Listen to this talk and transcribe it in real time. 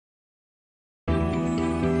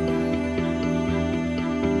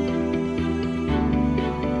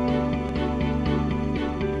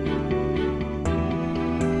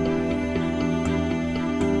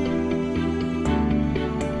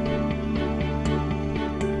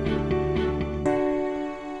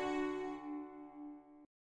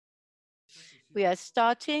We are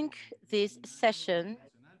starting this session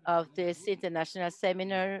of this international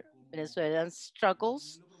seminar, Venezuelan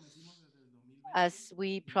Struggles. As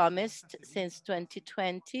we promised since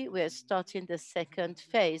 2020, we are starting the second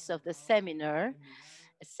phase of the seminar,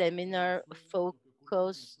 a seminar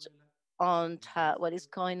focused on what is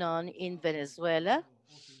going on in Venezuela.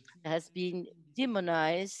 It has been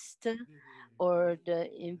demonized or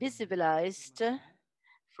invisibilized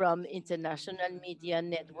from international media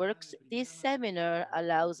networks. This seminar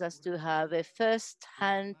allows us to have a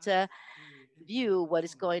first-hand view what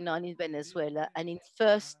is going on in Venezuela and in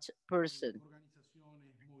first person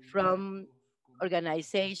from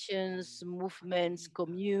organizations, movements,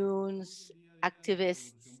 communes,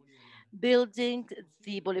 activists, building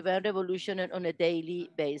the Bolivarian revolution on a daily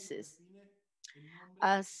basis.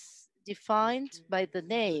 As defined by the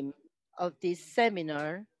name of this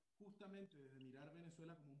seminar,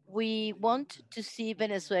 we want to see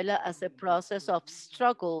Venezuela as a process of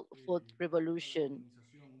struggle for revolution,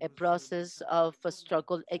 a process of a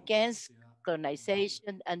struggle against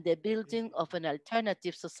colonization and the building of an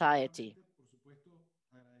alternative society.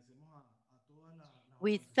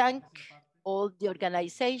 We thank all the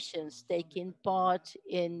organizations taking part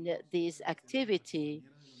in this activity.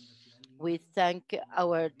 We thank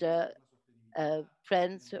our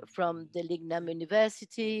friends from the Lingnan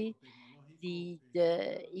University, the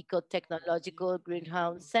Eco-Technological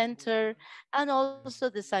Greenhouse Center, and also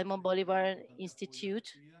the Simon Bolivar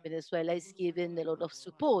Institute. Venezuela is giving a lot of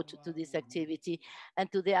support to this activity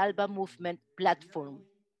and to the ALBA movement platform.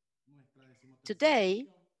 Today,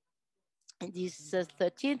 in this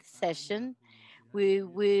 13th session, we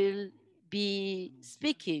will be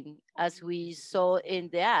speaking, as we saw in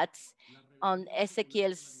the ads, on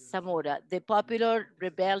Ezequiel Zamora, the popular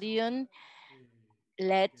rebellion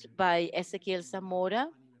led by Ezequiel Zamora,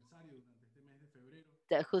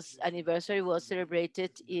 whose anniversary was celebrated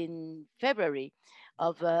in February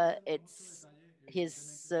of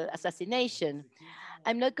his assassination.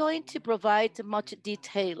 I'm not going to provide much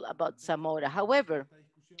detail about Zamora. However,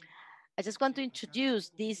 I just want to introduce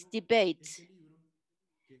this debate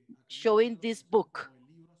showing this book.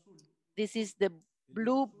 This is the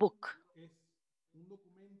Blue Book.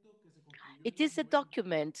 It is a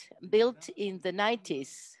document built in the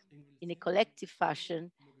 90s in a collective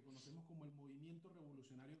fashion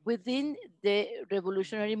within the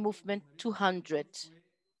revolutionary movement 200.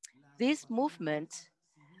 This movement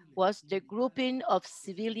was the grouping of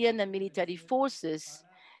civilian and military forces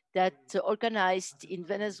that organized in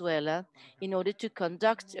Venezuela in order to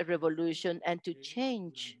conduct a revolution and to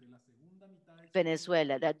change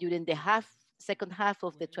Venezuela, that during the second half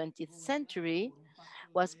of the 20th century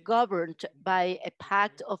was governed by a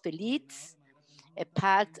pact of elites, a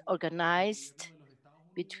pact organized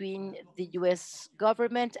between the US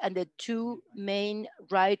government and the two main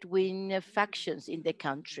right-wing factions in the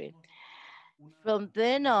country. From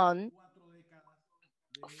then on,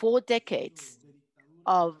 4 decades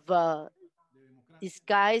of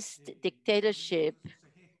disguised dictatorship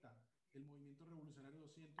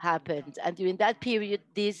happened. And during that period,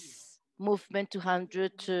 this movement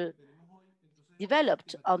 200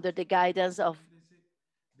 developed under the guidance of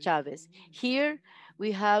Chavez. Here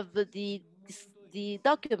we have the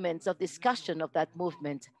documents of discussion of that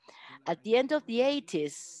movement. At the end of the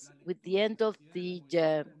 80s, with the end of the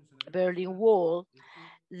Berlin Wall,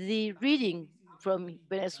 the reading from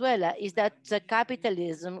Venezuela is that the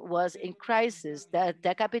capitalism was in crisis, that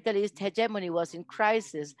the capitalist hegemony was in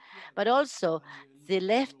crisis, but also the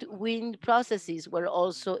left-wing processes were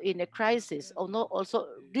also in a crisis, also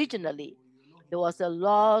regionally. There was a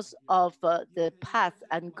loss of the path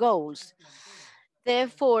and goals.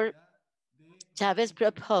 Therefore, Chavez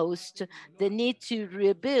proposed the need to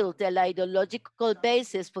rebuild the ideological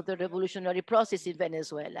basis for the revolutionary process in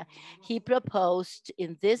Venezuela. He proposed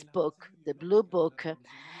in this book, the Blue Book,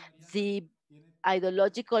 the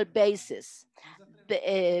ideological basis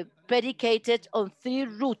predicated on 3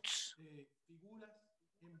 roots.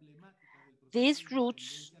 These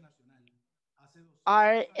roots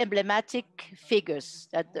are emblematic figures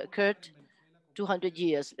that occurred 200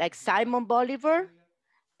 years, like Simon Bolivar,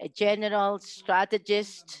 a general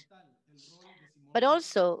strategist, but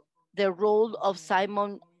also the role of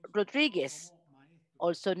Simon Rodriguez,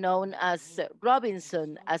 also known as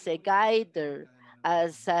Robinson, as a guider,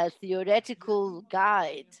 as a theoretical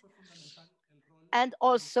guide. And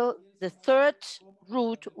also the third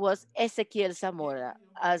route was Ezequiel Zamora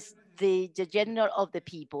as the general of the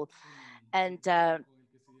people. And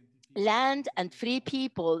Land and free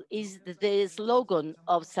people is the slogan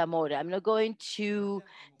of Zamora. I'm not going to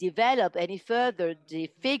develop any further the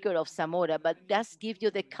figure of Zamora, but just give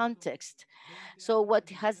you the context. So what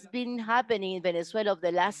has been happening in Venezuela over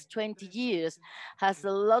the last 20 years has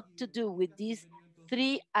a lot to do with these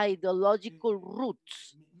three ideological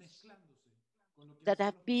roots that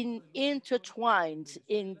have been intertwined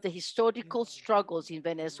in the historical struggles in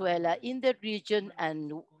Venezuela, in the region,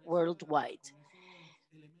 and worldwide.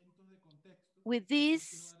 With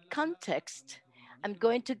this context, I'm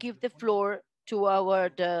going to give the floor to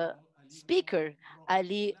our speaker,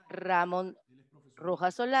 Ali Ramon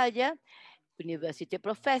Rojas Olaya, university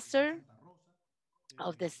professor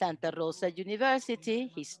of the Santa Rosa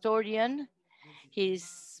University, historian.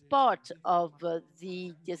 He's part of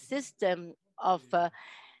the system of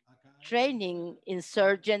training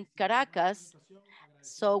insurgent Caracas.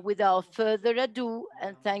 So without further ado,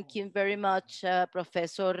 and thank you very much,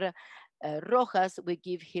 Professor Rojas, we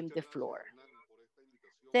give him the floor.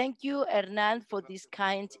 Thank you, Hernan, for this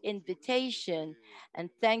kind invitation, and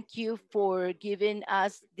thank you for giving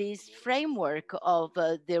us this framework of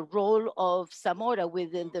the role of Zamora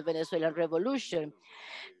within the Venezuelan Revolution.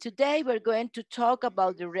 Today, we're going to talk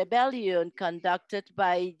about the rebellion conducted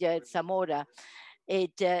by Zamora, a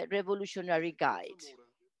revolutionary guide.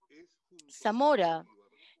 Zamora,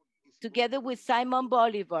 together with Simon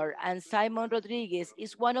Bolivar and Simon Rodriguez,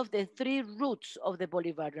 is one of the three roots of the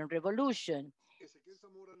Bolivarian Revolution.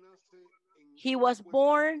 He was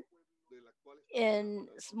born in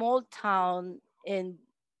a small town in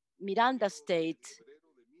Miranda State,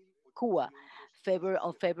 Cuba,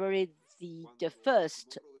 on February the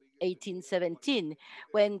 1st, 1817,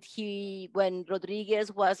 when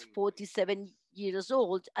Rodriguez was 47 years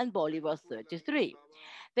old and Bolivar 33.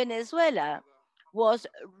 Venezuela was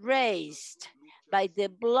raised by the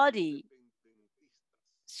bloody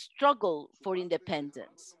struggle for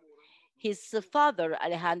independence. His father,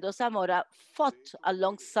 Alejandro Zamora, fought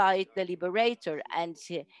alongside the liberator, and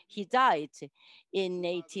he died in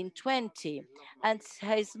 1820. And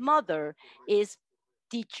his mother is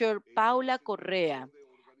teacher Paula Correa,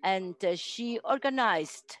 and she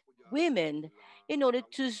organized women in order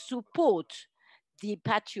to support the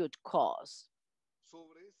patriot cause.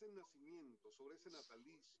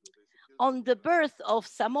 On the birth of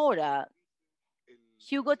Zamora,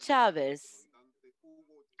 Hugo Chavez,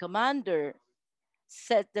 commander,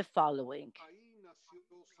 said the following.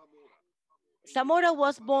 Zamora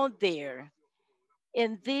was born there,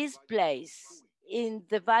 in this place, in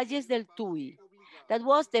the Valles del Tuy, that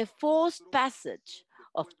was the forced passage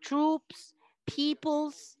of troops,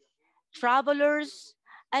 peoples, travelers,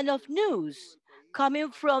 and of news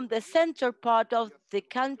coming from the center part of the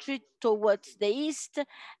country towards the east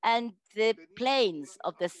and the plains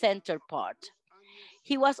of the center part.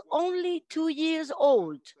 He was only 2 years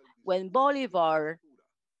old when Bolivar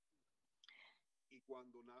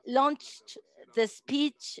launched the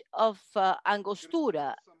speech of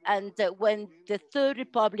Angostura, and when the Third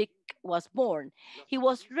Republic was born, he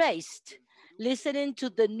was raised listening to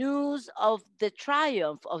the news of the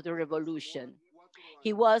triumph of the revolution.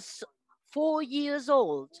 He was 4 years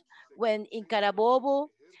old when in Carabobo,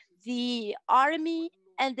 the army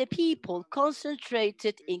and the people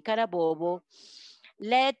concentrated in Carabobo,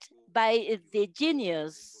 led by the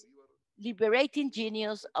genius liberating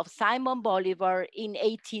genius of Simon Bolivar in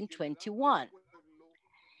 1821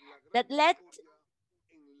 that led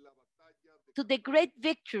to the great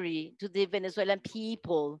victory to the Venezuelan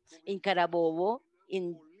people in Carabobo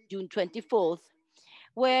in June 24th,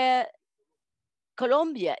 where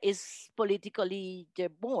Colombia is politically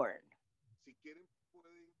born.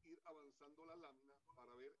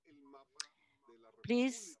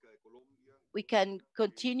 Please, we can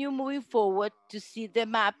continue moving forward to see the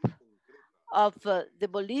map of the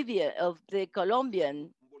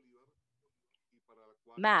Colombian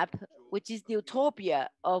map, which is the utopia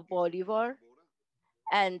of Bolivar,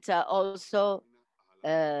 and also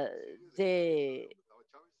the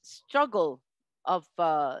struggle of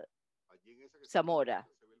Zamora.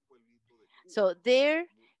 So there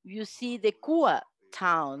you see the Cuba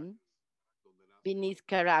town beneath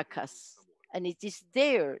Caracas, and it is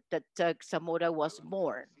there that Zamora was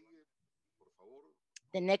born.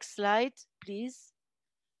 The next slide, please.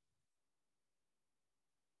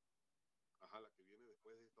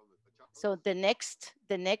 So the next,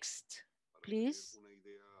 please.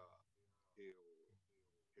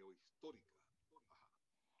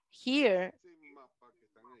 Here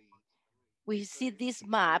we see this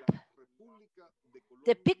map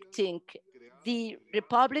depicting the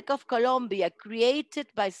Republic of Colombia created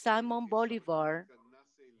by Simon Bolivar.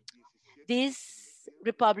 This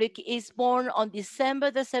Republic is born on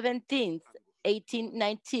December the 17th,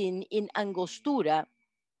 1819 in Angostura,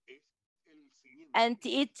 and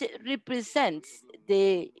it represents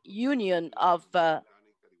the union of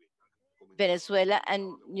Venezuela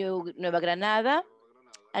and Nueva Granada,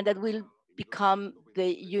 and that will become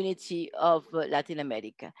the unity of Latin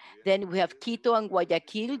America. Then we have Quito and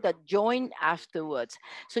Guayaquil that joined afterwards.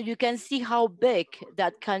 So you can see how big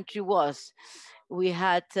that country was. We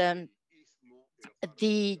had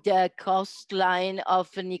the coastline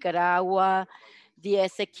of Nicaragua, the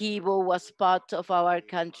Essequibo was part of our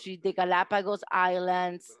country, the Galapagos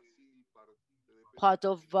Islands, part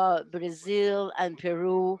of Brazil and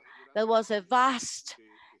Peru. That was a vast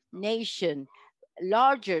nation,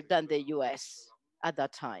 larger than the US at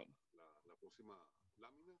that time.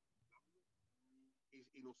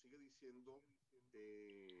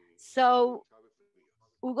 So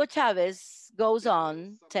Hugo Chavez goes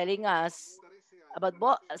on telling us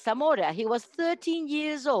about Zamora. He was 13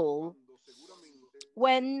 years old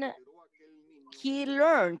when he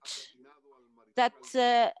learned that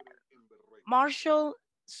Marshal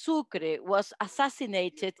Sucre was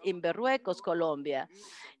assassinated in Berruecos, Colombia,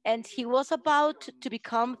 and he was about to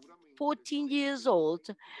become 14 years old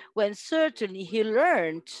when certainly he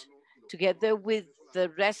learned, together with the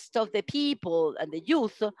rest of the people and the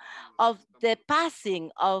youth, of the passing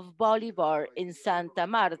of Bolivar in Santa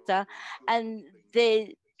Marta and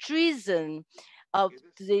the treason of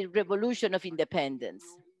the Revolution of Independence.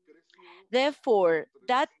 Therefore,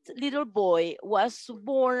 that little boy was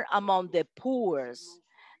born among the poor,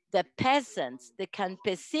 the peasants, the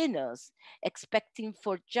campesinos, expecting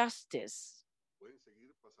for justice.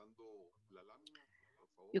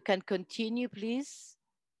 You can continue, please.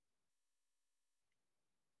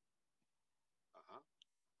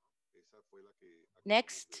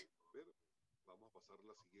 Next.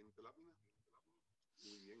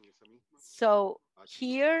 So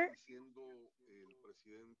here,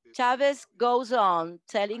 Chavez goes on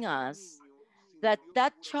telling us that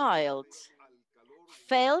that child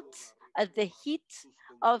felt at the heat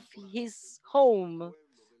of his home,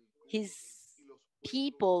 his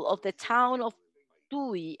people of the town of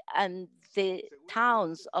Tui and the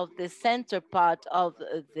towns of the center part of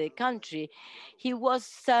the country, he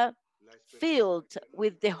was filled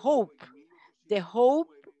with the hope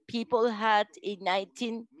people had in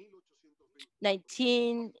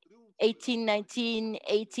 1819,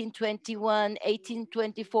 1821,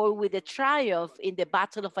 1824, with the triumph in the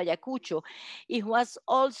Battle of Ayacucho. It was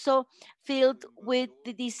also filled with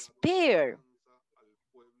the despair,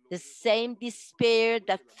 the same despair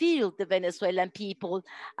that filled the Venezuelan people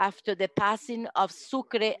after the passing of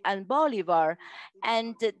Sucre and Bolivar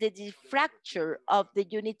and the fracture of the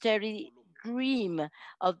unitary dream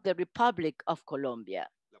of the Republic of Colombia.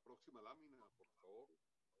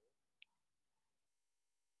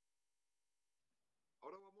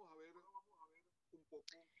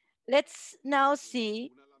 Let's now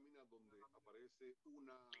see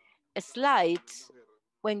a slide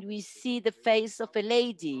when we see the face of a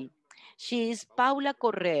lady. She is Paula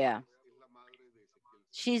Correa.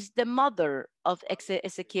 She's the mother of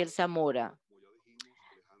Ezequiel Zamora.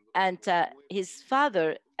 And his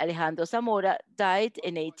father, Alejandro Zamora, died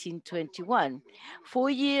in 1821. 4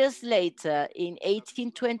 years later, in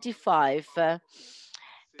 1825,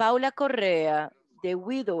 Paula Correa, the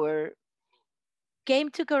widower,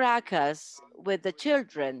 came to Caracas with the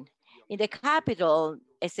children. In the capital,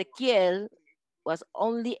 Ezequiel was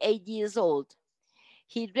only 8 years old.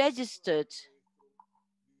 He registered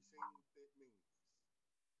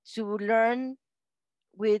to learn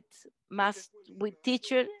with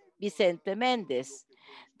teacher Vicente Mendez.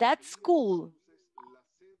 That school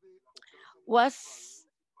was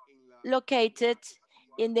located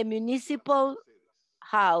in the municipal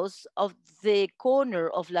house of the corner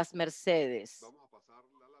of Las Mercedes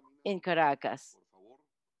in Caracas.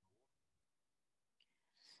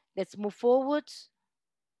 Let's move forward.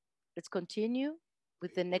 Let's continue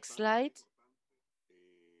with the next slide.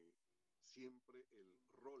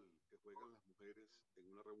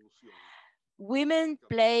 Women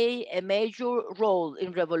play a major role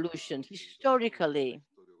in revolution historically.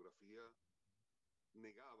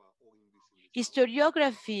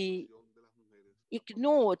 Historiography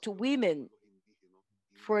ignored women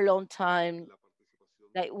for a long time.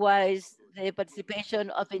 Likewise, the participation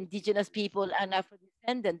of indigenous people and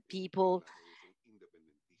Afro-descendant people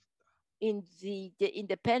in the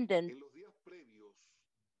independentist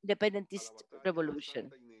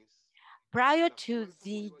revolution. Prior to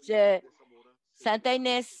the Santa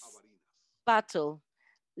Ynez battle,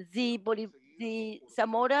 the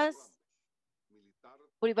Zamoras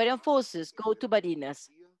Bolivarian forces go to Barinas.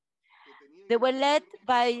 They were led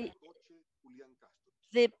by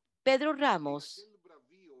the Pedro Ramos,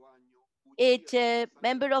 a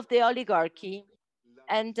member of the oligarchy,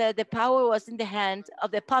 and the power was in the hand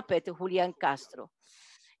of the puppet Julian Castro.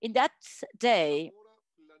 In that day,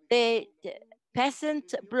 the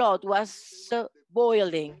peasant blood was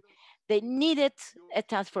boiling. They needed a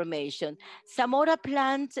transformation. Zamora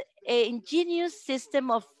planned an ingenious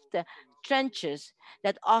system of the trenches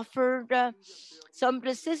that offered some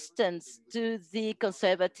resistance to the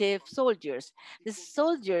conservative soldiers. The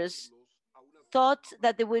soldiers thought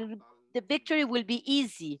that the victory will be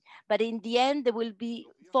easy, but in the end, they will be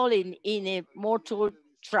falling in a mortal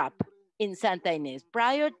trap in Santa Ynez.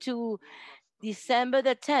 Prior to December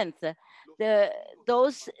the 10th,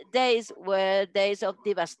 those days were days of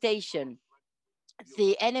devastation.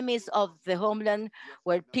 The enemies of the homeland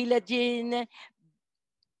were pillaging,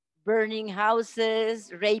 burning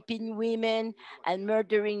houses, raping women, and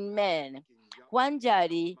murdering men. Juan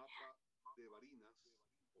Yari,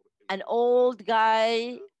 an old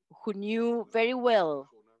guy who knew very well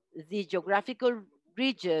the geographical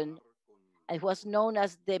region and was known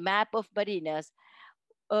as the map of Barinas,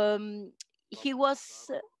 he was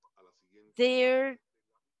there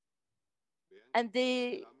and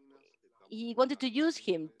he wanted to use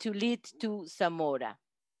him to lead to Zamora.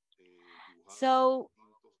 So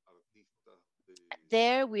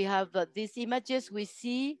there we have these images we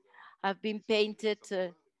see have been painted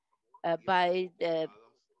by the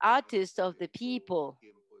artists of the people.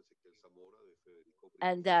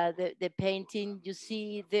 And the painting you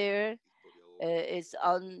see there is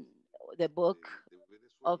on the book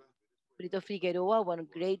of Brito Figueroa, one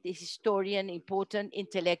great historian, important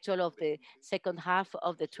intellectual of the second half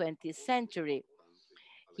of the 20th century.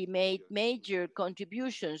 He made major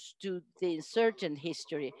contributions to the insurgent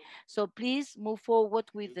history. So please move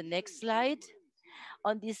forward with the next slide.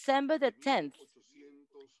 On December the 10th,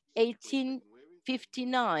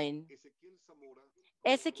 1859,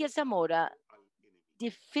 Ezequiel Zamora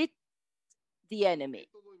defeat the enemy.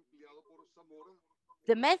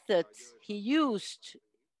 The methods he used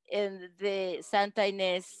in the Santa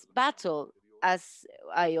Ynez battle, as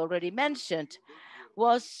I already mentioned,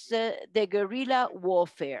 was the guerrilla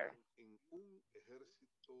warfare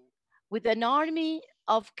with an army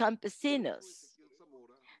of campesinos.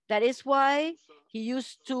 That is why he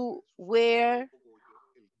used to wear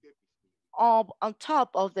on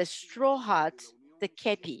top of the straw hat the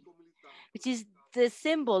kepi, which is the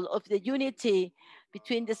symbol of the unity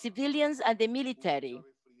between the civilians and the military.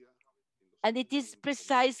 And it is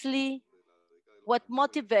precisely what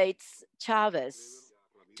motivates Chavez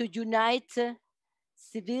to unite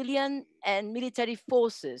civilian and military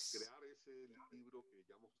forces.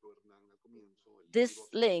 This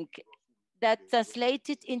link that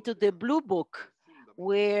translated into the Blue Book,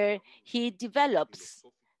 where he develops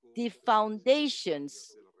the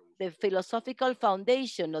foundations, the philosophical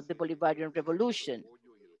foundation of the Bolivarian Revolution.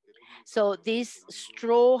 So these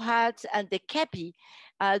straw hats and the kepi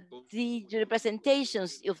are the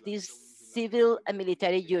representations of this civil and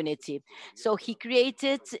military unity. So he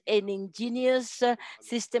created an ingenious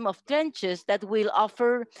system of trenches that will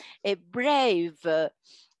offer a brave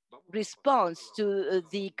response to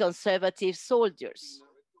the conservative soldiers.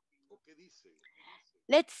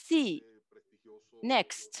 Let's see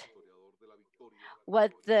next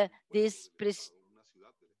what this prestigious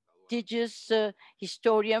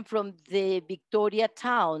historian from the Victoria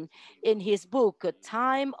town in his book,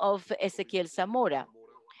 Time of Ezequiel Zamora.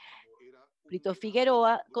 Brito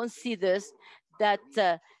Figueroa considers that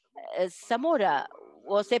Zamora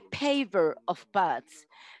was a paver of paths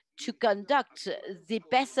to conduct the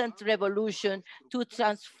peasant revolution, to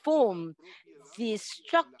transform the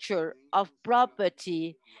structure of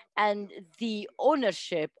property and the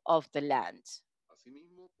ownership of the land.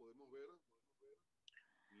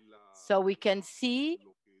 So we can see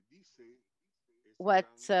what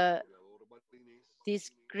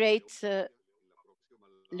this great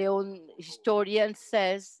Leon historian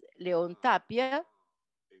says, Leon Tapia.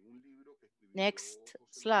 Next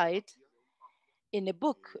slide. In a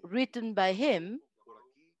book written by him,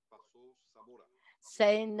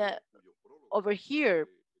 saying over here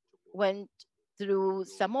went through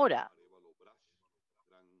Zamora,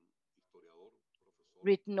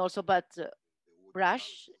 written also by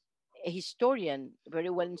Brush, a historian, very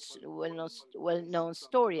well-known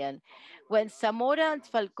historian. When Zamora and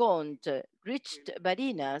Falcón reached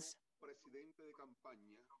Barinas,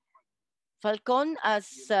 Falcón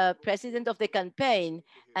as president of the campaign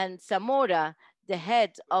and Zamora, the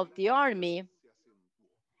head of the army,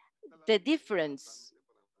 the difference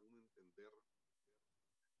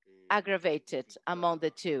aggravated among the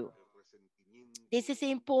two. This is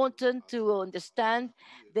important to understand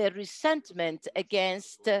the resentment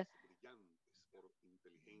against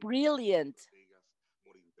brilliant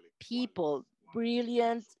people,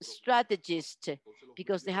 brilliant strategists,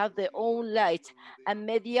 because they have their own light, and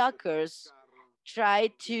mediocres try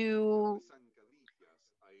to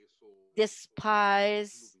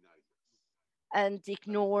despise and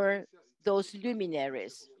ignore those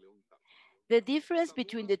luminaries. The difference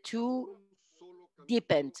between the two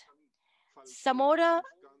deepened. Zamora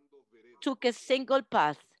took a single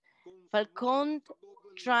path, Falcon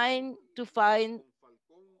trying to find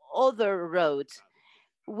other roads.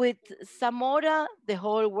 With Zamora, the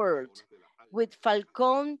whole world. With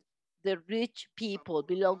Falcon, the rich people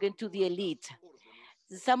belonging to the elite.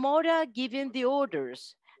 Zamora giving the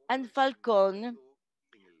orders, and Falcon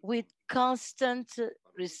with constant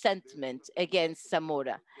resentment against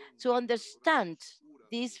Zamora. To understand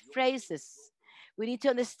these phrases, we need to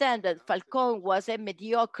understand that Falcon was a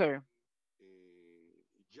mediocre.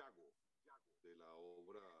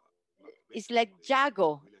 It's like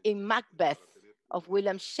Jago in Macbeth of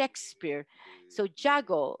William Shakespeare. So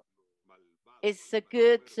Jago is a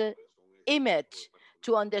good image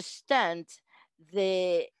to understand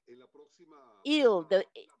the the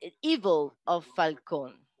evil of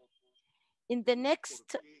Falcon. In the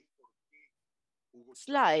next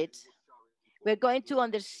slide, we're going to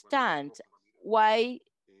understand why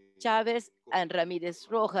Chavez and Ramirez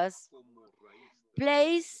Rojas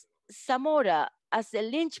place Zamora as the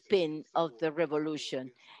linchpin of the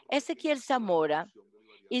revolution. Ezequiel Zamora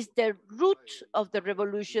is the root of the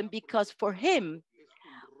revolution because for him,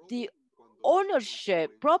 the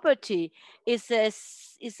ownership property is a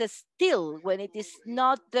still when it is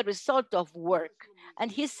not the result of work.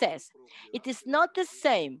 And he says, it is not the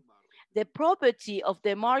same the property of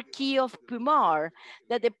the Marquis of Pumar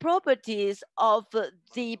that the properties of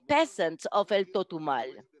the peasants of El Totumal.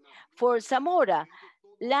 For Zamora,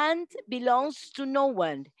 land belongs to no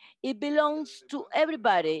one. It belongs to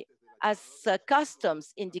everybody, as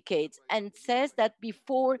customs indicates, and says that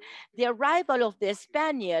before the arrival of the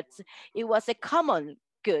Spaniards, it was a common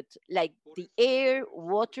good, like the air,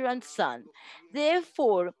 water, and sun.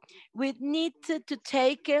 Therefore, we need to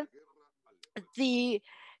take the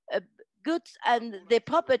uh, goods and the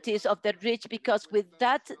properties of the rich because with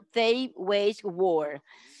that they wage war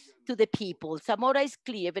to the people. Zamora is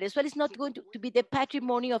clear. Venezuela is not going to be the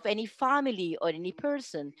patrimony of any family or any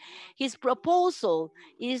person. His proposal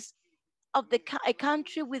is of a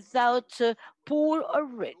country without poor or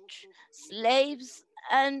rich, slaves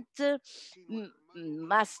and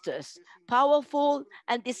masters, powerful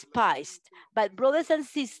and despised, but brothers and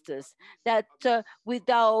sisters that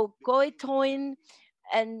without kowtowing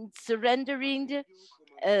and surrendering,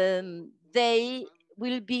 they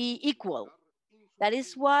will be equal. That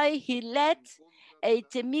is why he led a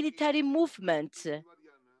military movement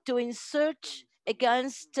to insert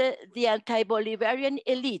against the anti-Bolivarian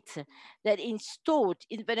elite that installed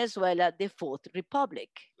in Venezuela the Fourth Republic.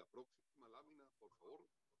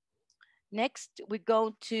 Next, we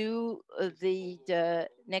go to the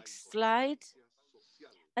next slide,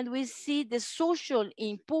 and we see the social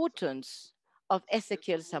importance of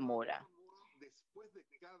Ezequiel Zamora.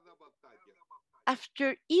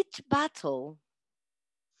 After each battle,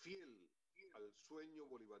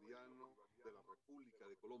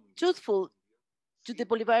 truthful to the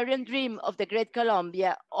Bolivarian dream of the Great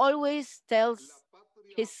Colombia, always tells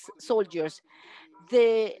his soldiers,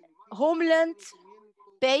 the homeland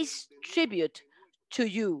pays tribute to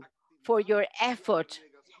you for your effort,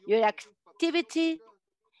 your activity,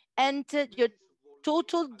 and your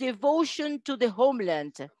total devotion to the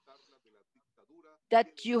homeland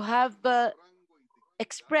that you have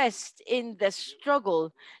expressed in the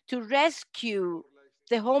struggle to rescue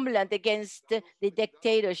the homeland against the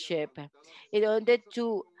dictatorship in order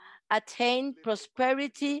to attain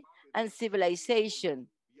prosperity and civilization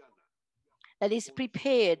that is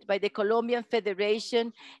prepared by the Colombian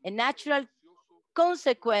Federation, a natural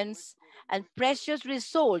consequence and precious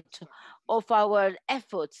result of our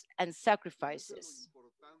efforts and sacrifices.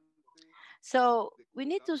 So we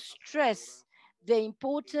need to stress the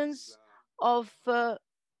importance of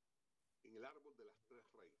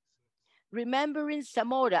remembering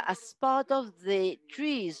Zamora as part of the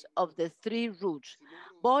trees of the three roots,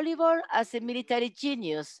 Bolivar as a military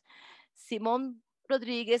genius, Simon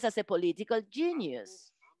Rodriguez as a political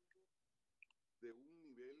genius,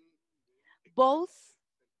 both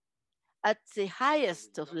at the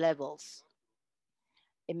highest of levels,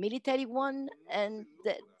 a military one and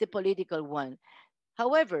the political one.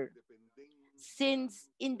 However, since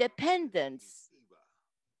independence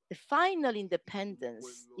the final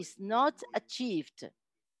independence is not achieved.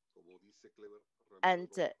 And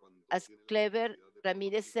as Clever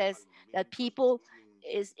Ramirez says, that people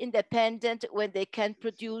is independent when they can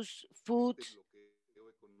produce food,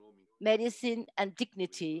 medicine, and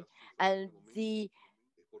dignity. And the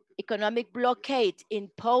economic blockade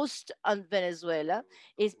imposed on Venezuela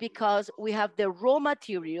is because we have the raw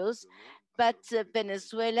materials, but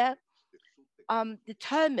Venezuela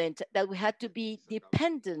determined that we had to be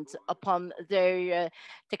dependent upon their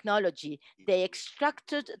technology. They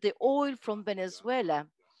extracted the oil from Venezuela,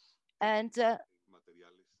 and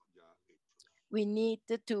we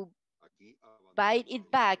needed to buy it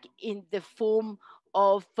back in the form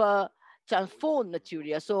of transformed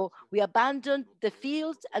material. So we abandoned the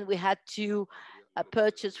fields and we had to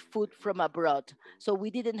purchase food from abroad. So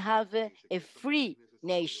we didn't have a free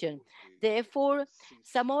nation. Therefore,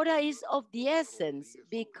 Zamora is of the essence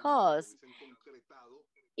because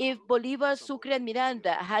if Bolivar, Sucre, and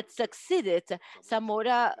Miranda had succeeded,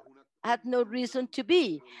 Zamora had no reason to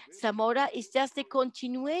be. Zamora is just a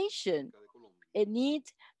continuation, a need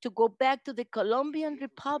to go back to the Colombian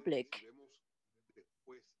Republic.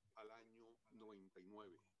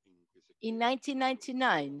 In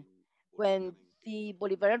 1999, when the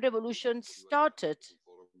Bolivarian Revolution started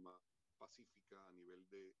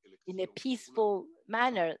in a peaceful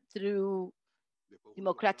manner through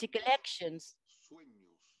democratic elections,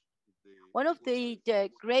 one of the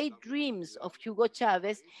great dreams of Hugo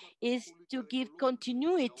Chavez is to give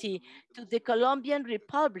continuity to the Colombian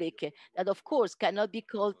Republic, that of course cannot be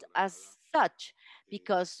called as such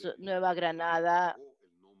because Nueva Granada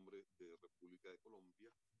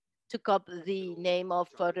took up the name of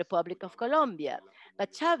Republic of Colombia.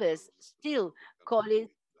 But Chavez still called it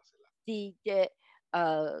the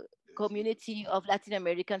Community of Latin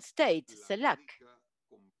American States, CELAC,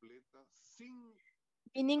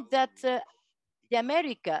 meaning that the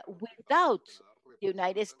America without the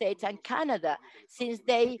United States and Canada, since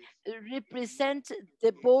they represent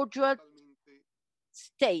the border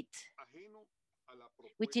state,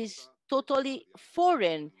 which is totally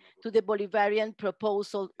foreign to the Bolivarian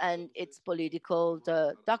proposal and its political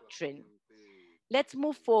doctrine. Let's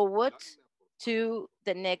move forward to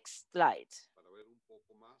the next slide.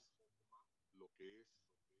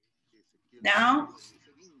 Now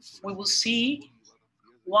we will see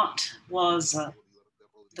what was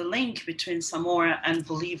the link between Zamora and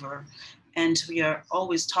Bolivar. And we are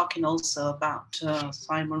always talking also about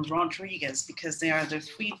Simon Rodriguez because they are the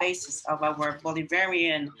three bases of our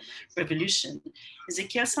Bolivarian revolution.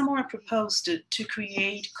 Ezequiel Zamora proposed to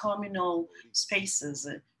create communal spaces,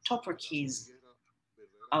 toparchies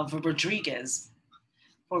of Rodriguez.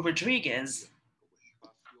 For Rodriguez,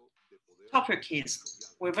 toparchies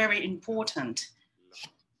were very important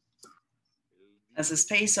as a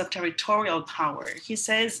space of territorial power. He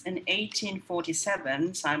says in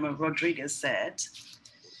 1847, Simon Rodriguez said,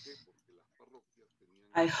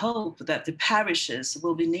 I hope that the parishes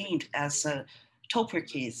will be named as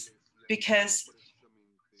toparchies because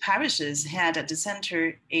parishes had at the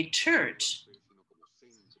center a church,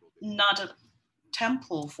 not a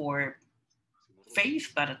temple for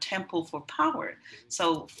faith, but a temple for power.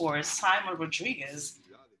 So for Simon Rodriguez,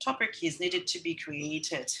 toparchies needed to be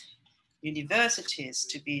created, universities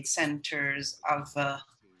to be centers of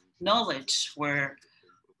knowledge where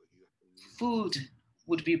food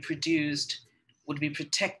would be produced, would be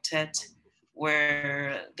protected,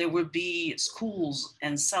 where there will be schools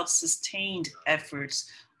and self-sustained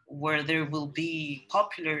efforts, where there will be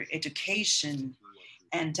popular education,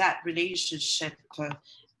 and that relationship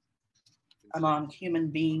among human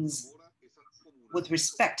beings with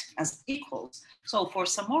respect as equals. So for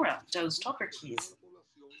Zamora, those toparchies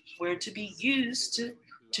were to be used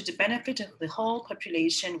to the benefit of the whole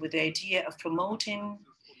population with the idea of promoting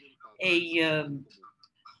a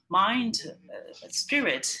mind,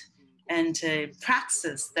 spirit, and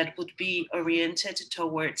praxis that would be oriented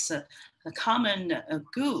towards a common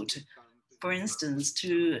good. For instance,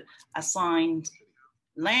 to assign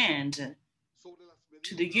land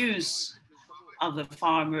to the use of the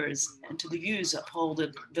farmers and to the use of all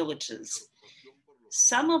the villages.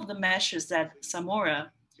 Some of the measures that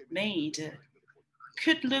Zamora made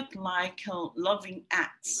could look like loving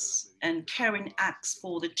acts and caring acts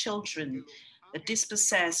for the children, the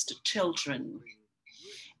dispossessed children.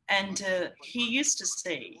 And he used to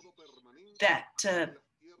say that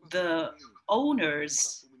the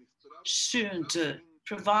owners should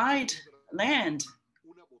provide land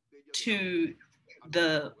to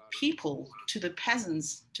the people, to the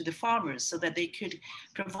peasants, to the farmers, so that they could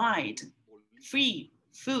provide free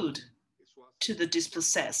food to the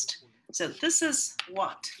dispossessed. So this is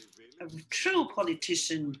what a true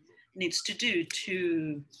politician needs to do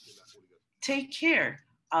to take care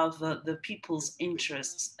of the people's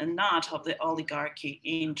interests and not of the oligarchy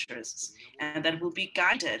interests. And that will be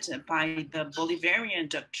guided by the Bolivarian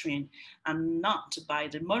doctrine and not by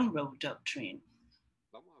the Monroe doctrine.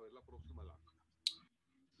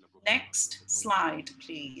 Next slide,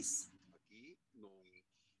 please.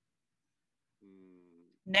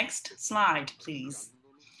 Next slide, please.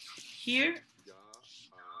 Here,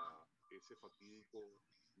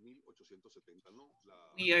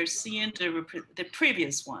 we are seeing the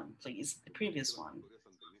previous one, please, the previous one.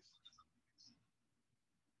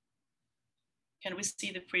 Can we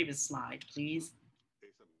see the previous slide, please?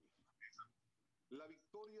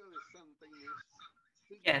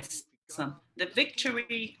 Yes, the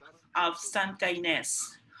victory of Santa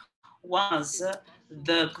Ynez was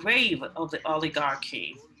the grave of the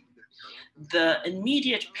oligarchy. The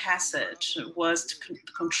immediate passage was to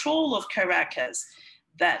control of Caracas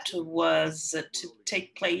that was to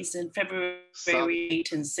take place in February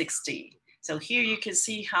 1860. So here you can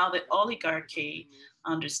see how the oligarchy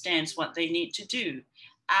understands what they need to do.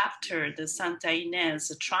 After the Santa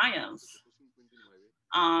Ynez triumph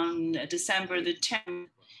on December the 10th,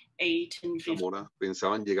 1850,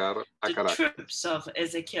 the troops of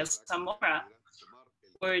Ezequiel Zamora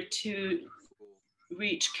were to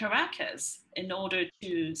reach Caracas in order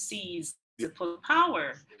to seize the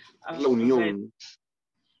power of the Union.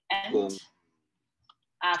 And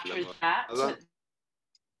after that,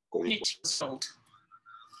 unity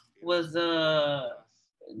with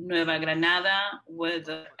Nueva Granada, with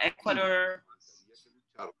Ecuador,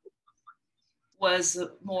 was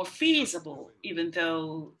more feasible, even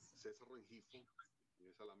though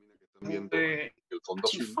we were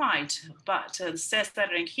to fight. But Cesar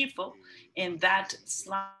Rengifo, in that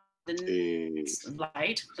slide,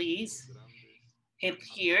 please.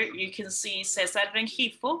 Here you can see Cesar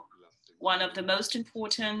Rengifo, one of the most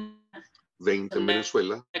important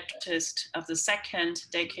electricists of the second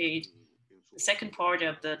decade, the second part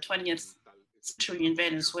of the 20th century in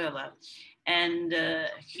Venezuela. And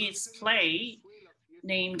his play,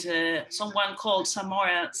 named Someone Called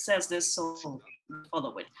Zamora, says this so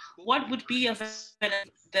following. What would be of that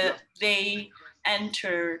they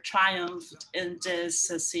enter triumphed in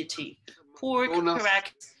this city? Poor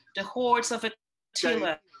Caracas, the hordes of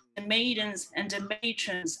Attila, the maidens and the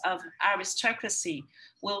matrons of aristocracy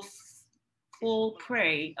will fall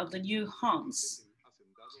prey of the new Huns.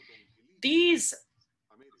 These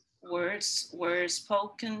words were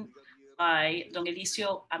spoken by Don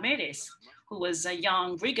Elicio Gimenez, who was a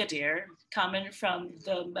young brigadier coming from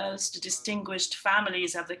the most distinguished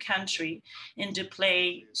families of the country, in the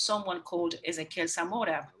play Someone Called Ezequiel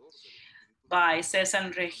Zamora by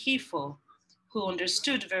Cesar Rengifo, who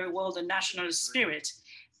understood very well the national spirit,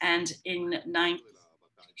 and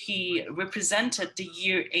he represented the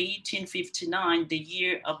year 1859, the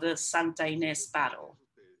year of the Santa Ynez battle.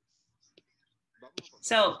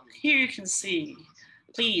 So here you can see,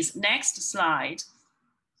 please, next slide.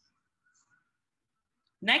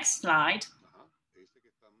 Next slide.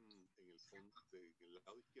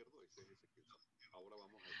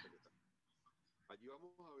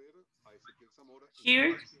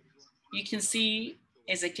 Here you can see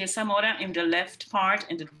Ezequiel Zamora in the left part,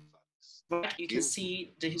 and the right you can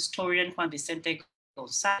see the historian Juan Vicente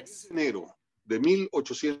González. Enero de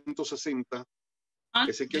 1860,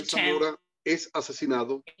 Ezequiel Zamora es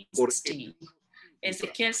asesinado por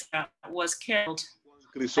Ezequiel was killed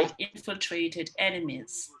by infiltrated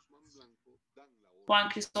enemies.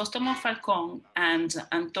 Juan Crisóstomo Falcón and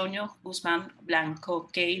Antonio Guzmán Blanco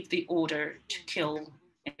gave the order to kill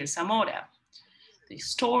Zamora. The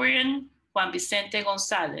historian Juan Vicente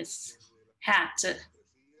González had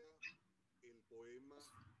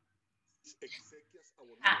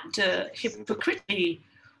hypocritically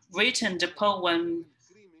written the poem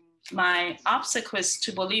My Obsequies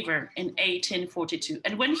to Bolivar in 1842.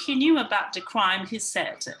 And when he knew about the crime, he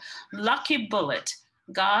said, "Lucky bullet,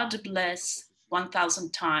 God bless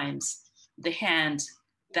 1,000 times the hand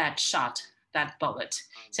that shot that bullet."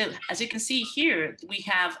 So as you can see here, we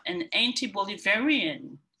have an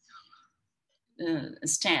anti-Bolivarian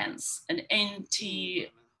stance, an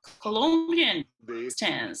anti-Colombian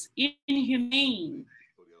stance, inhumane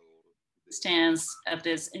stance of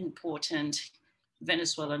this important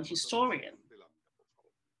Venezuelan historian.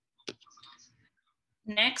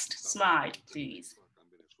 Next slide, please.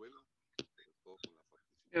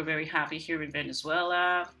 We're very happy here in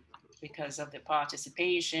Venezuela because of the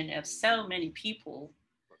participation of so many people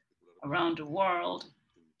around the world,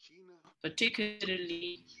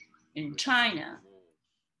 particularly in China.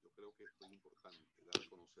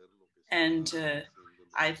 And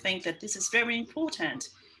I think that this is very important.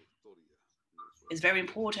 It's very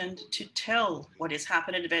important to tell what is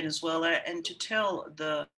happening in Venezuela and to tell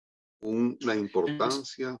the una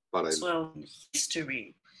importancia para el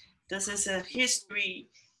history. This is a history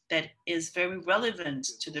that is very relevant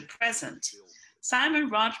to the present. Simon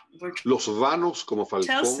los vanos como tells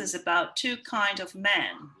Falcón us about two kinds of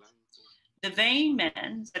men. The vain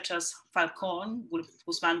men, such as Falcón,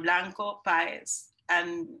 Guzmán Blanco, Páez,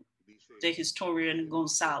 and the historian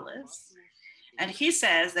Gonzalez. And he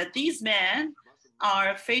says that these men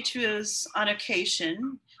are fatuous on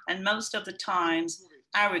occasion and most of the times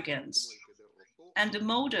arrogant. And the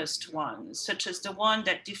modest ones, such as the one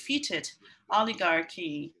that defeated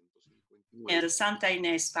oligarchy in the Santa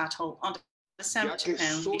Ynez battle on December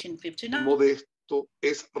 10, 1859,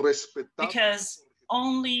 because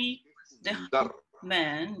only the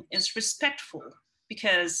man is respectful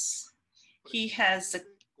because he has a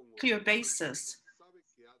clear basis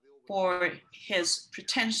for his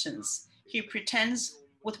pretensions. He pretends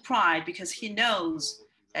with pride because he knows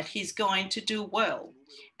that he's going to do well.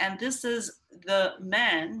 And this is the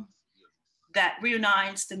man that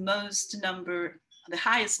reunites the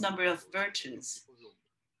highest number of virtues.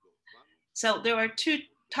 So there are two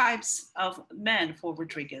types of men for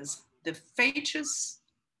Rodriguez: the fatuous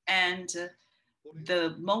and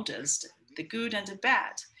the modest, the good and the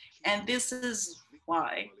bad. And this is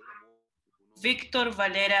why Victor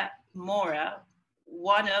Valera Mora,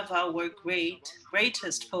 one of our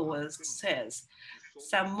greatest poets, says,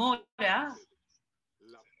 Zamora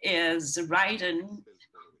is riding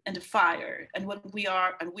in the fire, and when we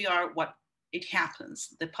are what it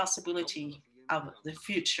happens, the possibility of the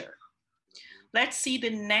future. Let's see the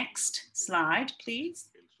next slide, please.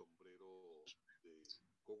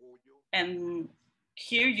 And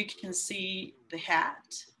here you can see the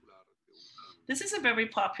hat. This is a very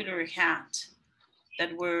popular hat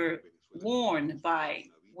that were worn by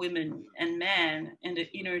women and men in the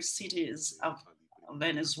inner cities of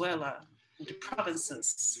Venezuela, in the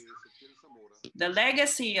provinces. The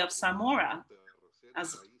legacy of Zamora,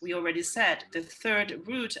 as we already said, the third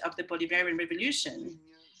root of the Bolivarian Revolution,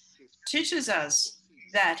 teaches us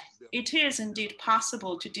that it is indeed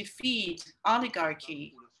possible to defeat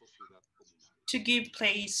oligarchy, to give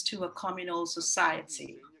place to a communal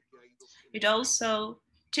society. It also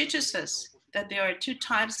teaches us that there are two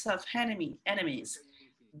types of enemies,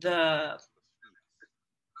 the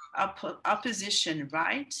opposition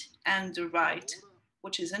right and the right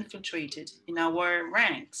which is infiltrated in our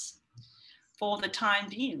ranks. For the time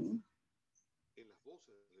being,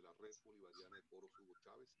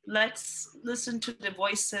 let's listen to the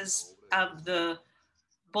voices of the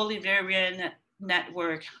Bolivarian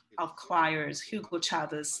network of choirs, Hugo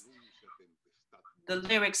Chavez, the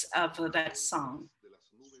lyrics of that song.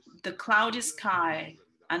 The cloudy sky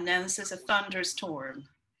announces a thunderstorm,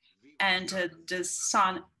 and the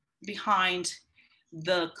sun behind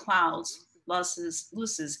the clouds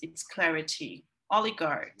loses its clarity.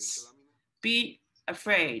 Oligarchs, be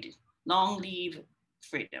afraid, long live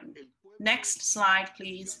freedom. Next slide,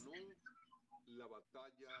 please.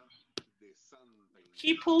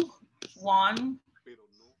 People won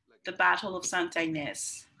the Battle of Santa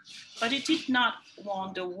Ynez, but it did not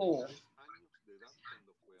win the war.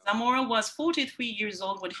 Zamora was 43 years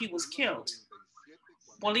old when he was killed.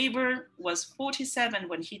 Bolivar was 47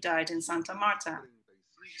 when he died in Santa Marta.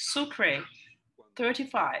 Sucre,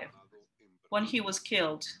 35, when he was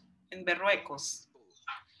killed in Berruecos.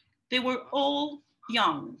 They were all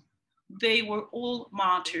young. They were all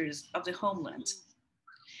martyrs of the homeland.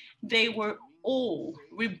 They were all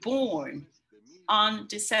reborn on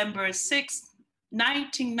December 6,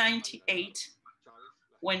 1998,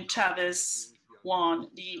 when Chavez won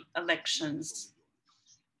the elections.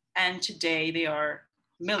 And today they are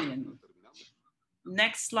million.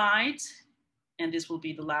 Next slide, and this will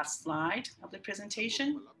be the last slide of the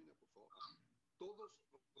presentation.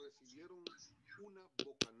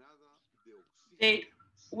 They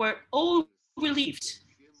were all relieved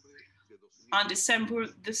on December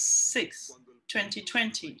the 6th,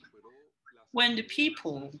 2020, when the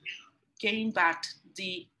people gained back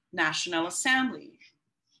the National Assembly.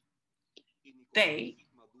 They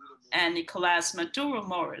and Nicolas Maduro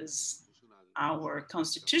Moras, our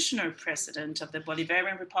constitutional president of the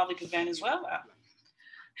Bolivarian Republic of Venezuela,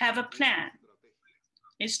 have a plan,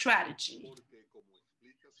 a strategy,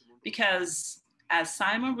 because as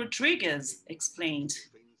Simon Rodriguez explained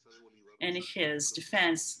in his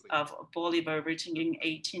defense of Bolivar written in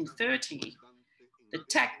 1830, the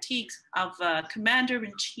tactics of a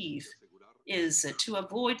commander-in-chief is to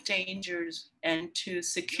avoid dangers and to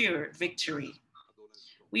secure victory.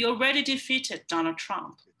 We already defeated Donald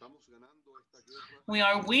Trump. We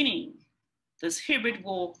are winning this hybrid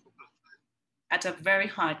war at a very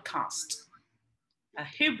high cost, a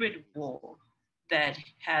hybrid war that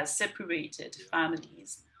has separated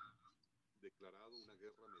families,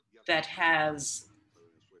 that has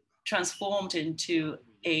transformed into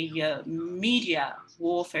a media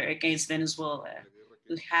warfare against Venezuela,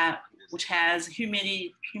 which has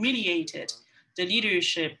humiliated the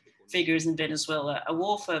leadership figures in Venezuela, a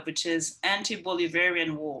warfare which is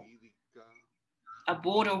anti-Bolivarian war, a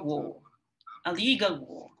border war, a legal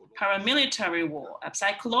war, paramilitary war, a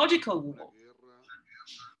psychological war,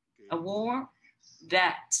 a war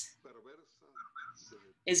that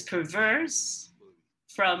is perverse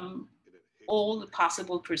from all the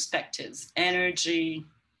possible perspectives, energy,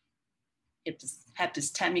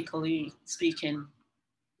 epistemically speaking.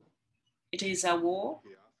 It is a war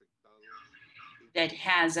that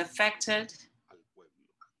has affected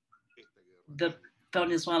the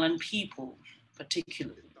Venezuelan people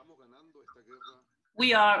particularly.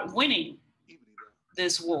 We are winning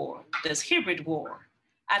this war, this hybrid war,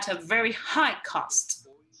 at a very high cost.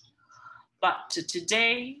 But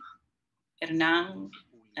today, Hernan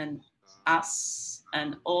and us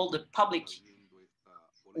and all the public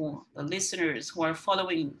or the listeners who are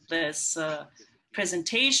following this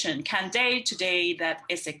presentation can day today that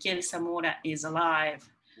Ezequiel Zamora is alive.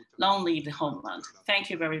 Long live the homeland. Thank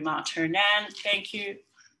you very much, Hernan. Thank you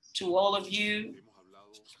to all of you.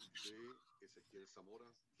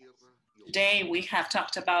 Today we have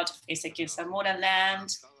talked about Ezequiel Zamora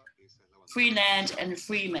land, free land and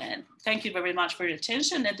free men. Thank you very much for your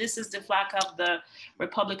attention. And this is the flag of the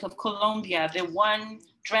Republic of Colombia, the one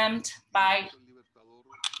dreamt by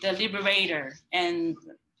the liberator. And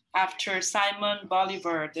after Simon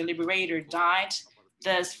Bolivar, the liberator, died,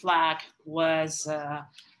 this flag was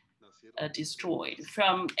destroyed.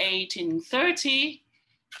 From 1830,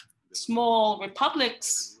 small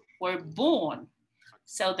republics were born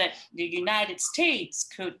so that the United States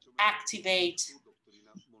could activate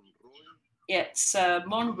its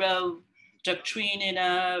Monroe Doctrine in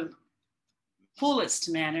a fullest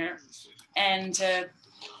manner. And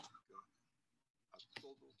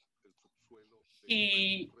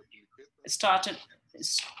he extracted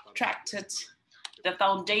the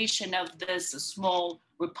foundation of this small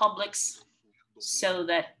republics so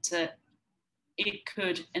that it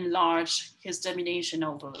could enlarge his domination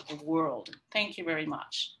over the world. Thank you very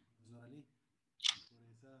much.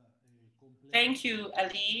 Thank you,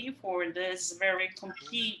 Ali, for this very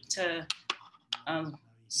complete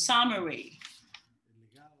summary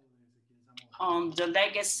on the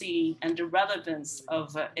legacy and the relevance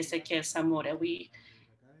of Ezequiel Zamora.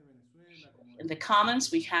 In the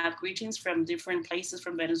comments, we have greetings from different places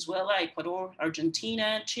from Venezuela, Ecuador,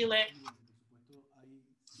 Argentina, Chile,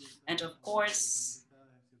 and of course,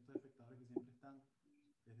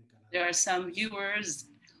 there are some viewers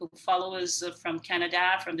who follow us from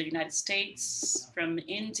Canada, from the United States, from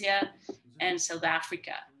India, and South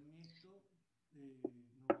Africa.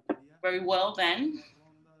 Very well then,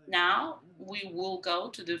 now we will go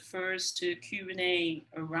to the first Q&A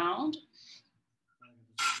round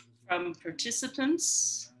from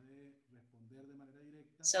participants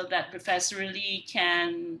so that Professor Lee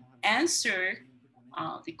can answer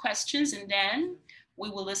the questions, and then we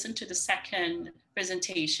will listen to the second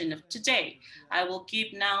presentation of today. I will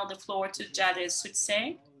give now the floor to Jade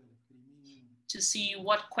Sutse to see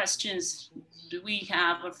what questions do we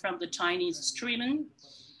have from the Chinese streaming.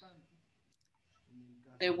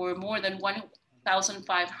 There were more than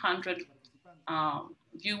 1,500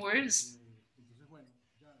 viewers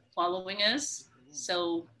following us.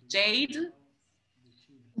 So Jade,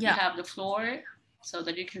 you have the floor so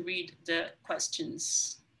that you can read the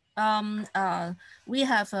questions. We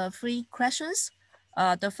have 3 questions.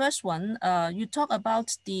 The first one, you talk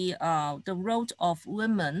about the role of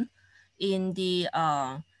women in the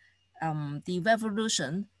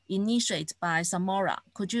revolution initiated by Zamora.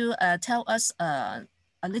 Could you tell us a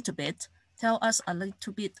little bit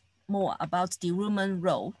more about the women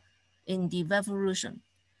role in the revolution?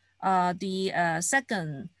 The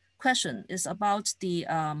second question is about the,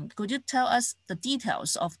 could you tell us the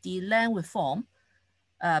details of the land reform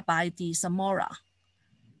by the Zamora?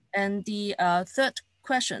 And the third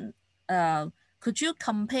question, could you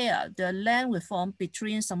compare the land reform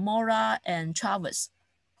between Zamora and Chavez?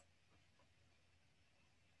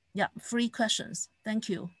 Yeah, 3 questions. Thank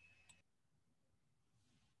you.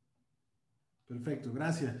 Perfecto,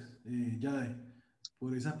 gracias, Jade,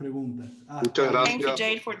 por esas preguntas. Thank you,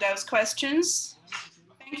 Jade, for those questions.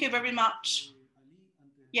 Thank you very much.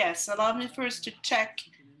 Yes, allow me first to check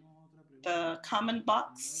the comment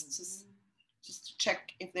box just to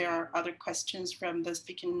check if there are other questions from the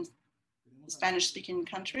Spanish-speaking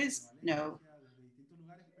countries. No.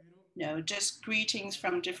 No, just greetings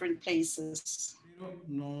from different places,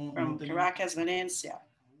 from Caracas, Valencia,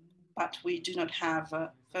 but we do not have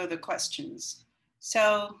further questions.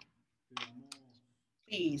 So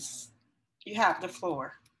please, you have the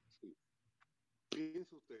floor.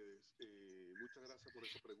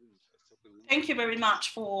 Thank you very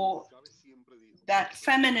much for that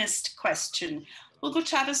feminist question. Hugo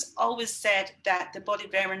Chavez always said that the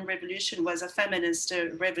Bolivarian revolution was a feminist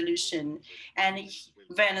revolution, and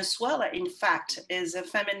Venezuela, in fact, is a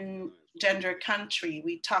feminine gender country.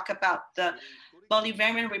 We talk about the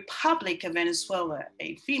Bolivarian Republic of Venezuela,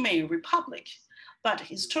 a female republic, but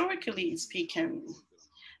historically speaking,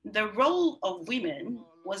 the role of women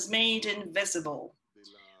was made invisible.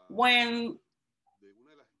 When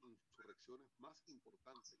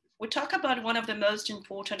we talk about one of the most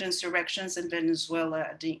important insurrections in Venezuela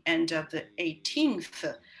at the end of the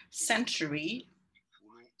 18th century,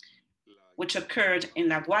 which occurred in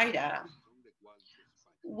La Guaira,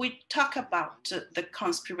 we talk about the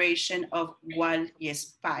conspiration of Gual y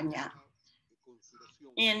España.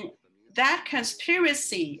 In that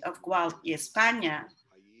conspiracy of Gual y España,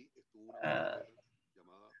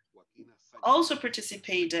 also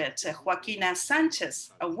participated Joaquina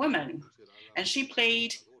Sanchez, a woman, and she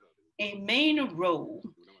played a main role.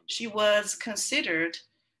 She was considered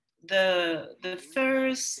the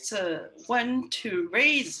first one to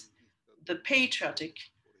raise the patriotic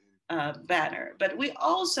banner. But we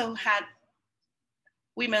also had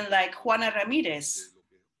women like Juana Ramirez.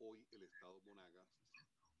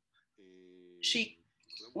 She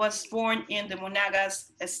was born in the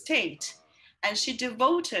Monagas estate, and she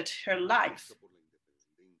devoted her life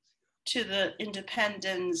to the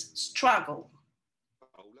independence struggle.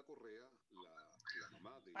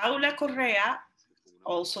 Paula Correa,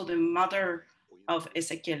 also the mother of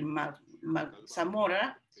Ezequiel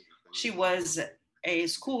Zamora, she was a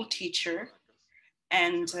school teacher,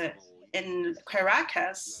 and in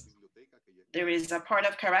Caracas, there is a part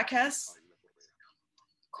of Caracas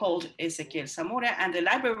called Ezequiel Zamora, and the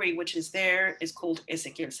library which is there is called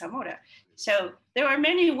Ezequiel Zamora. So there are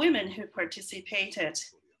many women who participated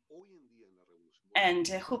and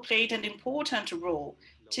who played an important role.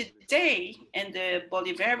 Today, in the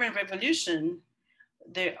Bolivarian Revolution,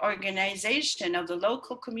 the organization of the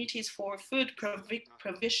local committees for food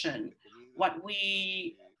provision, what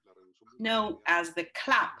we know as the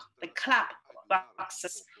clap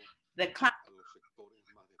boxes that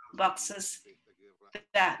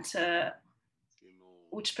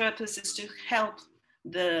which purpose is to help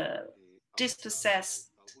the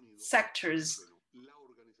dispossessed sectors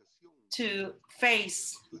to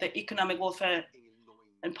face the economic warfare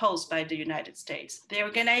imposed by the United States. The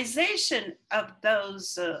organization of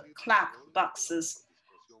those clap boxes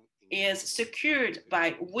is secured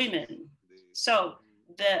by women. So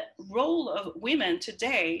the role of women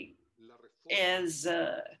today is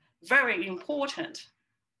very important.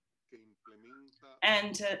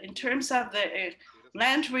 And in terms of the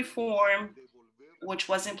land reform, which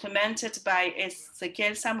was implemented by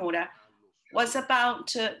Ezequiel Zamora, was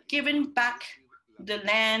about giving back the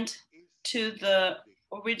land to the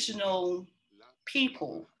original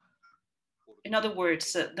people. In other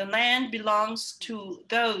words, the land belongs to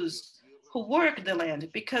those who work the land,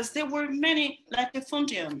 because there were many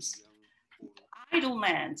latifundiums, idle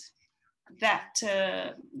land, that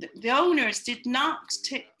the owners did not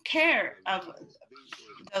take care of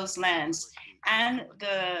those lands, and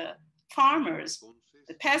the farmers,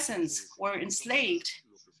 the peasants, were enslaved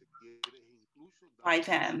by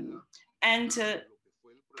them and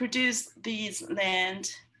produced these land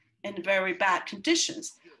in very bad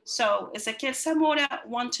conditions. So Ezequiel Zamora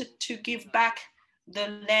wanted to give back the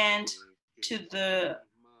land to the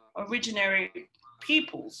originary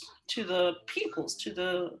peoples, to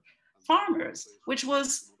the farmers, which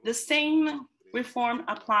was the same reform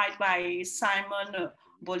applied by Simon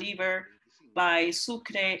Bolivar, by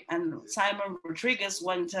Sucre and Simon Rodriguez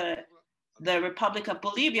when the Republic of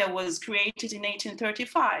Bolivia was created in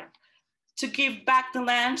 1835, to give back the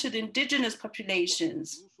land to the indigenous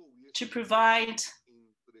populations, to provide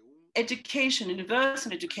education,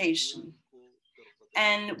 universal education.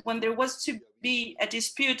 And when there was to be a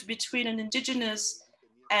dispute between an indigenous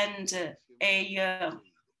and a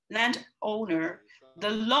landowner, the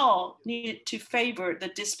law needed to favor the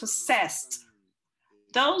dispossessed.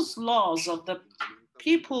 Those laws of the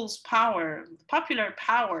people's power, popular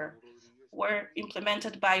power, were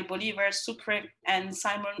implemented by Bolivar, Sucre, and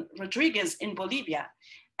Simon Rodriguez in Bolivia.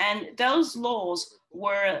 And those laws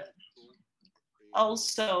were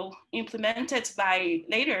also implemented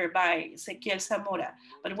later by Ezequiel Zamora.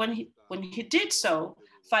 But when he did so,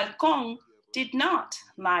 Falcón did not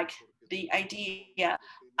like the idea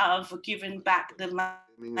of giving back the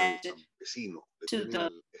land to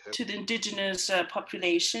the indigenous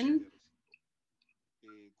population,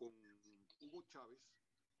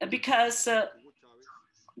 because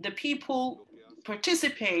the people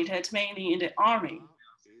participated mainly in the army.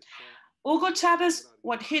 Hugo Chavez,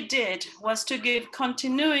 what he did was to give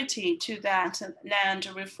continuity to that land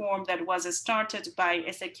reform that was started by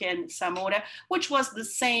Ezequiel Zamora, which was the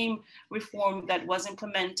same reform that was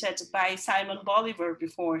implemented by Simon Bolivar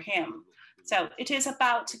before him. So it is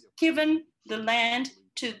about giving the land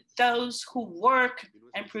to those who work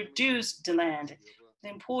and produce the land. The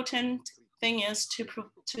important thing is to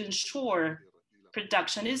ensure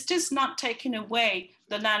production. It's just not taking away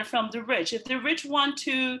the land from the rich. If the rich want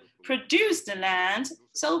to produce the land,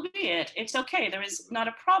 so be it. It's okay. There is not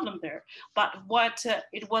a problem there. But what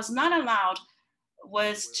it was not allowed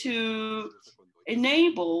was to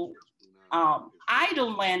enable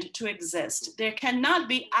idle land to exist. There cannot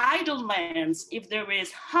be idle lands if there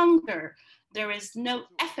is hunger. There is no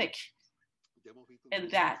ethic in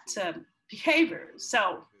that behavior.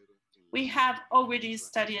 So we have already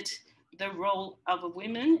studied the role of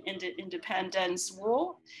women in the independence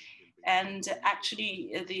war. And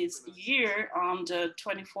actually this year, on the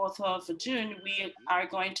 24th of June, we are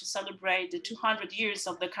going to celebrate the 200 years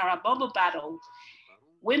of the Carabobo battle.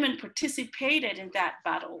 Women participated in that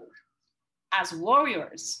battle as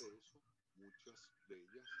warriors.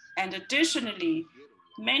 And additionally,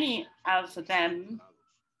 many of them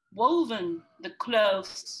woven the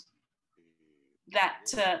clothes that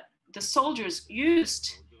the soldiers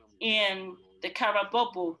used in the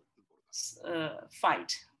Carabobo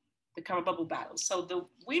fight, the Carabobo battle. So the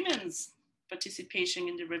women's participation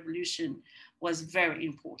in the revolution was very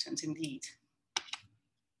important indeed.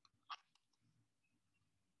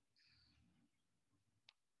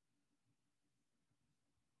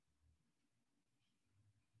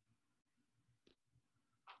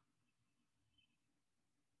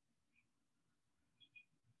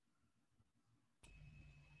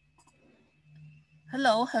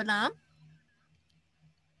 Hello, Hernam.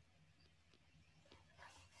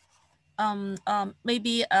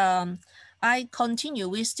 Maybe I continue.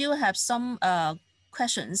 We still have some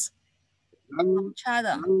questions.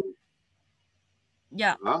 Chada.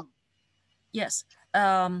 Yeah. Yes.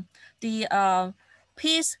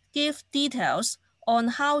 Please give details on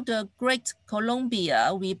how the Great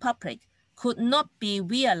Colombia Republic could not be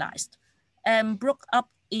realized and broke up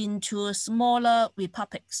into smaller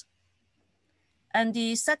republics. And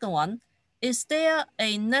the second one, is there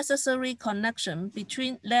a necessary connection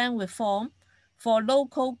between land reform for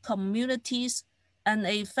local communities and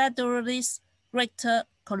a federalist Greater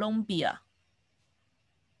Colombia?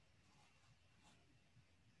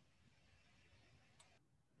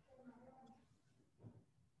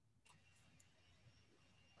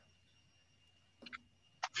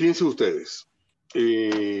 Fíjense ustedes,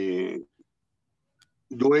 yo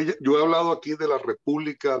he hablado aquí de la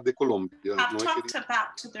República de Colombia. I've talked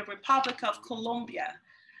about the Republic of Colombia.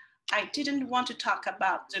 I didn't want to talk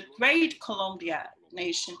about the Great Colombia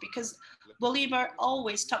nation because Bolivar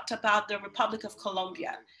always talked about the Republic of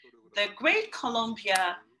Colombia. The Great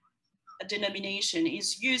Colombia denomination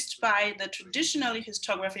is used by the traditional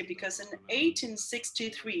historiography because in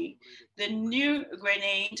 1863, the New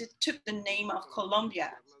Grenade took the name of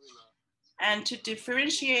Colombia. And to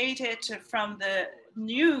differentiate it from the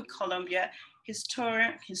New Colombia,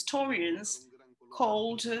 historians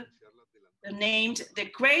named the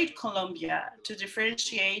Great Colombia to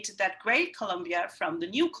differentiate that Great Colombia from the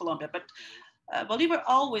New Colombia. But Bolivar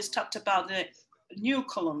always talked about the New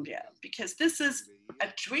Colombia because this is a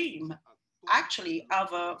dream actually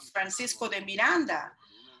of Francisco de Miranda,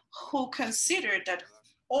 who considered that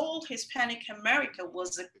all Hispanic America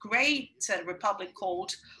was a great republic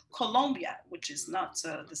called Colombia, which is not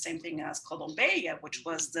the same thing as Colombia, which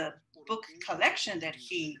was the book collection that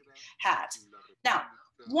he had. Now,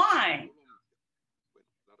 why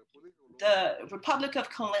the Republic of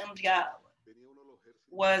Colombia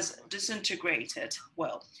was disintegrated?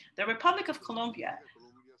 Well, the Republic of Colombia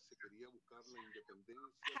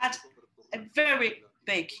had a very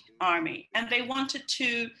big army, and they wanted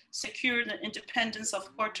to secure the independence of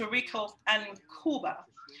Puerto Rico and Cuba.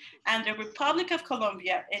 And the Republic of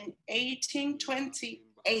Colombia in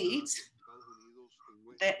 1828,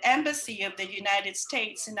 the embassy of the United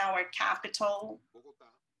States in our capital,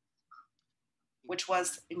 which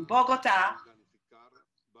was in Bogota,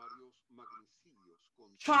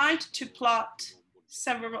 tried to plot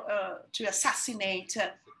to assassinate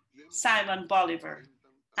Simon Bolivar.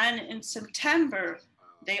 And in September,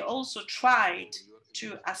 they also tried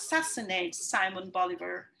to assassinate Simon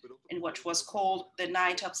Bolivar in what was called the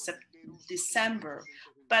night of December.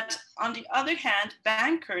 But on the other hand,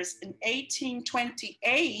 bankers in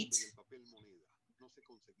 1828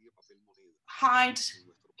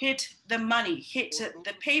 hid the money, hid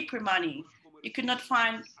the paper money. You could not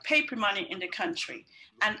find paper money in the country.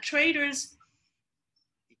 And traders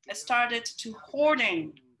started to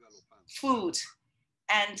hoarding food,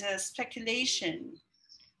 and speculation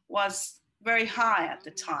was very high at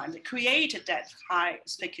the time. They created that high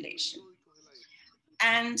speculation.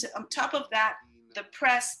 And on top of that, the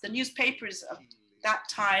press, the newspapers of that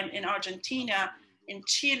time in Argentina, in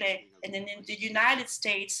Chile, and in the United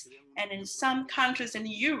States, and in some countries in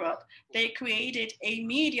Europe, they created a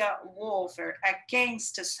media warfare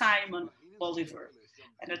against Simon Bolivar,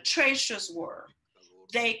 and a treacherous war.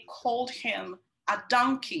 They called him a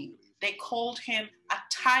donkey. They called him a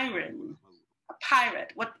tyrant, a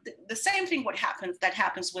pirate. The same thing that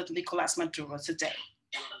happens with Nicolas Maduro today.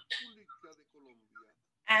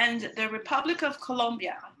 And the Republic of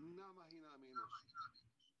Colombia,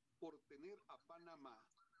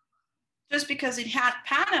 just because it had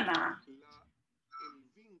Panama,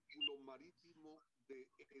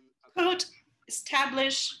 could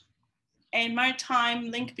establish a maritime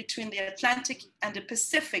link between the Atlantic and the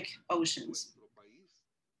Pacific Oceans.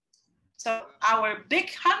 So our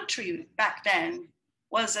big country back then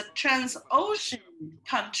was a trans-ocean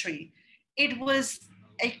country. It was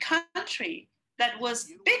a country that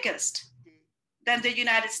was biggest than the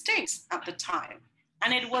United States at the time.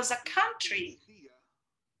 And it was a country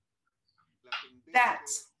that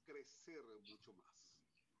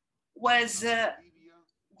was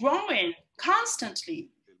growing constantly.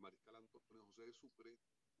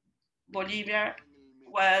 Bolivia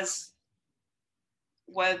was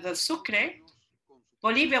with the Sucre,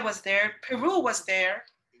 Bolivia was there, Peru was there,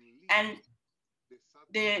 and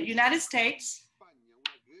the United States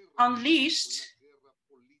unleashed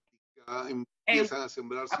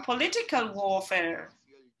a political warfare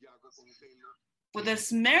with a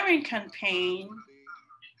smearing campaign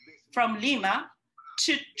from Lima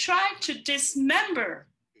to try to dismember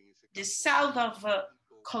the south of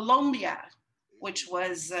Colombia, which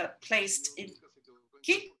was placed in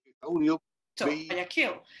Quito,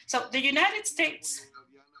 Guayaquil. So the United States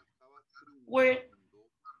were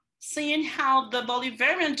seeing how the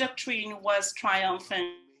Bolivarian doctrine was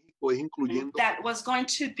triumphant, that was going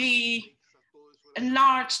to be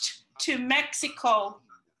enlarged to Mexico,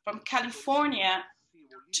 from California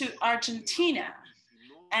to Argentina.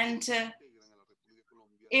 And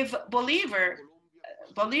if Bolivar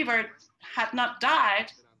had not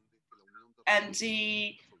died, and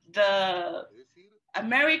the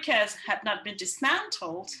Americas had not been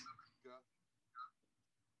dismantled,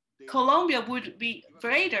 Colombia would be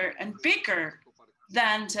greater and bigger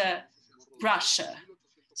than Russia.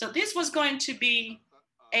 So this was going to be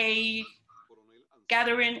a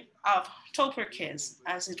gathering of Toperkids,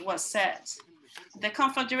 as it was said. The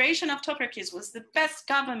Confederation of Toperkids was the best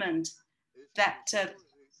government that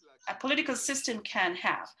a political system can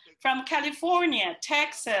have. From California,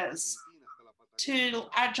 Texas, to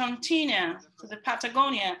Argentina, to the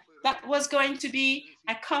Patagonia, that was going to be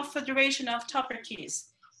a confederation of Toperkids.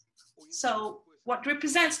 So what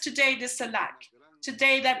represents today the SELAC?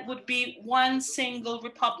 Today that would be one single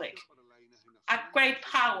republic, a great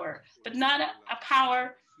power, but not a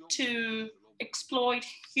power to exploit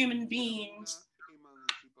human beings.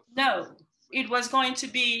 No, it was going to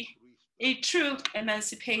be a true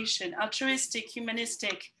emancipation, altruistic,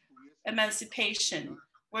 humanistic emancipation,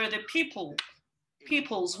 where the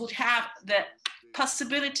peoples would have the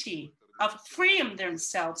possibility of freeing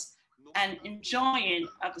themselves and enjoying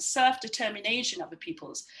of the self-determination of the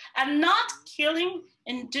peoples, and not killing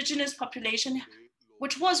indigenous population,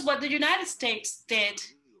 which was what the United States did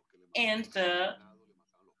in the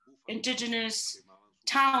indigenous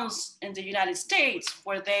towns in the United States,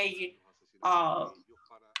 where they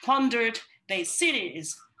plundered their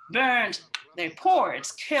cities, burned their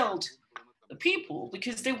ports, killed the people,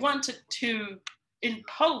 because they wanted to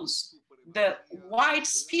impose the white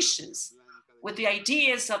species with the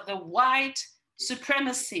ideas of the white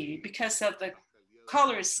supremacy because of the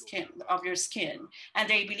color of your skin. And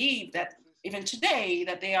they believe that even today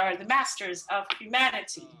that they are the masters of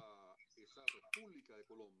humanity.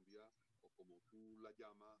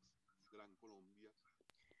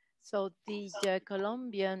 So the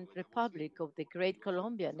Colombian Republic of the Great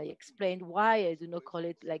Colombia, and I explained why I do not call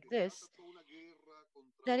it like this.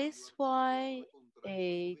 That is why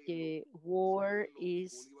the war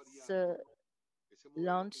is uh,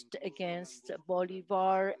 launched against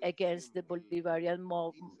Bolivar, against the Bolivarian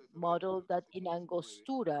model that in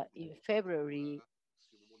Angostura in February,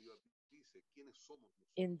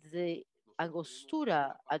 in the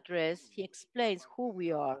Angostura address, he explains who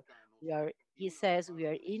we are. He says, we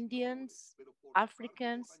are Indians,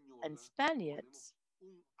 Africans, and Spaniards.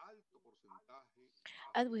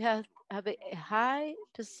 And we have a high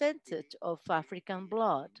percentage of African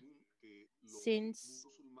blood since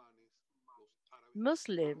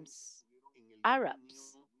Muslims,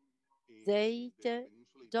 Arabs, they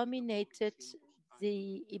dominated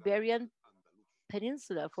the Iberian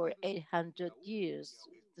Peninsula for 800 years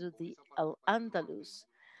through the Al-Andalus.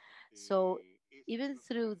 So even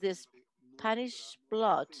through this Spanish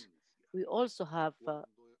blood, we also have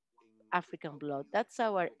African blood. That's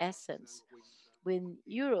our essence. When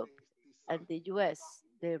Europe and the US,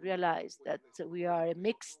 they realize that we are a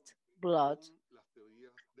mixed blood,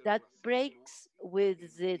 that breaks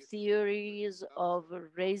with the theories of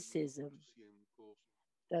racism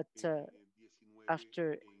that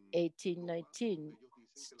after 1819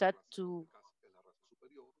 start to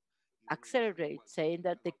accelerate, saying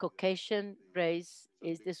that the Caucasian race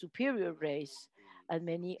is the superior race, and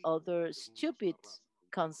many other stupid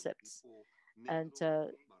concepts. And there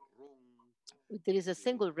is a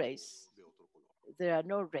single race. There are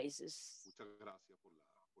no races.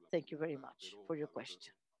 Thank you very much for your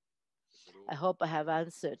question. I hope I have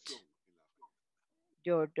answered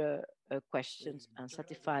your questions and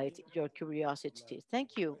satisfied your curiosity.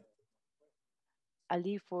 Thank you,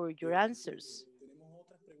 Ali, for your answers.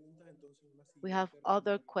 We have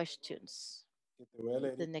other questions.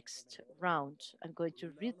 The next round, I'm going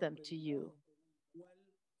to read them to you.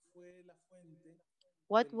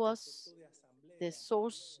 What was the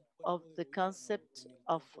source of the concept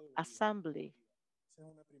of assembly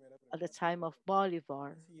at the time of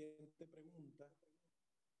Bolivar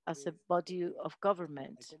as a body of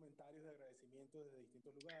government?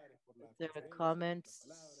 There are comments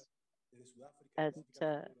and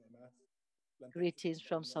greetings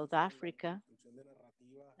from South Africa,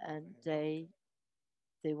 and they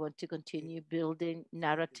want to continue building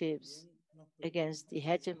narratives against the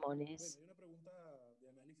hegemonies.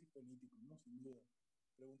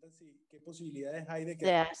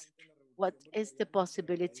 They ask, what is the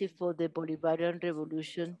possibility for the Bolivarian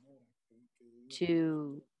Revolution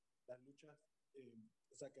to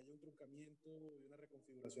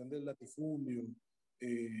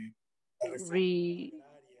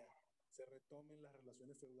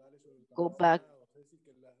go back,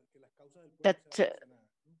 that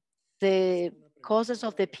the causes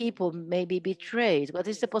of the people may be betrayed? What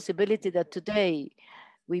is the possibility that today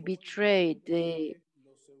we betray the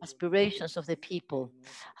aspirations of the people?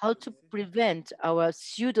 How to prevent our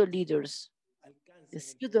pseudo leaders, the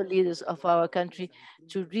pseudo leaders of our country,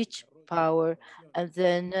 to reach power and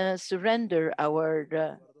then surrender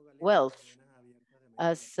our wealth,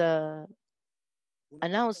 as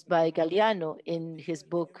announced by Galeano in his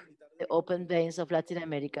book, The Open Veins of Latin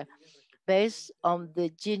America. Based on the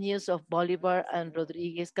genius of Bolivar and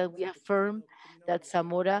Rodriguez, can we affirm that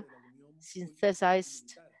Zamora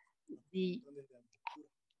synthesized the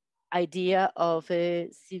idea of a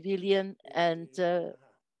civilian and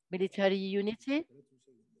military unity?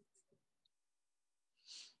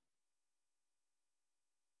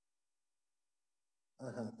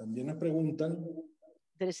 También nos preguntan.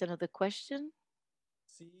 There is another question.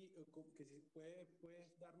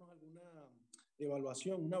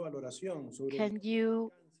 Can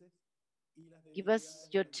you give us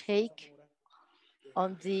your take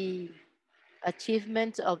on the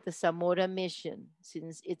achievement of the Zamora mission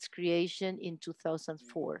since its creation in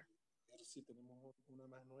 2004?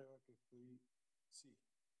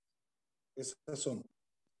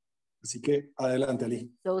 Así que adelante,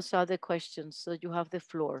 Ali. Those are the questions, so you have the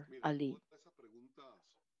floor, Ali.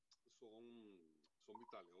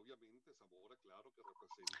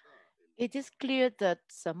 It is clear that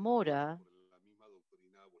Zamora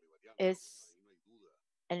is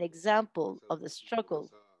an example of the struggle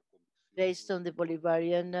based on the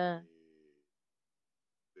Bolivarian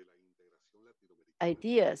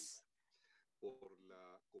ideas,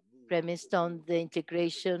 premised on the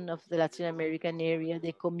integration of the Latin American area,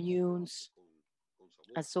 the communes,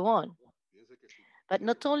 and so on. But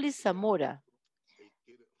not only Zamora,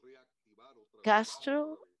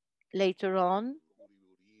 Castro later on,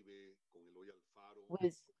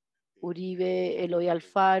 with Uribe, Eloy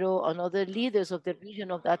Alfaro, and other leaders of the region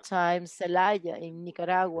of that time, Celaya in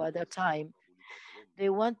Nicaragua at that time, they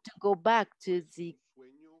want to go back to the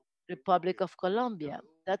Republic of Colombia.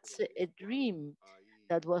 That's a dream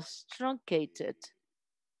that was truncated,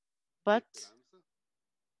 but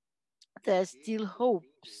there's still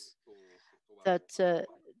hopes that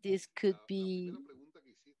this could be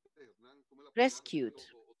rescued.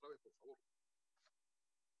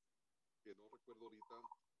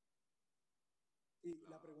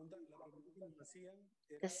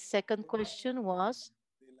 The second question was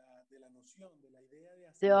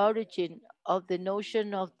the origin of the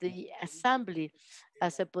notion of the assembly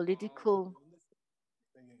as a political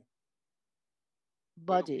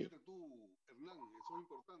body.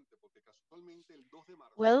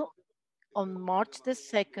 Well, on March the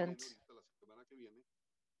 2nd,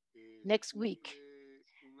 next week,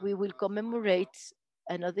 we will commemorate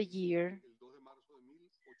another year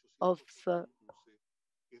of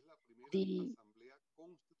the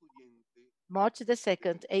March the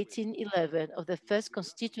 2nd, 1811, of the first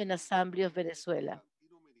Constituent Assembly of Venezuela,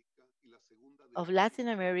 of Latin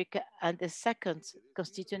America, and the second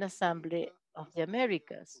Constituent Assembly of the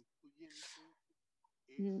Americas.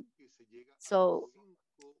 So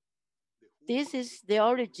this is the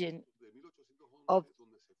origin of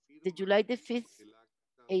the July the 5th,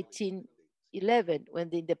 1811, when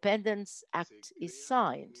the Independence Act is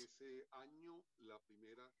signed.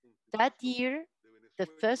 That year, the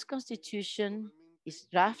first constitution is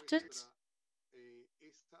drafted,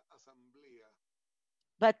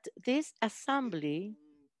 but this assembly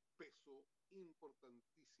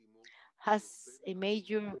has a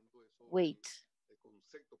major weight.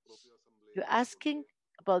 You're asking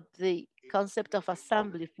about the concept of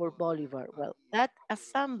assembly for Bolivar. Well, that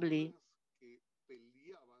assembly,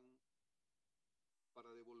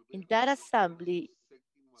 in that assembly,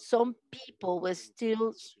 some people were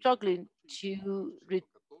still struggling to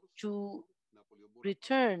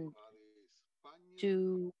return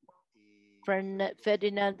to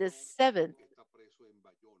Ferdinand VII,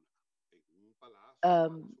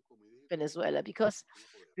 Venezuela, because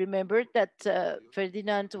remember that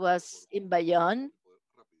Ferdinand was in Bayonne,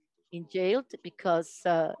 in jail, because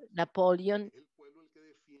Napoleon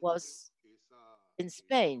was in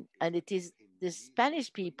Spain, and it is the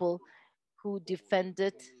Spanish people who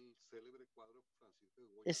defended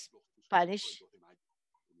the Spanish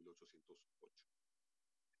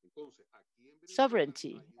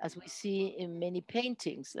sovereignty, as we see in many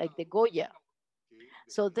paintings like the Goya.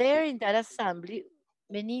 So there in that assembly,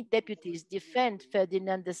 many deputies defend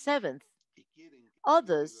Ferdinand VII.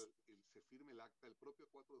 Others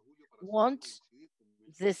want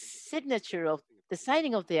the signature of the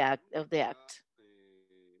signing of the act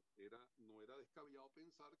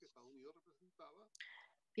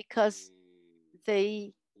because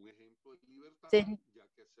they the,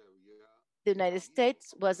 the United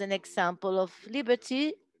States was an example of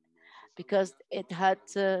liberty because it had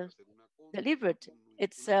delivered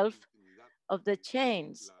itself of the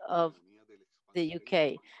chains of the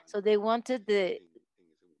UK. So they wanted the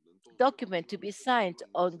document to be signed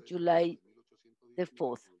on July the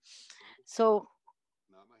 4th. So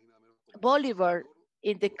Bolivar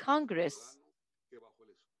in the Congress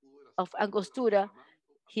of Angostura,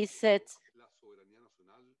 he said,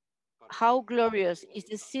 how glorious is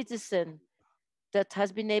the citizen that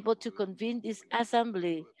has been able to convene this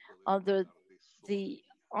assembly under the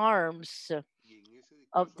arms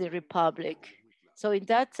of the Republic. So in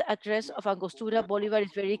that address of Angostura, Bolivar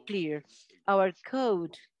is very clear. Our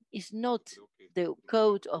code is not the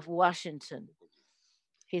code of Washington,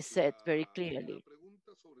 he said very clearly.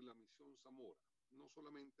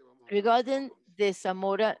 Regarding the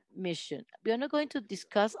Zamora mission, we are not going to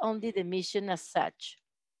discuss only the mission as such.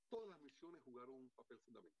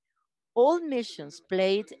 All missions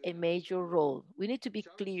played a major role. We need to be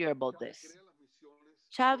clear about this.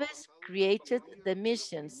 Chavez created the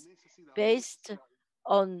missions based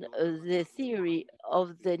on the theory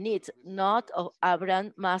of the needs, not of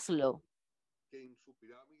Abraham Maslow.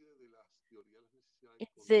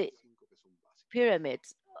 It's the pyramid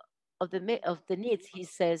of the needs. He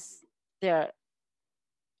says there are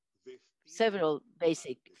several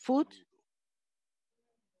basic: food,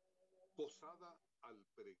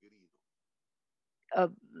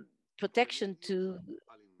 protection to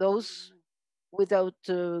those without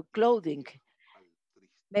clothing,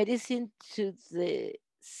 medicine to the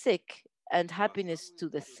sick, and happiness to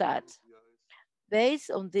the sad. Based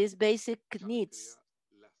on these basic needs,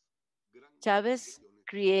 Chavez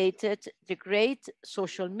created the great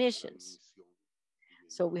social missions.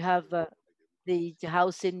 So we have the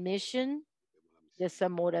housing mission, the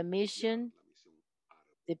Zamora mission,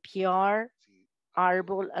 the PR,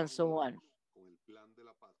 Arbol, and so on.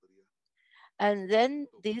 And then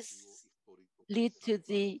this lead to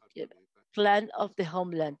the plan of the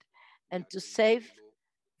homeland and to save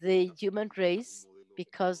the human race,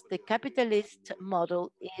 because the capitalist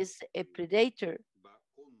model is a predator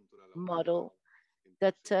model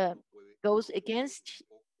that goes against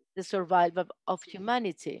the survival of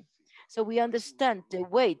humanity. So we understand the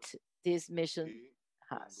weight this mission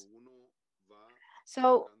has.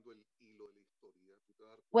 So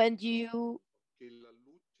when you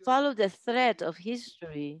follow the thread of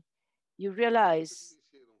history, you realize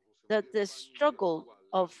that the struggle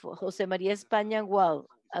of Jose Maria España Gual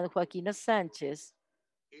and Joaquina Sanchez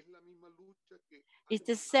is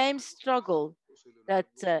the same struggle that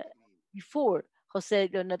before Jose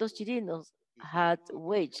Leonardo Chirinos had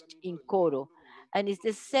waged in Coro, and it's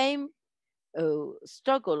the same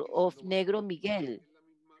struggle of Negro Miguel.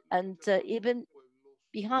 And even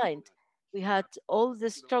behind, we had all the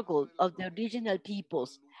struggle of the original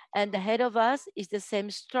peoples, and ahead of us is the same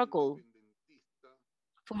struggle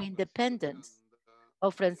for independence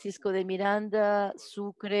of Francisco de Miranda,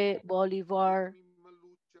 Sucre, Bolivar,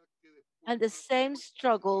 and the same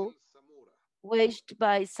struggle waged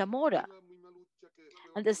by Zamora,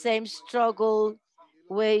 and the same struggle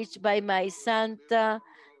waged by My Santa,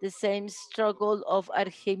 the same struggle of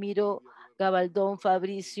Argemiro Gabaldón,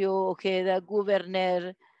 Fabricio Ojeda,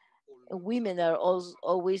 Guberner. Women are also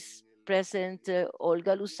always present,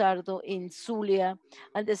 Olga Luzardo in Zulia,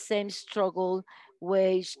 and the same struggle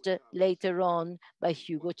waged later on by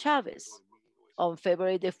Hugo Chavez on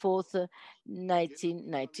February the 4th,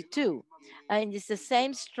 1992. And it's the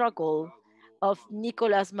same struggle of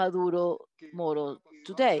Nicolas Maduro Moro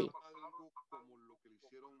today.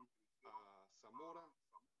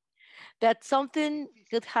 That something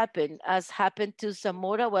could happen as happened to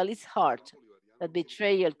Zamora, well, it's hard that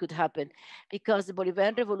betrayal could happen, because the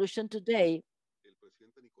Bolivarian revolution today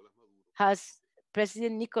has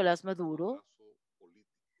President Nicolas Maduro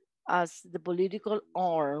as the political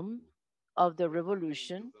arm of the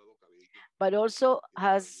revolution, but also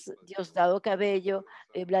has Diosdado Cabello,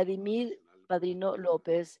 Vladimir Padrino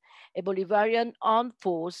Lopez, a Bolivarian armed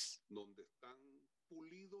force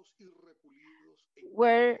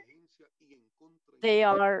where they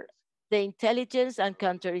are the intelligence and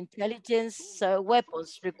counterintelligence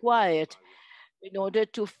weapons required in order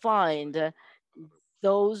to find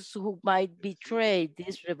those who might betray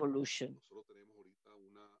this revolution.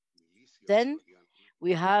 Then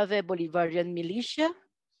we have a Bolivarian militia.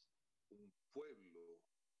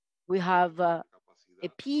 We have a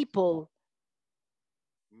people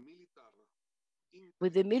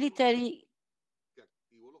with the military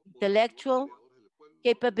intellectual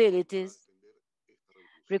capabilities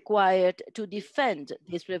required to defend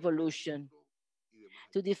this revolution,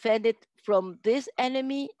 to defend it from this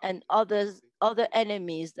enemy and other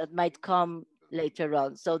enemies that might come later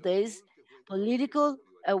on. So there is political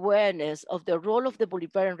awareness of the role of the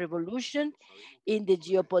Bolivarian Revolution in the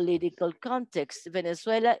geopolitical context.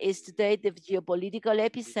 Venezuela is today the geopolitical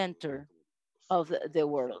epicenter of the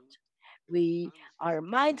world. We are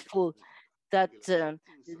mindful that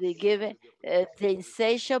they give the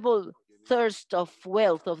insatiable thirst of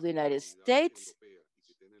wealth of the United States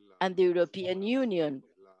and the European Union,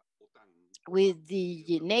 with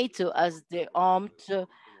the NATO as the armed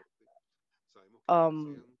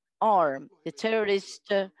arm, the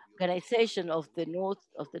terrorist organization of the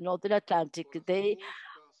Northern Atlantic. They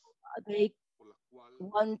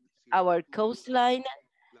want our coastline.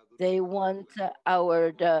 They want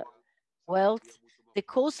our wealth. The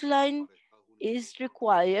coastline is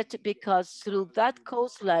required because through that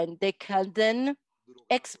coastline they can then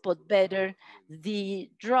export better the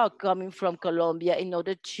drug coming from Colombia in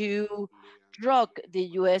order to drug the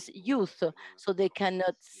US youth, so they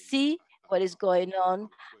cannot see what is going on,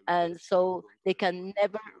 and so they can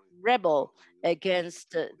never rebel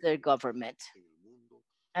against their government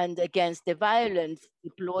and against the violence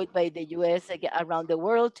deployed by the US around the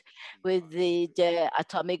world, with the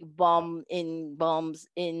atomic bombs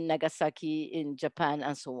in Nagasaki in Japan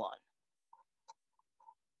and so on.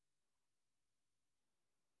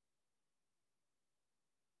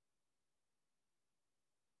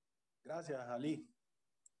 Gracias, Ali.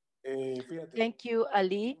 Thank you,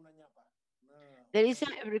 Ali. There is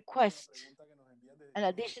a request, an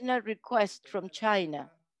additional request from China,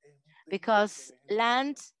 because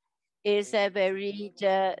land is a very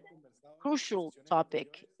crucial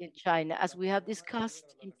topic in China. As we have discussed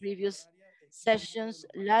in previous sessions,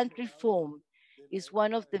 land reform is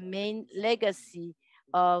one of the main legacy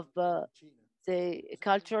of the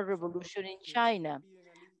Cultural Revolution in China.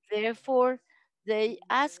 Therefore, they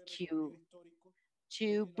ask you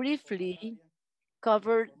to briefly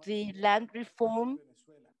cover the land reform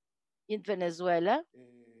in Venezuela.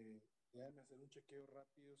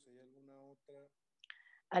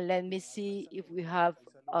 And let me see if we have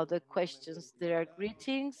other questions. There are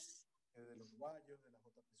greetings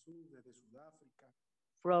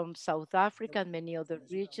from South Africa and many other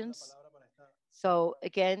regions. So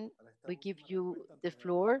again, we give you the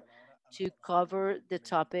floor to cover the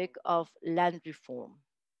topic of land reform.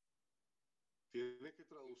 Tienes que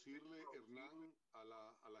traducirle, Hernán,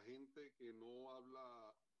 a la gente que no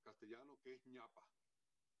habla castellano, que es ñapa.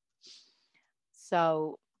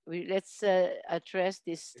 So let's address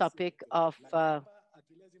this topic of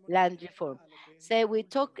land reform. Say we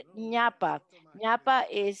took ñapa. ñapa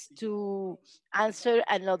is to answer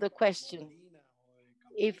another question.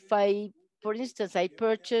 If I, for instance, I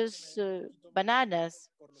purchase bananas,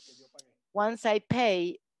 once I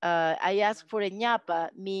pay, I ask for a ñapa,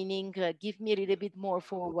 meaning give me a little bit more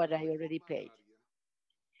for what I already paid.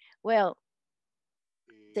 Well,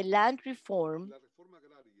 the land reform La reforma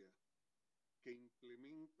agraria que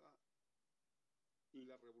implementa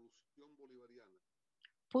la revolución bolivariana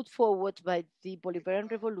put forward by the Bolivarian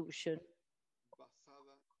Revolution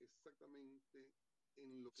basada exactamente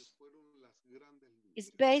en lo que fueron las grandes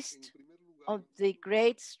is líneas. based En primer lugar, on the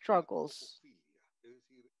great la struggles. copofilia, es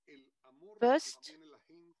decir, el amor que First, tiene la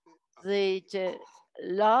gente a the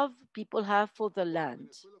love people have for the land.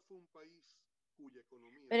 Venezuela fue un país cuya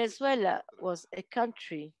economía fue Venezuela secuestrada was a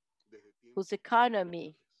country desde whose tiempos economy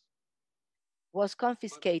inmemoriales was para que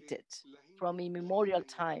confiscated la gente from en immemorial Chile,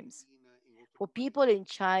 en times. Argentina, en otros For people países in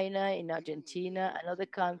China, in tengan una idea Argentina, de and lo que other significa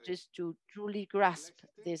countries esto. to truly La grasp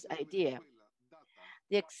this existencia de idea. Venezuela data,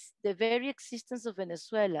 The very existence of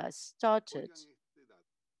Venezuela started oigan esta edad,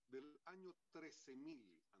 del año 13.000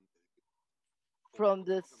 antes de Cristo, o from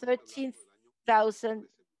the geográficamente hablando del año 13,000 13.000.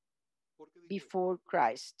 ¿Por qué digo esto? before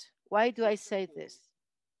Christ. Why do I Cerca de say Coro this?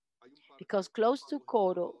 hay un Because parque close to arqueológico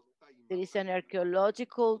Coro, llamado there Taima is an Taima,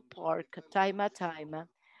 archaeological donde en la park, década de los Taima 60 Taima.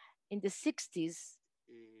 In the 60s,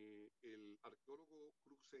 el arqueólogo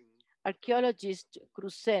Cruxen, archaeologist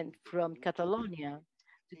Cruzen junto con from un equipo, Catalonia,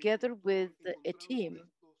 together with a encontraron team,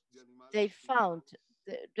 restos de animales they found gigantes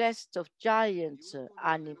the rest of y giant uno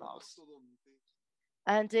encontró un animals. mastodonte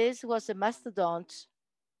And this was a con mastodont,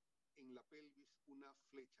 en la pelvis una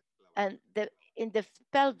flecha clavada. and in the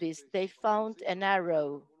pelvis they Cuando found se an hizo la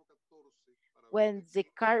prueba de arrow. carbono 14 para ver When the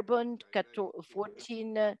qué carbon característica era el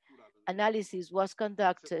 14 estructural, analysis was se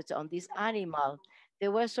conducted on this sorprendieron animal, tanto they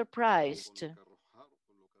were surprised con lo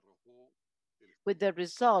que arrojó el with the estudio,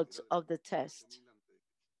 result era del of the año test. 13.000 antes de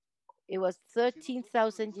Cristo. It was Si nosotros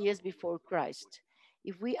 13,000 years analizamos before nuestra historia, Christ.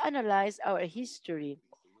 If we analyze our antes de history,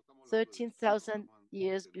 Cristo, y no estamos hablando de Chile, 13,000 estamos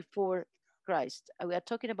years de nuestra before América, Christ, we are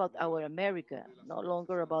talking about our America, de la no longer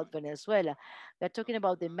civilización about maya, Venezuela. We are talking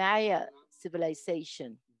about the Maya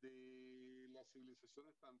civilization, de las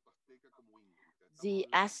civilizaciones tanto azteca como inca. Estamos the hablando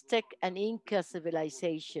Aztec and del Inca cultivo de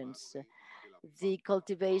civilizations, tomate, de la the papa,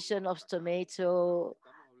 cultivation del of cacao. tomato,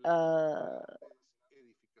 Estamos hablando de grandes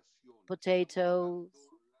edificaciones. Estamos potatoes,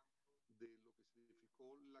 hablando de lo que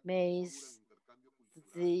significó la cultura, el maize, intercambio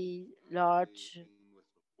cultural the large en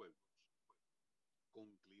nuestros pueblos, con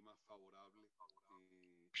climas favorables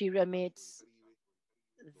pyramids, tanto en el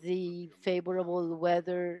Caribe, donde the prácticamente favorable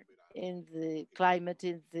weather in the climate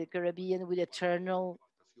in the Caribbean with eternal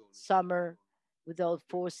summer without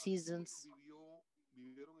four seasons.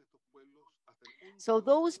 vivieron estos pueblos hasta el 11 So de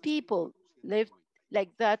those octubre de people lived 1492.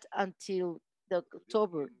 like that until the Al día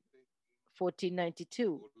October siguiente 1492,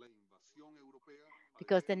 llegó la invasión europea a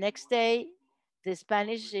because the next detenernos, day the a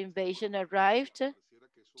Spanish invasion restaurar. arrived Pareciera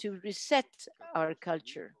que esos to reset our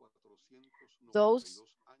culture. 14.492 Those años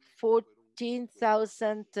fueron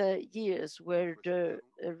 14,000 years were refrescaron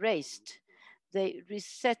erased. económicamente las cosas. They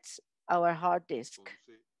reset our hard disk.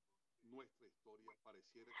 Entonces, nuestra historia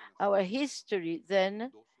pareciera que Our nació history el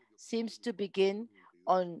then 12 de seems octubre to de begin 1492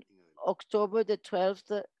 on en adelante. October the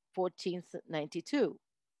 12th, 1492.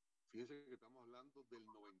 Fíjense que estamos hablando del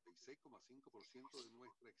 96,5% de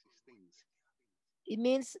nuestra existencia. It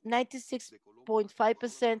means De Colón para acá 96.5%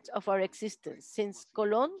 solamente of our tenemos el existence. Since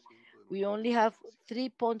Colon, 3,5% de we nuestra only have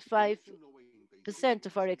existencia. Pero en ese 3.5%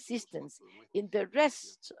 of our 96,5% existence. de nuestra In the existencia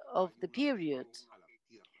rest of hay the un period, apego a la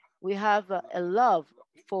tierra, we have una a love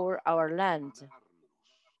for our land. hermanarnos.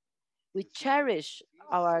 We Es decir, cherish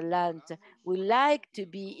our land. We celebramos like to el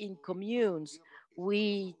be in fruto de la communes. tierra es para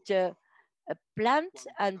We todos. plant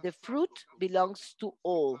Cuando and the cazamos fruit con belongs to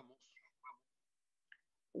all.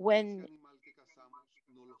 matamos, ese When animal que cazamos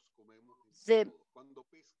no los comemos entre the todos. Cuando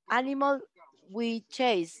pescamos, animal esos we peces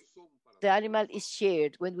chase, son para the todos. animal is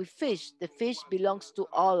shared. When we fish, the Cuando fish belongs algunos to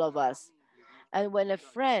all of amigos us. les gusta And when a encontrarse,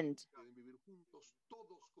 friend quieren vivir juntos,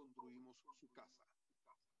 todos construimos su casa.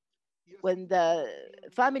 when the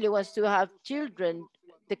family wants to have children,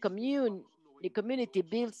 the community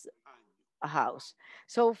builds a house.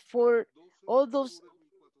 So for all those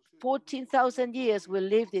 14,000 years, we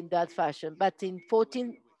lived in that fashion. But in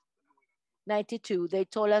 1492, they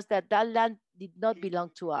told us that that land did not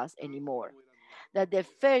belong to us anymore, that the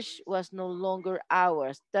fish was no longer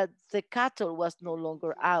ours, that the cattle was no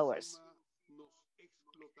longer ours.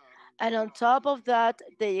 And on top of that,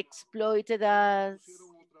 they exploited us.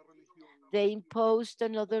 They imposed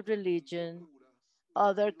another religion,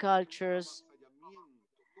 other cultures.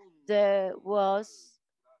 There was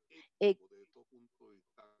a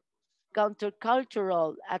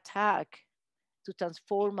countercultural attack to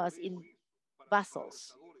transform us in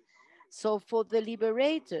vassals. So for the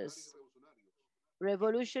liberators,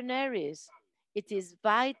 revolutionaries, it is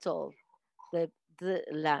vital that the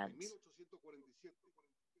land.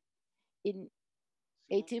 In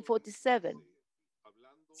 1847,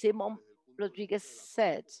 Simon Rodriguez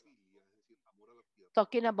said,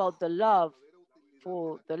 talking about the love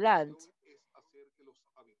for the land,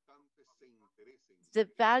 the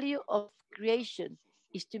value of creation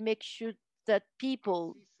is to make sure that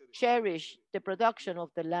people cherish the production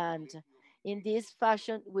of the land. In this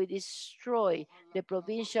fashion, we destroy the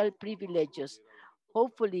provincial privileges.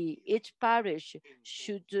 Hopefully, each parish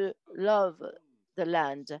should love the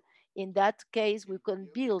land. In that case, we can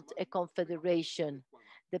build a confederation,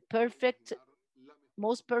 the perfect,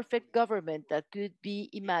 most perfect government that could be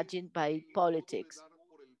imagined by politics.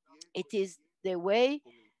 It is the way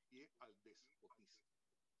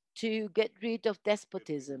to get rid of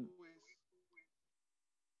despotism.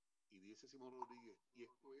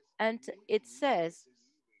 And he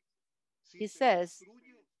says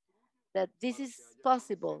that this is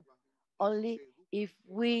possible only if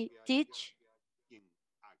we teach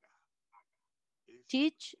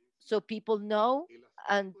so people know,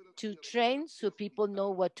 and to train so people know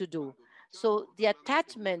what to do. So the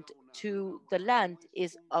attachment to the land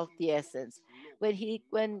is of the essence.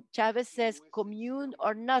 When Chavez says commune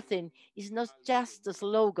or nothing, it's not just a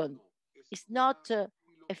slogan. It's not a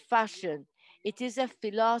fashion. It is a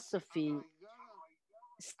philosophy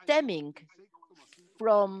stemming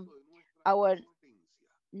from our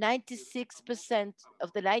 96%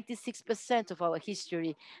 of the 96% of our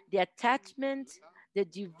history, the attachment, the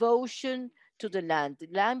devotion to the land. The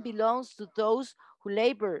land belongs to those who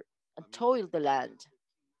labor and toil the land.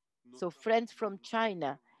 So, friends from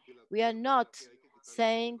China, we are not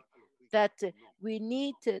saying that we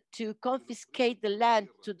need to confiscate the land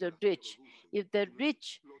to the rich. If the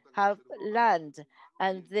rich have land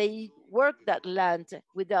and they work that land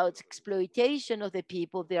without exploitation of the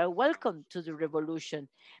people, they are welcome to the revolution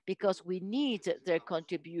because we need their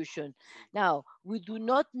contribution. Now, we do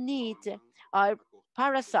not need our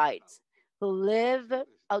parasites who live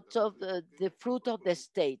out of the fruit of the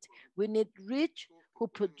state. We need rich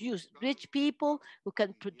people who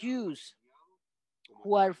can produce,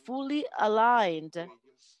 who are fully aligned,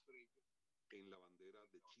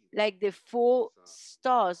 like the four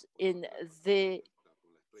stars in the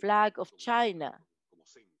flag of China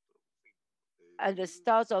and the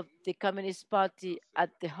stars of the Communist Party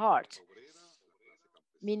at the heart,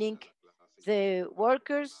 meaning the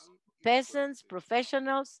workers, peasants,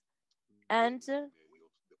 professionals, and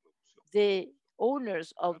the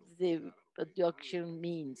owners of the production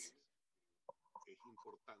means.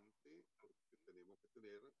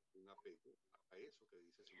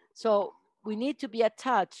 So we need to be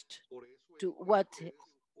attached to what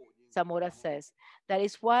Zamora says. That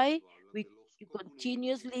is why we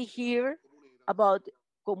continuously hear about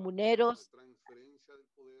comuneros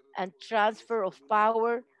and transfer of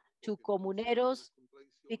power to comuneros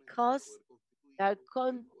because there are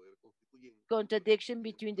contradiction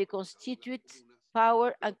between the constituent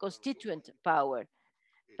power and constituent power.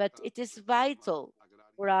 But it is vital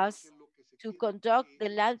for us to conduct the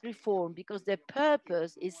land reform because the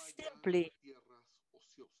purpose is simply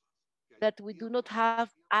that we do not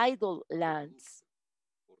have idle lands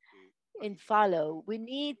in fallow. We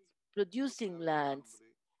need producing lands.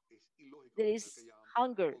 There is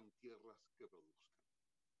hunger,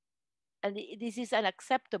 and this is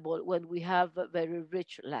unacceptable when we have very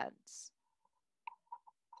rich lands.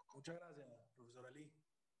 Muchas gracias, profesor Ali.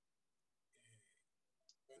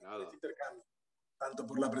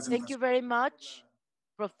 Thank you very much,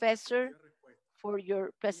 Professor, for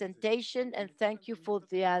your presentation, and thank you for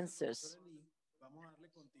the answers.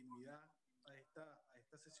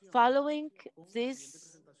 Following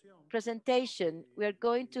this presentation, we are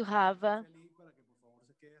going to have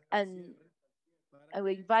an I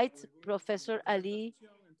will invite Professor Ali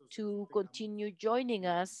to continue joining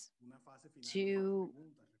us to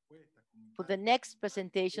for the next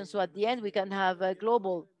presentation, so at the end we can have a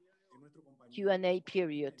global Q&A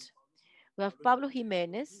period. We have Pablo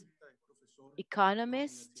Gimenez,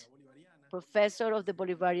 economist, professor of the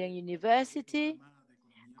Bolivarian University,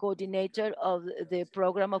 coordinator of the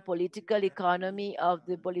program of political economy of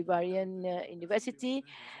the Bolivarian University,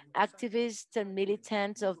 activist and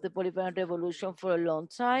militant of the Bolivarian Revolution for a long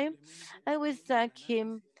time. And we thank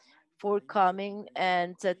him for coming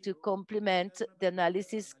and to complement the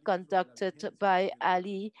analysis conducted by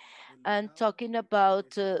Ali and talking about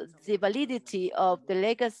the validity of the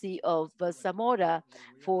legacy of Zamora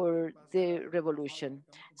for the revolution.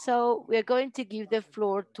 So we're going to give the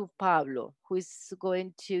floor to Pablo, who is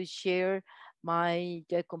going to share my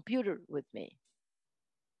computer with me.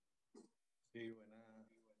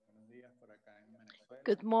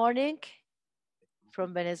 Good morning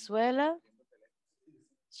from Venezuela,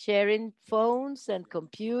 sharing phones and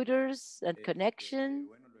computers and connection.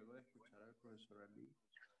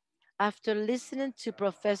 After listening to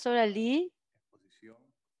Professor Ali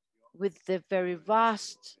with the very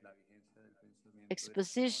vast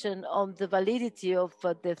exposition on the validity of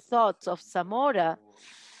the thoughts of Zamora,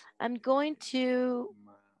 I'm going to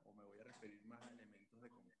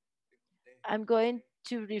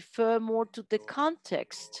refer more to the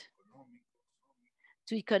context,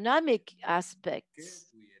 to economic aspects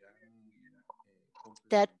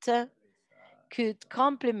that could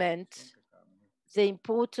complement the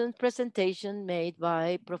important presentation made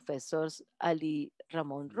by Professors Ali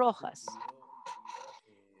Ramon Rojas.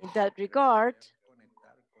 In that regard,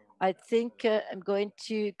 I think I'm going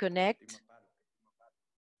to connect.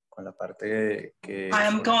 I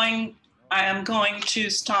am going to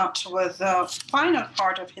start with the final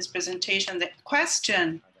part of his presentation, the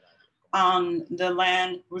question on the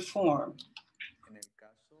land reform.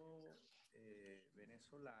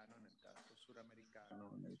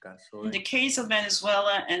 In the case of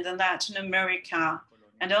Venezuela and the Latin America,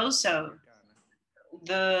 and also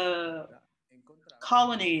the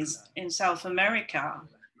colonies in South America,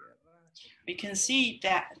 we can see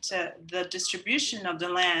that the distribution of the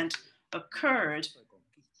land occurred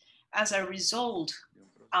as a result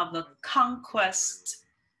of the conquest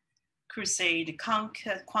crusade,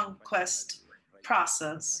 conquest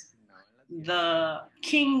process. The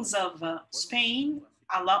kings of Spain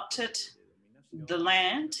allotted the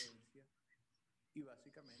land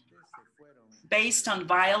based on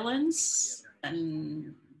violence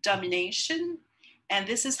and domination, and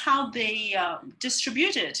this is how they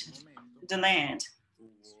distributed the land.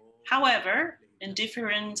 However, in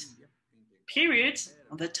different periods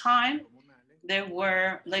of the time, there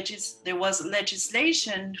was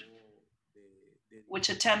legislation which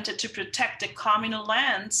attempted to protect the communal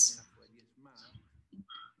lands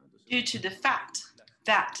due to the fact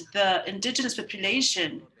that the indigenous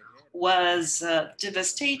population was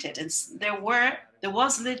devastated, and there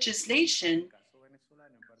was legislation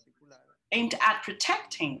aimed at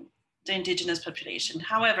protecting the indigenous population.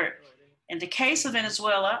 However, in the case of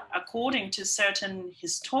Venezuela, according to certain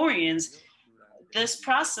historians, this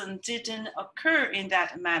process didn't occur in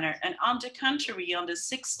that manner. And on the contrary, on the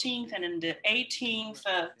 16th and in the 18th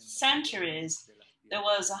centuries, there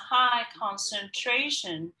was a high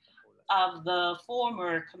concentration of the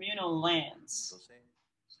former communal lands.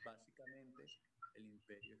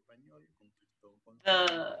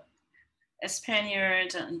 The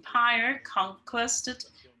Spaniard Empire conquered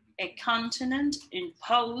a continent,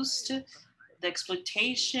 imposed the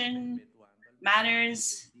exploitation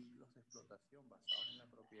manners,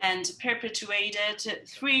 and perpetuated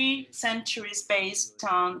 3 centuries based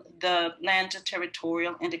on the land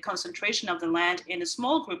territorial and the concentration of the land in a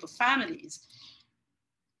small group of families.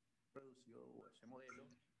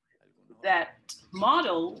 That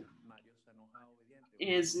model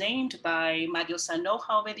is named by Mario Sanoja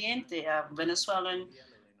Obediente, a Venezuelan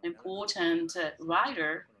important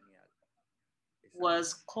writer,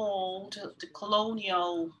 was called the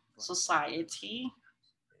colonial society,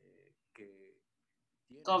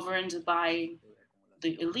 governed by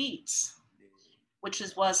the elites, which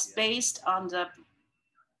was based on the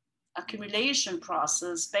accumulation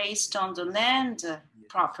process, based on the land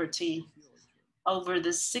property over the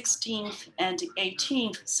 16th and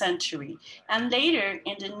 18th century. And later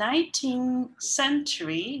in the 19th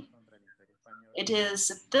century, it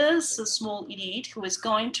is this small elite who is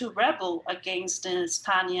going to rebel against the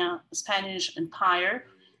Spanish Empire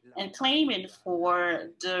and claiming for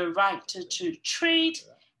the right to trade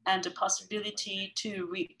and the possibility to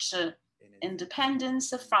reach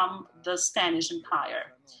independence from the Spanish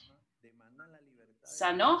Empire.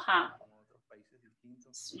 Sanoja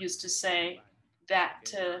used to say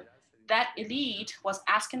that that elite was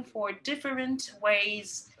asking for different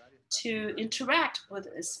ways to interact with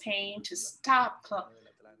Spain, to stop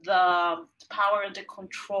the power and the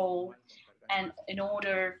control, and in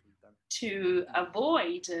order to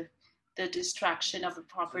avoid the destruction of the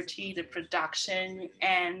property, the production,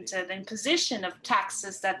 and the imposition of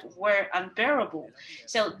taxes that were unbearable.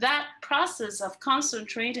 So that process of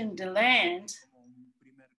concentrating the land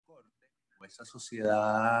esa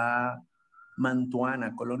sociedad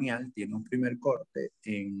mantuana colonial tiene un primer corte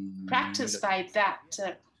en practiced by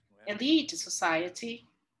that elite society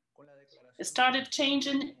started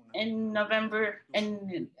changing in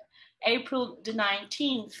April the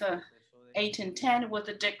 19th, 1810, with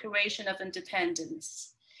the Declaration of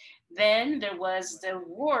Independence. Then there was the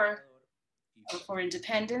war for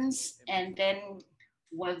independence, and then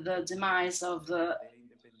with the demise of the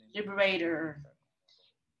liberator.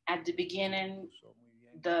 At the beginning,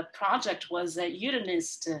 the project was a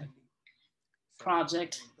unionist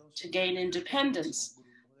project to gain independence,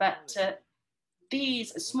 but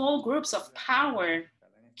these small groups of power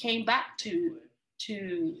came back to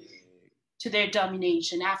their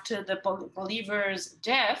domination. After the Bolivar's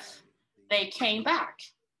death, they came back.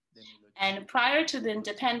 And prior to the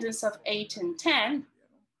independence of 1810,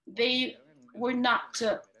 they were not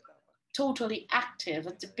totally active.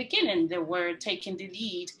 At the beginning, they were taking the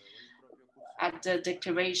lead at the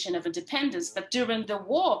Declaration of Independence, but during the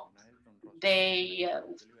war, they,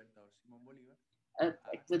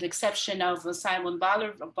 with the exception of Simon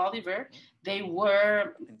Bolivar, they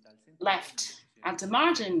were left at the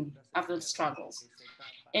margin of the struggles.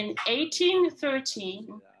 In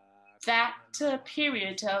 1813, that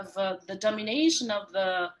period of the domination of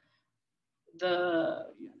the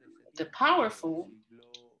powerful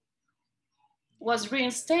was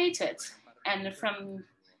reinstated, and from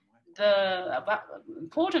the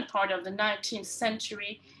important part of the 19th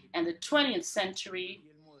century and the 20th century,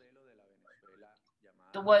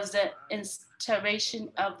 there was the instauration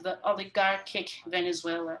of the oligarchic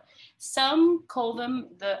Venezuela. Some call them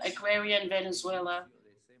the agrarian Venezuela,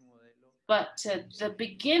 but the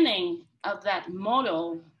beginning of that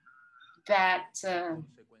model that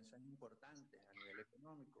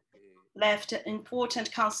left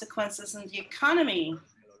important consequences in the economy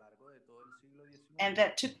and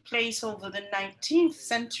that took place over the 19th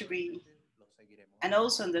century and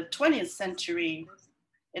also in the 20th century,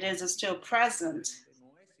 it is still present.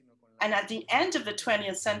 And at the end of the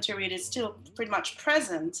 20th century, it is still pretty much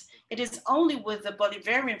present. It is only with the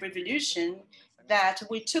Bolivarian Revolution that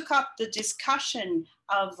we took up the discussion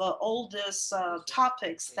of all these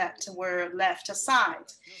topics that were left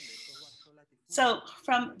aside. So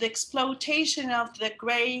from the exploitation of the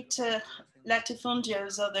great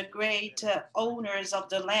latifundios, or the great owners of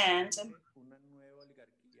the land,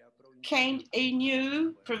 came a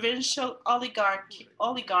new provincial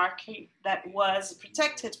oligarchy that was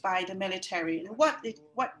protected by the military. And what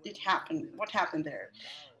did happen? What happened there?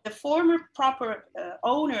 The former proper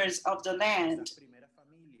owners of the land,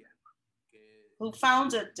 who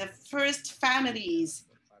founded the first families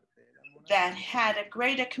that had a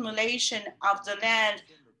great accumulation of the land,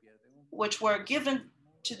 which were given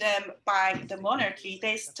to them by the monarchy,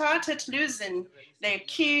 they started losing their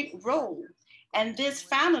key role. And these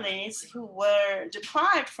families who were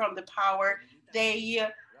deprived from the power, they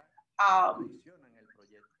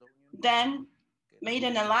then made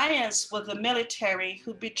an alliance with the military,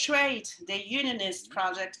 who betrayed the unionist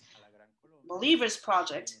project, Bolivar's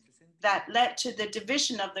project, that led to the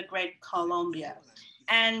division of the Great Colombia.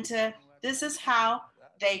 And this is how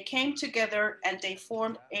they came together and they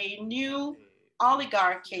formed a new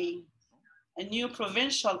oligarchy, a new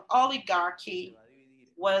provincial oligarchy,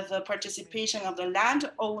 with the participation of the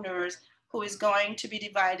landowners, who is going to be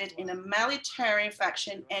divided in a military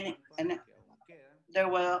faction, and there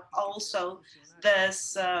were also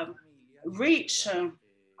this rich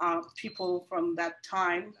people from that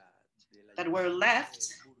time that were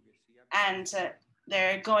left, and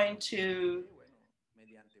they're going to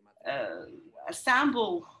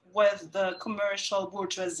assemble with the commercial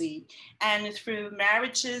bourgeoisie. And through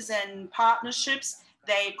marriages and partnerships,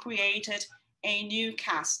 they created a new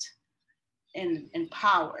caste in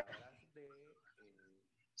power.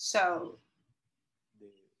 So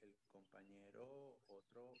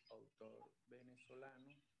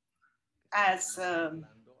as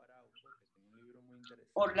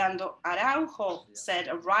Orlando Araujo said,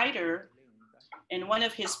 a writer, in one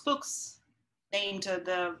of his books named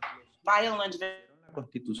The Violent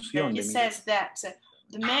Constitution, he says that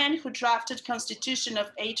the man who drafted Constitution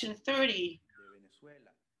of 1830,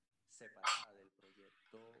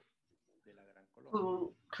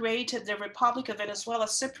 who created the Republic of Venezuela,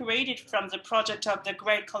 separated from the project of the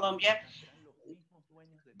Great Colombia,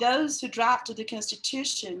 those who drafted the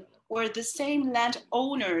constitution were the same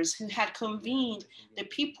landowners who had convened the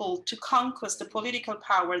people to conquest the political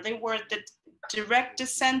power. They were the direct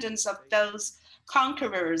descendants of those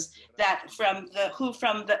conquerors who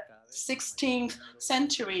from the 16th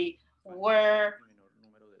century were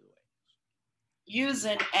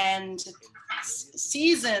using and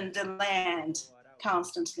seizing the land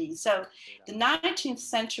constantly. So the 19th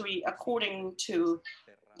century, according to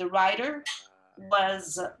the writer,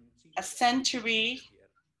 was a century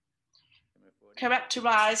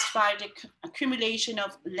characterized by the accumulation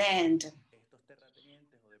of land.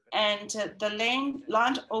 And the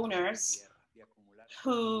landowners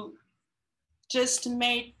who just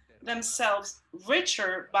made themselves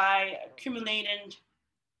richer by accumulating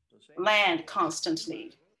land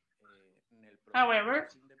constantly. However,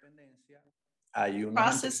 the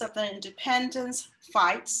process of the independence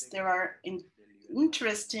fights, there are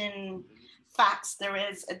interesting facts. There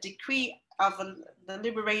is a decree of the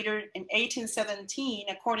liberator in 1817,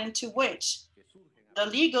 according to which the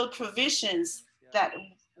legal provisions that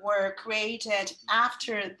were created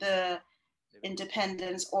after the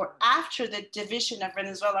independence or after the division of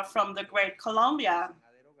Venezuela from the Great Colombia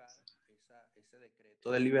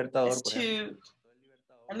is to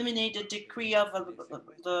eliminate the decree of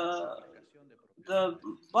the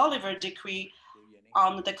Bolivar decree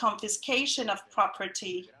on the confiscation of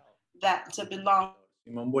property that belonged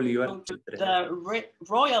to the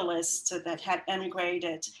royalists that had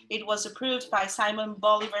emigrated. It was approved by Simon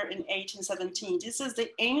Bolivar in 1817. This is the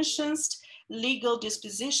ancient legal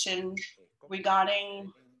disposition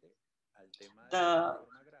regarding the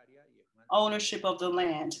ownership of the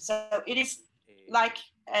land. So it is like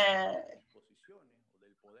a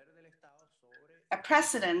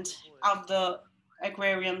precedent of the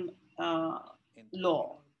agrarian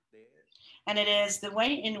law. And it is the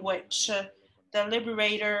way in which the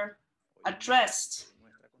liberator addressed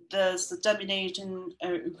those dominating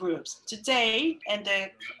groups. Today, in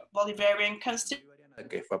the Bolivarian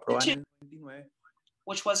Constitution,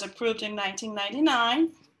 which was approved in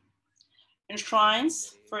 1999,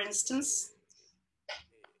 enshrines, for instance,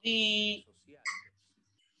 the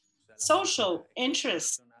social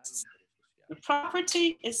interests. The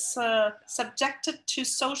property is subjected to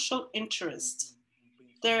social interest.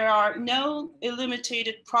 There are no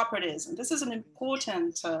illimitated properties, and this is an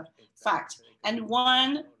important fact. And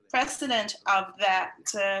one precedent of that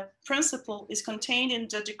principle is contained in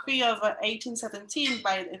the decree of 1817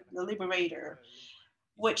 by the liberator,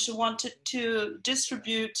 which wanted to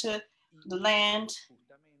distribute the land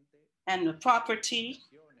and the property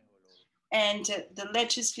and the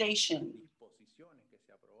legislation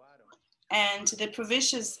and the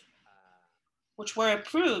provisions which were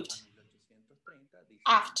approved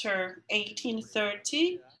after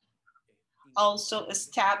 1830 also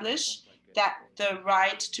established that the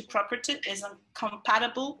right to property is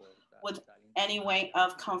incompatible with any way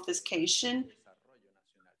of confiscation.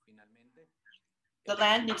 The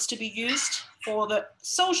land needs to be used for the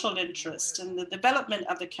social interest and the development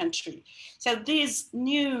of the country. So this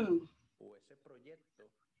new,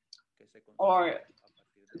 or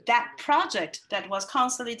that project that was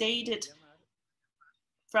consolidated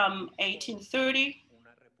from 1830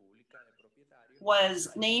 was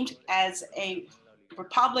named as a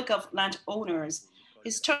Republic of Landowners.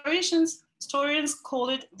 Historians call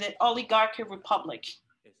it the Oligarchy Republic.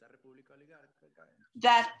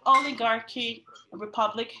 That oligarchy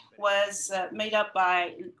republic was made up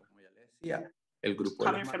by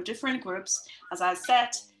coming from different groups. As I said,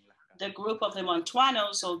 the group of the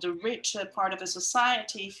Montuanos, or the rich part of the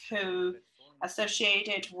society who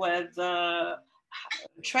associated with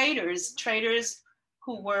traders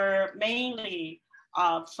who were mainly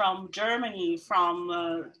from Germany, from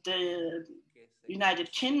the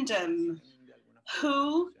United Kingdom,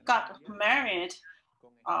 who got married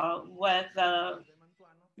with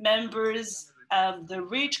members of the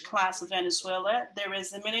rich class of Venezuela. There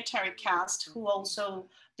is a military caste who also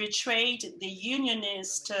betrayed the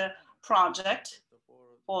Unionist project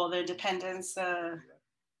for the independence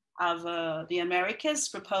of the Americas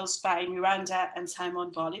proposed by Miranda and Simon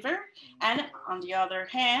Bolivar. And on the other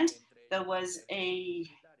hand, there was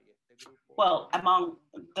among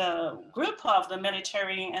the group of the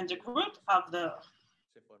military and the group of the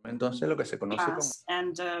class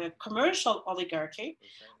and commercial oligarchy,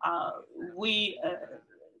 we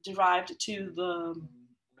derived to the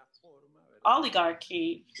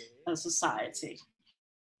oligarchy society.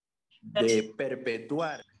 It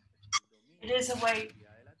is a way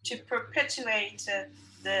to perpetuate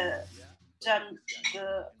the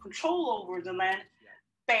the control over the land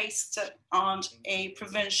based on a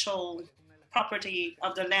provincial property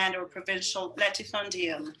of the land or provincial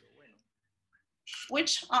latifundium.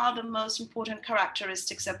 Which are the most important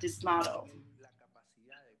characteristics of this model?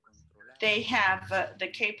 They have the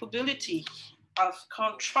capability of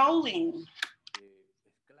controlling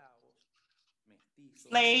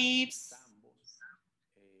slaves,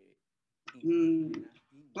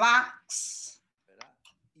 blacks,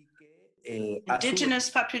 indigenous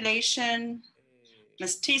population,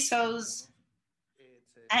 mestizos,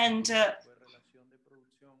 and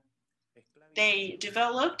they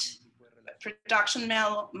developed a production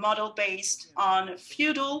model based on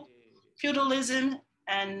feudalism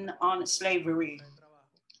and on slavery.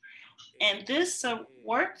 And this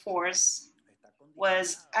workforce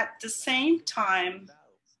was at the same time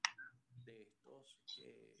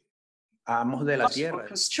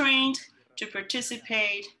constrained to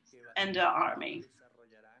participate in the army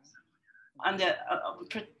and the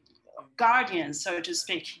guardians, so to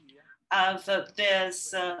speak, of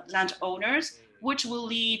these landowners, which will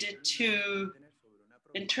lead to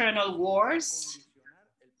internal wars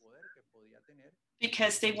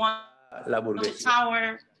because they want to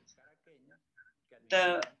power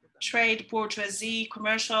the trade bourgeoisie,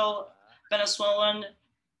 commercial Venezuelan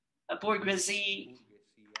bourgeoisie,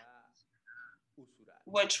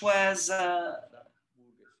 which was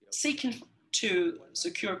seeking to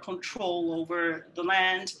secure control over the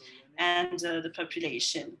land and the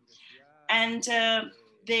population. And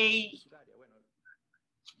they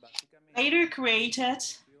later created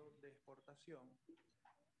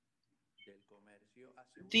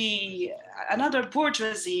another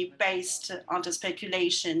bourgeoisie based on the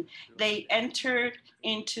speculation. They entered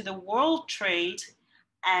into the world trade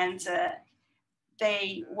and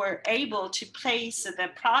they were able to place the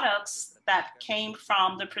products that came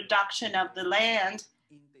from the production of the land.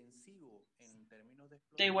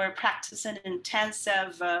 They were practicing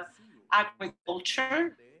intensive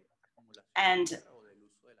agriculture, and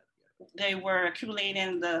they were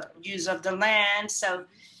accumulating the use of the land. So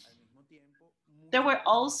there were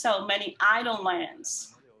also many idle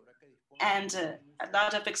lands and a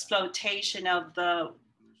lot of exploitation of the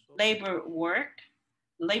labor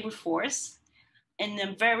force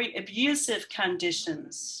in very abusive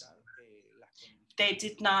conditions. They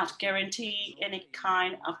did not guarantee any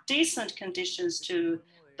kind of decent conditions to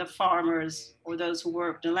the farmers or those who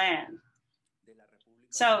worked the land.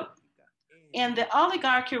 So in the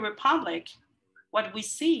oligarchy republic, what we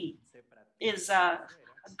see is a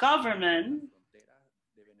government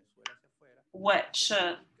which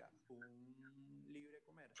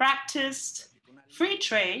practiced free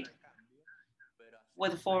trade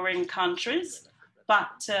with foreign countries,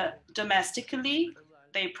 but domestically,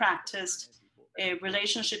 they practiced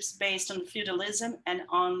relationships based on feudalism and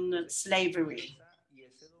on slavery.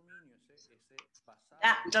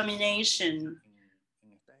 That domination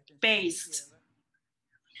based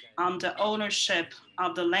on the ownership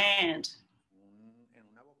of the land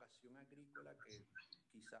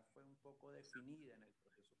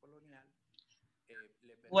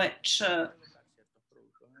which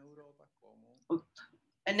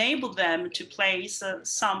enabled them to place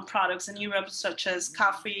some products in Europe, such as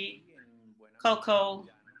coffee, cocoa,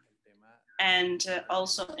 and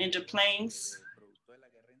also in the plains,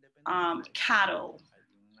 cattle.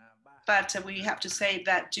 But we have to say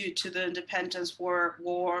that due to the independence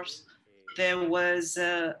wars, there was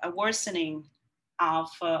a worsening of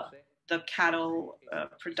the cattle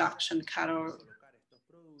production,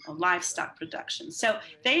 livestock production. So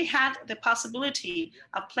they had the possibility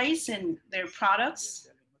of placing their products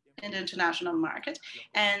in the international market,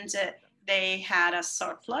 and they had a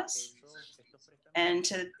surplus, and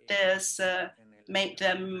this made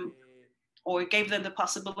them or gave them the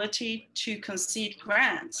possibility to concede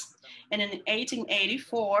grants. And in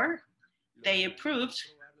 1884, they approved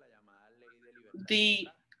the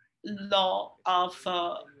law of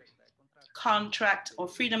contract or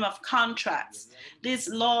freedom of contracts. This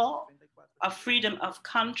law of freedom of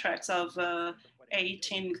contracts of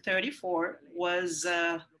 1834 was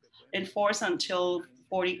enforced until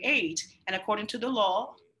 48. And according to the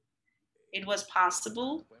law, it was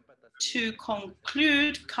possible to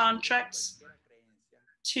conclude contracts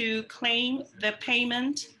to claim the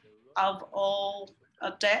payment of all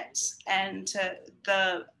debts and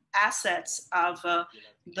the assets of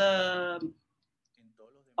the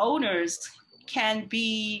owners can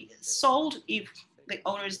be sold if the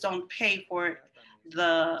owners don't pay for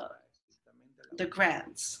the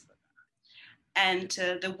grants. And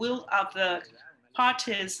the will of the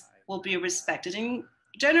parties will be respected. And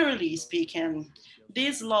generally speaking,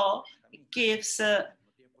 this law gives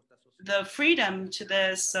the freedom to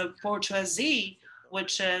this bourgeoisie,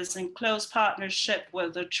 which is in close partnership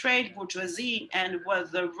with the trade bourgeoisie and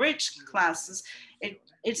with the rich classes. It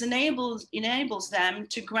enables them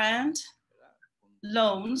to grant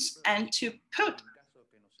loans and to put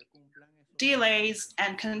delays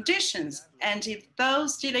and conditions. And if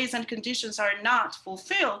those delays and conditions are not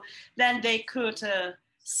fulfilled, then they could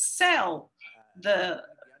sell the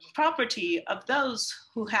property of those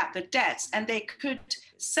who had the debts, and they could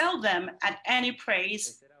sell them at any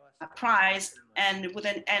price and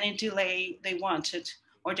within any delay they wanted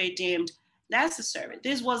or they deemed necessary.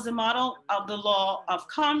 This was the model of the law of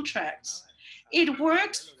contracts. It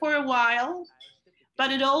worked for a while,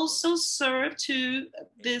 but it also served to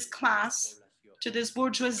this class, to this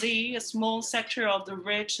bourgeoisie, a small sector of the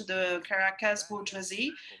rich, the Caracas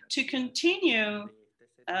bourgeoisie, to continue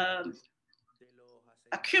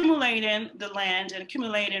accumulating the land and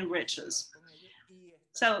accumulating riches.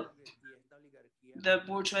 So the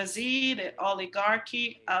bourgeoisie, the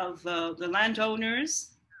oligarchy of the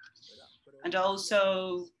landowners, and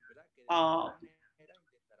also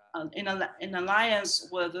in alliance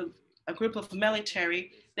with a group of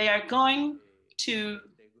military, they are going to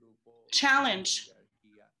challenge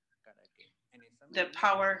the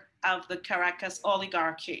power of the Caracas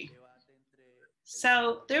oligarchy.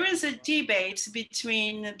 So there is a debate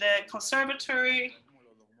between the conservative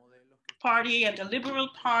party and the liberal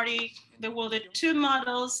party. There were the two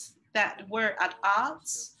models that were at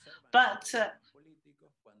odds, but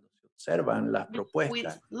we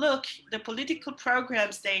look the political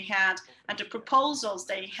programs they had and the proposals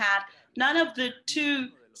they had, none of the two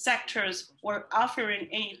sectors were offering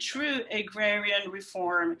a true agrarian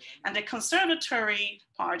reform, and the conservatory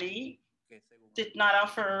party did not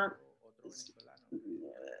offer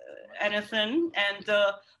anything, and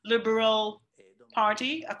the liberal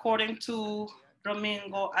party, according to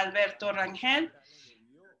Domingo Alberto Rangel,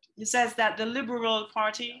 he says that the liberal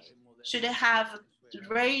party should have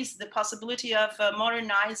raised the possibility of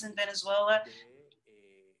modernizing Venezuela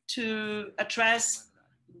to address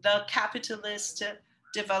the capitalist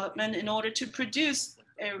development in order to produce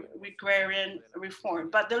a agrarian reform.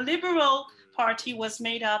 But the liberal party was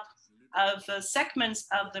made up of segments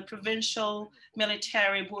of the provincial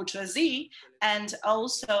military bourgeoisie and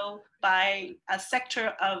also by a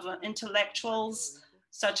sector of intellectuals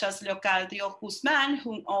such as Leocadio Guzman,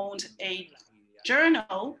 who owned a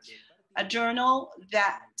journal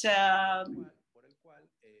that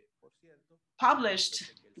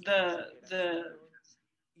published the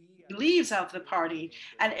beliefs of the party.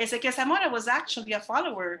 And Ezequiel Zamora was actually a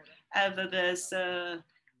follower of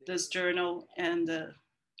this journal and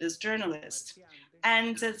this journalist.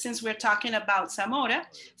 And since we're talking about Zamora,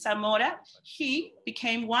 he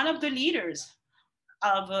became one of the leaders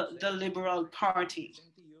of the Liberal Party.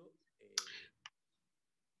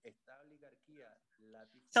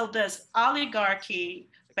 So this oligarchy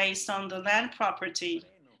based on the land property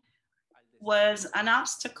was an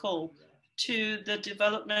obstacle to the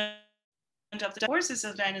development of the forces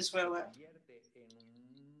of Venezuela.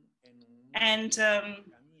 And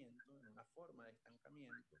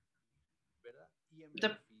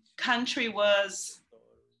the country was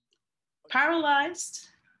paralyzed,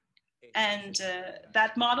 and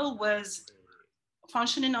that model was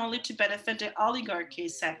functioning only to benefit the oligarchy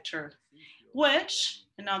sector, which,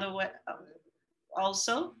 in other words,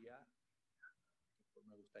 also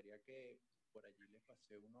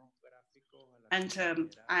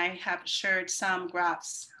and I have shared some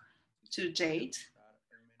graphs to Jade.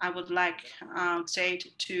 I would like Jade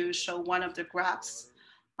to show one of the graphs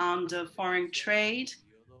on the foreign trade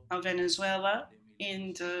of Venezuela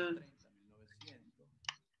in the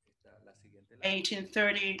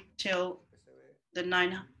 1830 till the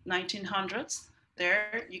 1900s.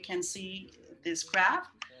 There you can see this graph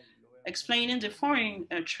explaining the foreign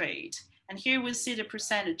trade. And here we see the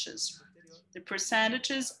percentages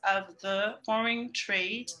of the foreign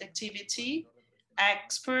trade activity,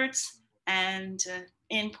 exports and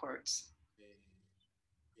imports.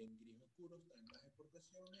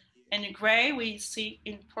 In gray, we see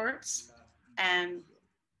imports, and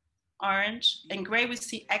orange. In gray, we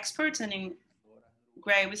see exports, and in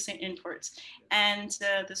gray, we see imports. And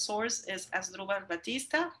the source is Asdrúbal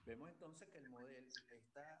Batista.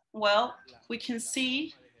 Well, we can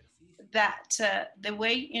see that the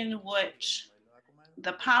way in which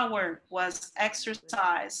the power was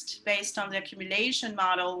exercised based on the accumulation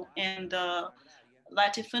model in the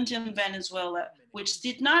latifundian Venezuela, which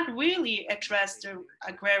did not really address the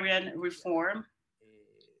agrarian reform,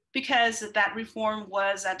 because that reform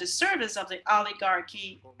was at the service of the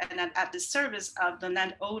oligarchy and at the service of the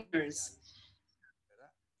landowners.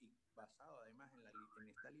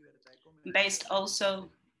 Based also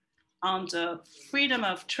on the freedom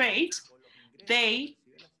of trade, they,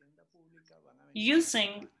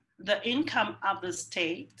 using the income of the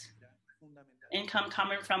state, income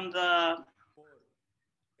coming from the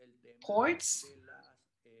ports,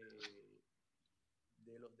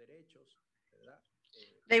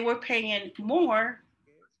 they were paying more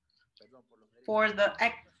for the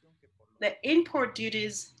import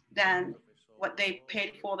duties than what they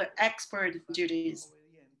paid for the export duties.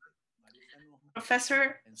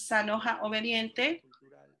 Professor Sanoja Obediente,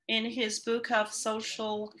 in his book of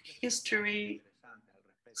social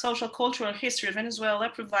cultural history of Venezuela,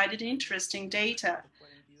 provided interesting data.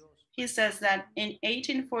 He says that in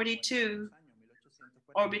 1842,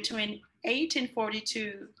 or between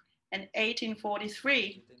 1842 and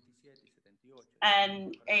 1843,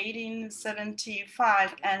 and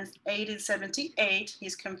 1875 and 1878,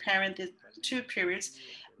 he's comparing the two periods,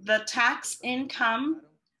 the tax income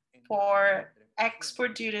for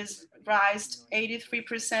export duties rose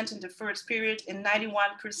 83% in the first period and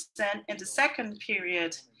 91% in the second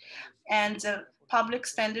period. And the public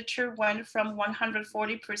expenditure went from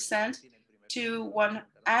 140% to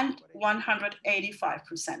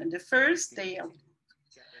 185%. In the first, they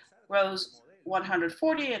rose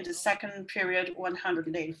 140, and the second period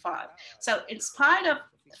 185. So in spite of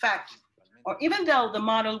the fact, or even though the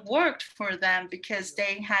model worked for them because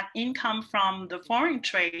they had income from the foreign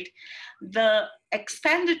trade, the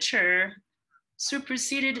expenditure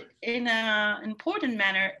superseded in an important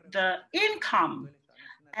manner the income.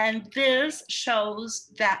 And this shows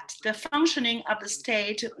that the functioning of the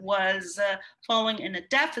state was falling in a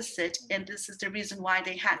deficit, and this is the reason why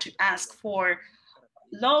they had to ask for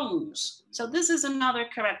loans. So this is another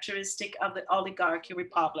characteristic of the oligarchy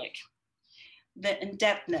republic, the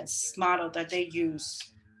indebtedness model that they use,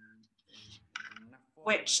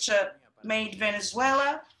 which made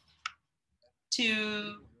Venezuela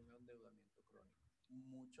to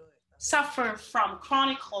suffer from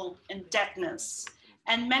chronic indebtedness.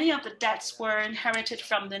 And many of the debts were inherited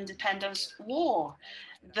from the independence war.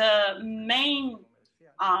 The main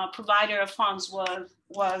provider of funds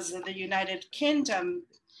was the United Kingdom,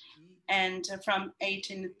 and from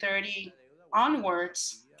 1830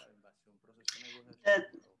 onwards,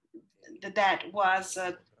 the debt was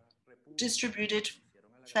distributed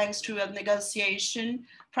thanks to a negotiation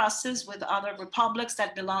process with other republics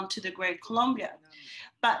that belonged to the Great Colombia.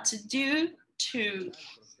 But due to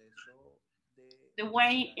the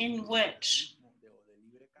way in which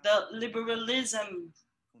the liberalism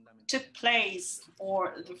took place,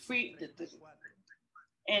 or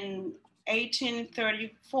in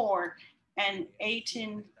 1834 and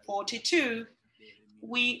 1842,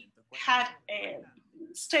 we had a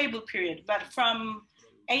stable period. But from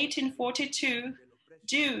 1842,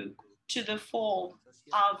 due to the fall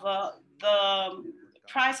of the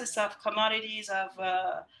prices of commodities, of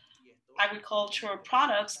agricultural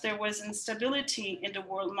products, there was instability in the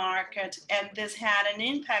world market, and this had an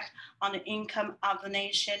impact on the income of the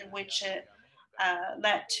nation, which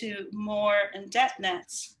led to more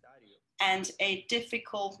indebtedness and a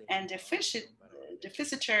difficult and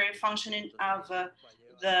deficitary functioning of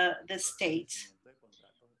the state.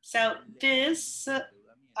 So this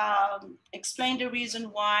explained the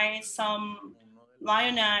reason why some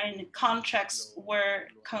leonine contracts were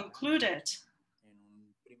concluded.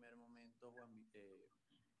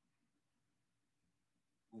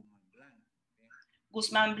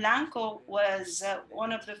 Guzman Blanco was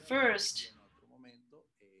one of the first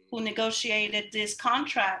who negotiated these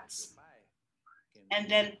contracts, and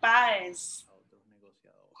then Páez,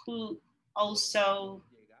 who also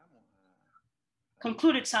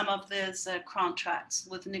concluded some of these contracts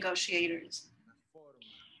with negotiators.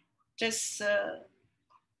 This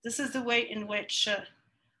is the way in which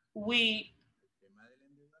we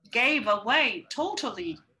gave away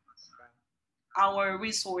totally our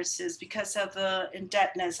resources because of the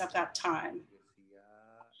indebtedness of that time.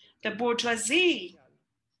 The bourgeoisie,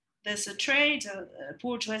 this trade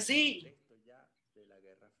bourgeoisie,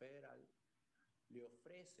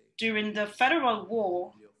 during the Federal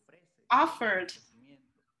War,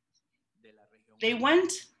 they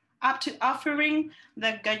went up to offering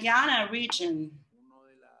the Guyana region.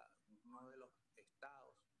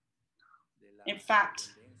 In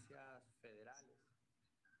fact,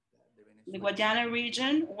 the Guyana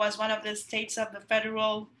region was one of the states of the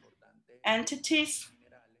federal entities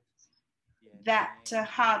that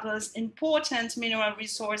harbors important mineral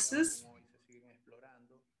resources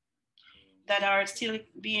that are still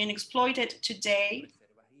being exploited today.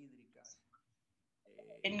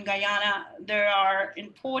 In Guyana, there are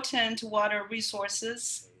important water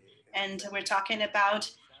resources, and we're talking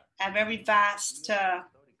about a very vast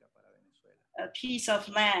a piece of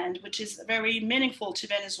land, which is very meaningful to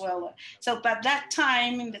Venezuela. So by that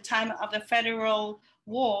time, in the time of the federal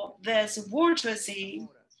war, there's bourgeoisie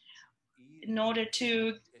in order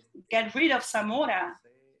to get rid of Zamora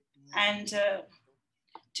and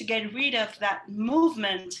to get rid of that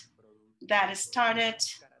movement that started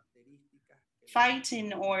fighting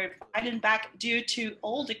back due to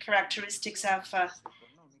all the characteristics of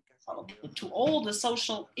to all the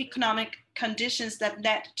social economic conditions that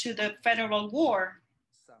led to the federal war.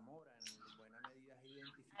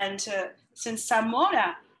 And since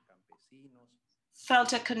Zamora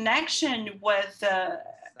felt a connection with,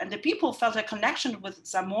 and the people felt a connection with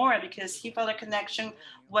Zamora because he felt a connection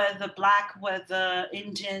with the Black, with the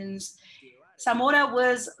Indians. Zamora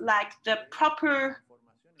was like the proper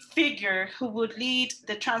figure who would lead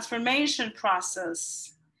the transformation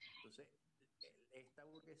process,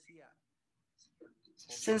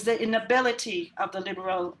 since the inability of the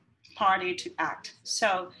Liberal Party to act.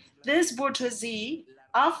 So this bourgeoisie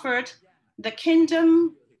offered the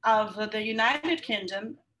kingdom of the United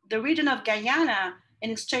Kingdom, the region of Guyana, in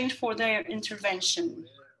exchange for their intervention,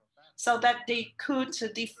 so that they could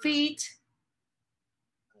defeat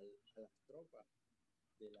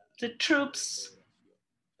the troops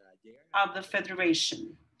of the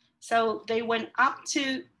Federation. So they went up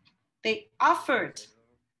to, they offered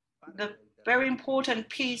the very important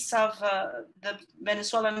piece of the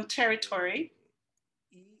Venezuelan territory.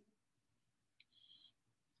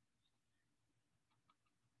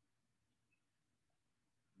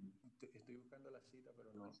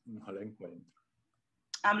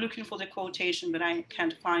 I'm looking for the quotation, but I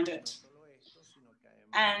can't find it.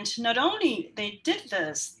 And not only they did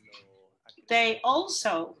this, they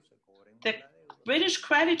also, the British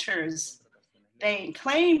creditors, they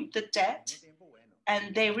claimed the debt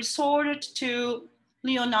and they resorted to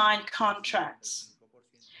leonine contracts.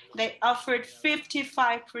 They offered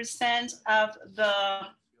 55% of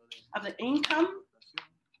the income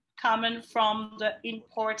coming from the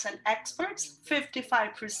imports and exports,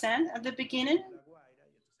 55% at the beginning.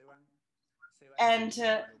 And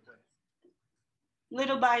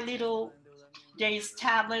little by little, they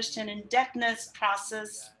established an indebtedness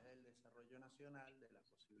process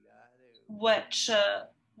which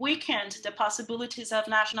weakened the possibilities of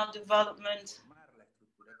national development,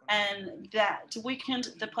 and that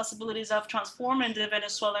weakened the possibilities of transforming the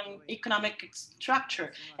Venezuelan economic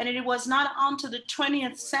structure. And it was not until the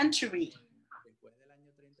 20th century,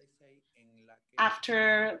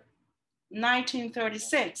 after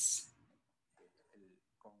 1936,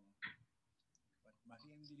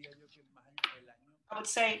 I would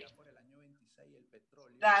say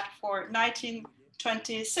that for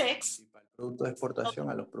 1926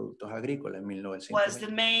 was the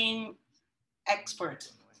main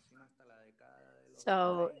export.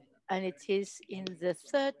 So, and it is in the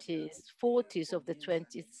 30s, 40s of the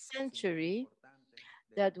 20th century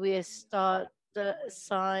that we start to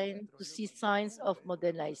see signs of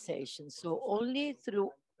modernization. So only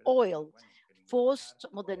through oil, forced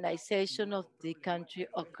modernization of the country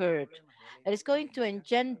occurred. And it's going to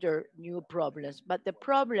engender new problems. But the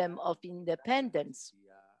problem of independence,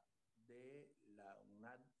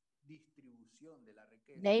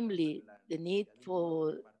 namely the need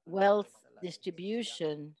for wealth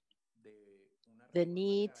distribution, the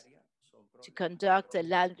need to conduct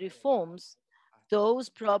land reforms, those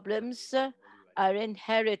problems are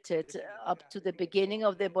inherited up to the beginning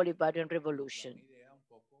of the Bolivarian Revolution.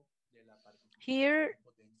 Here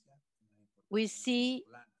we see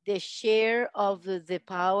the share of the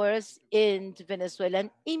powers in Venezuelan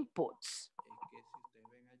imports.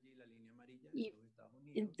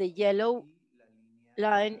 In the yellow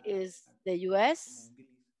line is the US,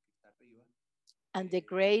 and the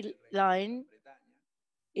gray line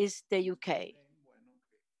is the UK.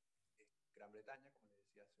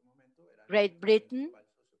 Great Britain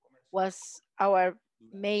was our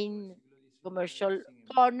main commercial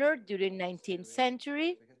partner during 19th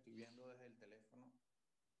century,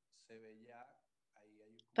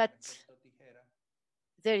 but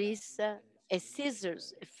there is a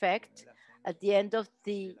scissors effect. At the end of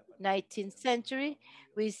the 19th century,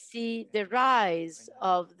 we see the rise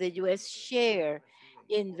of the US share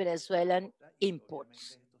in Venezuelan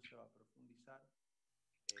imports.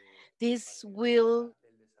 This will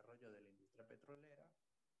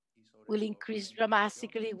increase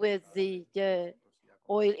dramatically with the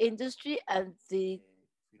oil industry and the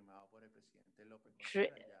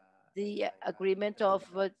the agreement of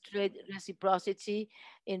trade reciprocity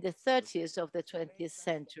in the 30s of the 20th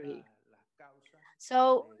century.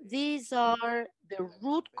 So these are the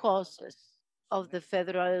root causes of the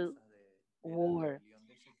federal war.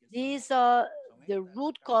 These are the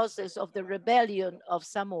root causes of the rebellion of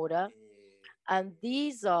Zamora, and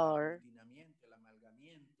these are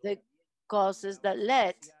the causes that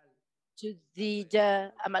led to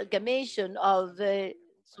the amalgamation of the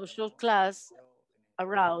social class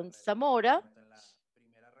around Zamora,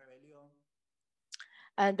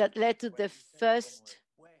 and that led to the first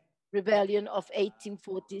rebellion of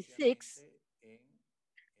 1846,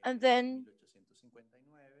 and then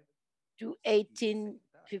to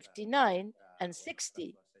 1859 and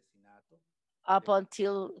 60, up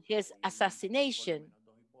until his assassination.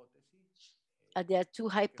 And there are two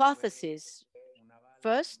hypotheses.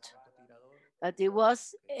 First, that it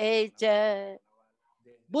was a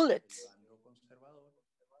bullet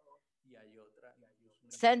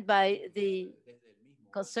sent by the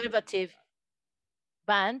conservative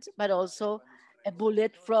band, but also a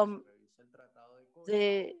bullet from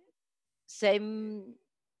the same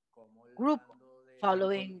group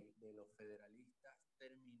following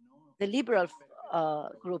the liberal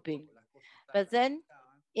grouping. But then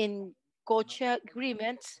in COCHA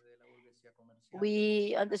agreement,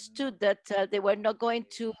 we understood that they were not going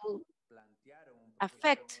to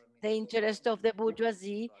affect the interest of the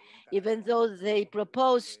bourgeoisie, even though they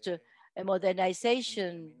proposed a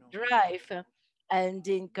modernization drive. And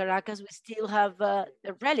in Caracas, we still have the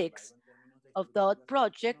relics of that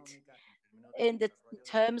project in the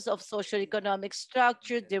terms of social economic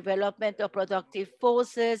structure, development of productive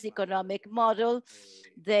forces, economic model.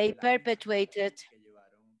 They perpetuated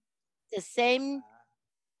the same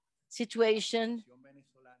situation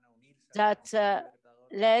that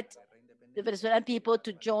led the Venezuelan people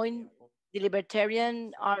to join the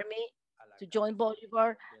Libertarian Army, to join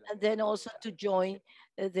Bolivar, and then also to join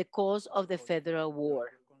the cause of the Federal War.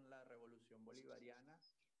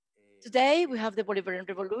 Today, we have the Bolivarian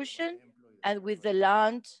Revolution, and with the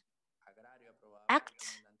Land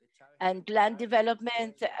Act and land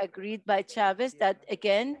development agreed by Chavez, that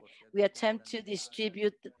again, we attempt to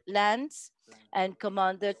distribute lands, and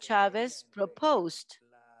Commander Chavez proposed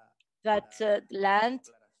that land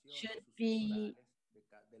should be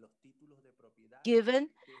given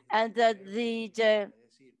and that the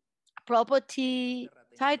property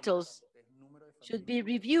titles should be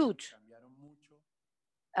reviewed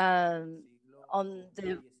on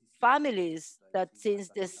the families that since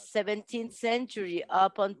the 17th century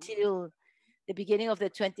up until the beginning of the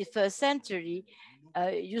 21st century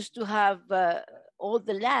used to have all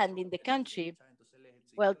the land in the country.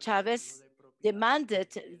 Well, Chavez demanded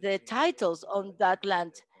the titles on that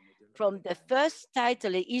land from the first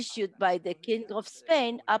title issued by the King of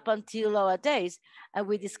Spain up until our days. And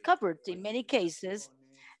we discovered in many cases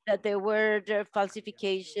that there were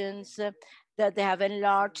falsifications, that they have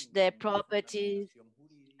enlarged their properties,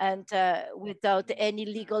 and without any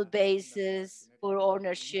legal basis for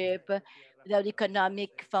ownership, without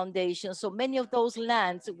economic foundation. So many of those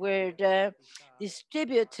lands were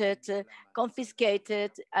distributed,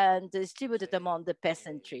 confiscated, and distributed among the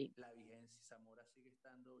peasantry.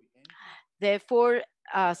 Therefore,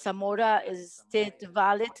 Zamora is still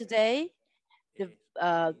valid today.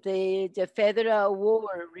 The federal war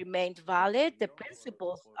remained valid. The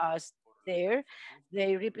principles are there.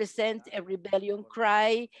 They represent a rebellion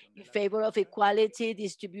cry in favor of equality,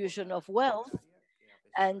 distribution of wealth,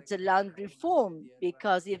 and land reform,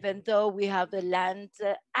 because even though we have the Land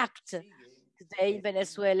Act today in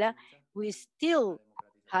Venezuela, we still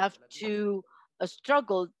have to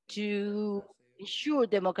struggle to ensure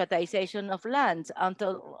democratization of lands.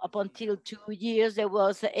 Up until 2 years, there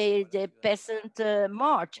was the peasant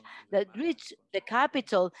march that reached the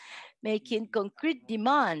capital, making concrete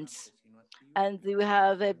demands. And we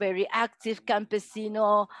have a very active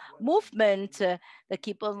campesino movement that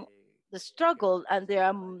keep on the struggle, and there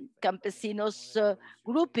are campesinos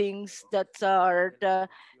groupings that are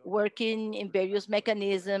working in various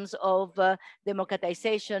mechanisms of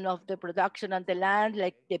democratization of the production and the land,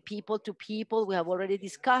 like the people to people. We have already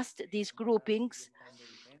discussed these groupings.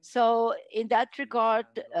 So in that regard,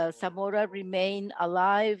 Zamora remain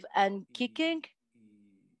alive and kicking.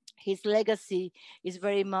 His legacy is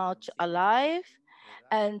very much alive,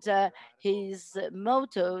 and his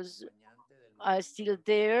mottos are still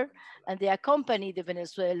there, and they accompany the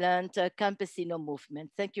Venezuelan campesino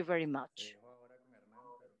movement. Thank you very much.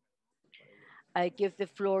 I give the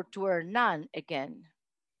floor to Hernan again.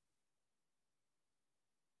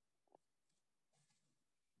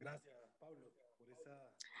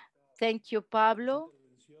 Thank you, Pablo,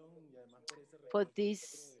 for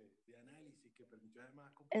this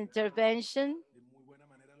intervention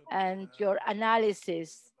and your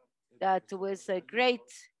analysis. That was a great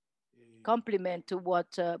compliment to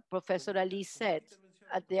what Professor Ali said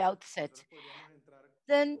at the outset.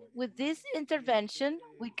 Then with this intervention,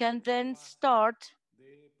 we can then start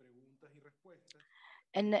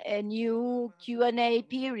a new Q&A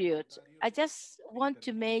period. I just want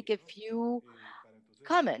to make a few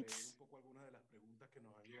comments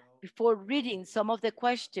before reading some of the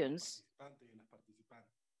questions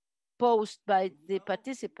posed by the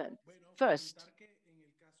participants. First,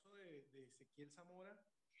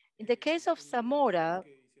 in the case of Zamora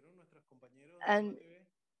and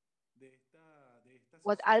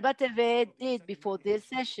what ALBA TV did before this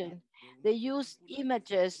session, they used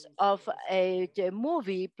images of a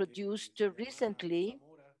movie produced recently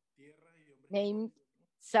named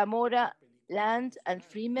Zamora, Land and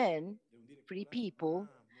Free Men, Free People.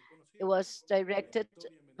 It was directed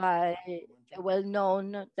by a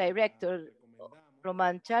well-known director,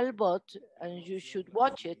 Roman Talbot, and you should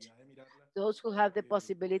watch it. Those who have the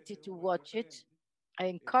possibility to watch it, I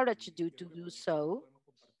encourage you to do so.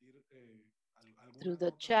 Through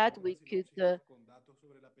the chat, we could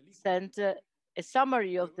send a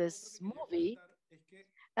summary of this movie.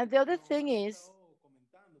 And the other thing is,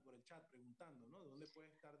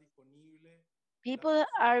 people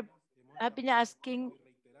have been asking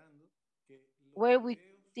where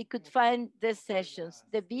they could find the sessions.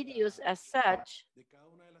 The videos as such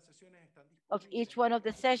of each one of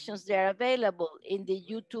the sessions, they are available in the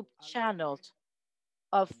YouTube channels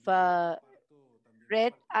of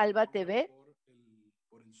Red ALBA TV.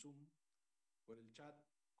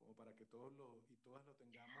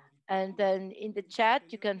 And then in the chat,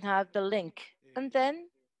 you can have the link. And then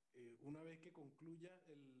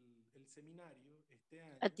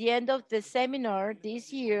at the end of the seminar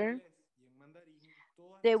this year,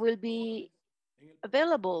 they will be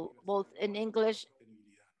available both in English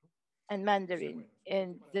and Mandarin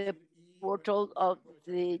in the portal of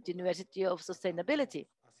the University of Sustainability.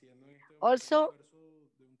 Also,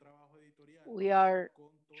 we are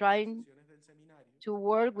trying to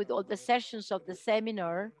work with all the sessions of the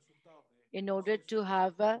seminar in order to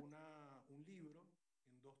have a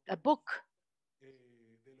book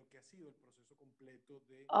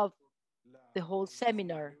of the whole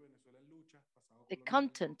seminar, the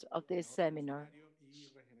content of this seminar,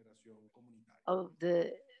 of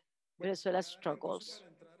the Venezuela struggles.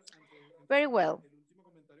 Very well.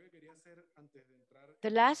 The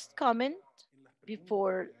last comment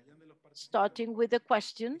before starting with the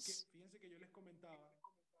questions.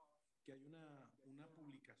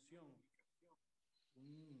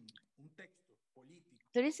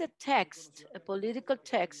 There is a text, a political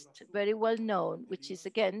text, very well known, which is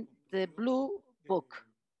again the Blue Book.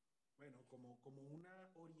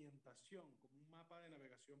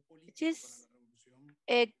 It is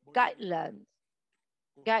a guideline,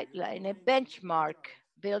 a benchmark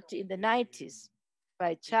built in the 90s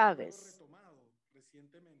by Chavez.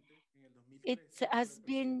 It has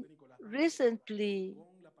been recently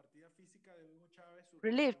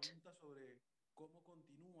relived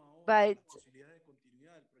by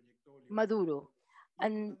Maduro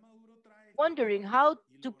and wondering how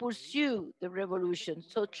to pursue the revolution.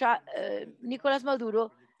 So Nicolas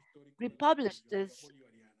Maduro republished this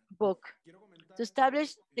book to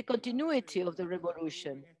establish the continuity of the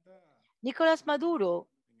revolution. Nicolas Maduro,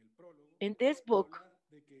 in this book,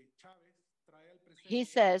 he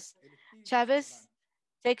says Chavez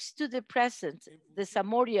takes to the present the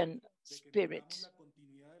Zamorian spirit.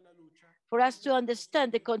 For us to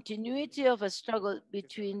understand the continuity of a struggle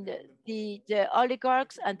between the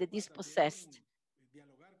oligarchs and the dispossessed,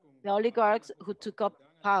 the oligarchs who took up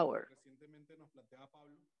power.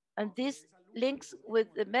 And this links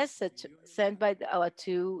with the message sent by our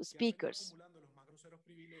two speakers.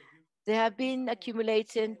 They have been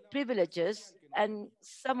accumulating privileges, and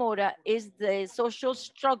Zamora is the social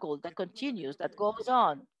struggle that continues, that goes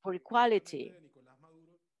on for equality.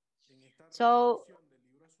 So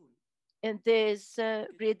in this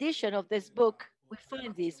reedition of this book, we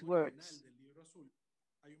find these words.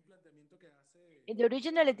 In the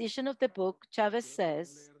original edition of the book, Chavez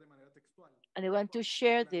says, and I want to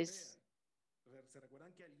share this.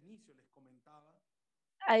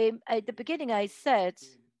 At the beginning, I said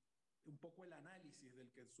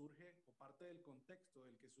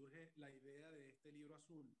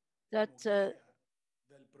that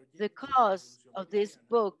the cause of this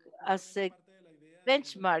book as a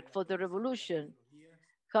benchmark for the revolution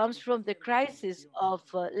comes from the crisis of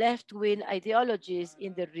left-wing ideologies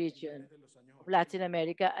in the region of Latin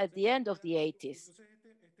America at the end of the 80s.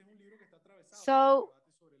 So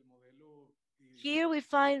here we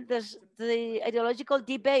find the ideological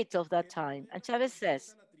debate of that time. And Chavez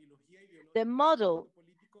says, the model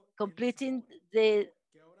completing the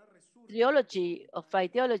theology of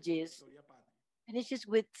ideologies finishes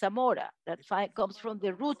with Zamora, that comes from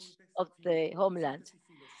the roots of the homeland.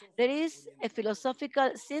 There is a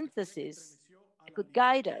philosophical synthesis that could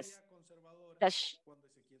guide us, that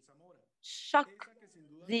shock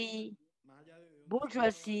the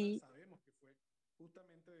bourgeoisie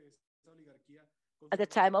at the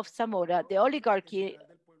time of Zamora, the oligarchy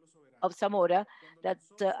of Zamora that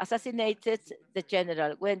assassinated the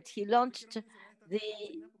general when he launched the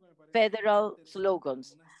federal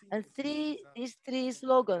slogans. And these three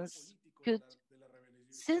slogans could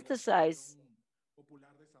synthesize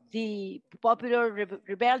the popular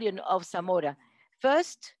rebellion of Zamora.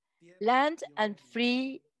 First, land and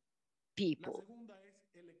free people.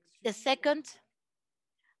 The second,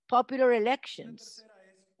 popular elections.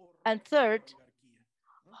 And third,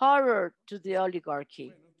 horror to the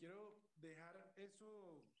oligarchy.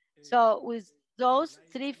 So with those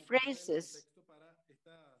three phrases,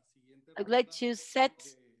 I'd like to set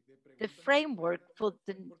the framework for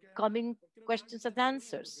the coming questions and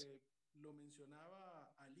answers.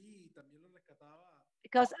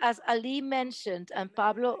 Because as Ali mentioned, and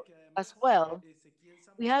Pablo as well,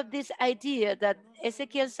 we have this idea that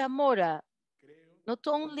Ezequiel Zamora not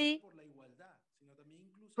only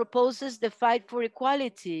proposes the fight for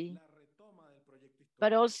equality,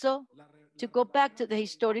 but also to go back to the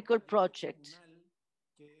historical project,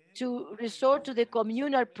 to resort to the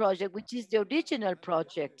communal project, which is the original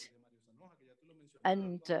project.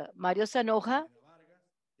 And Mario Sanoja,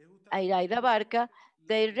 Iraida Barca,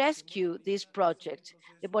 they rescue this project.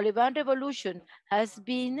 The Bolivar Revolution has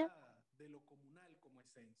been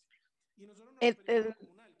a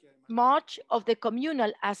march of the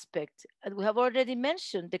communal aspect. And we have already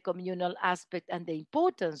mentioned the communal aspect and the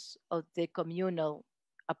importance of the communal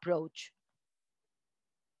approach.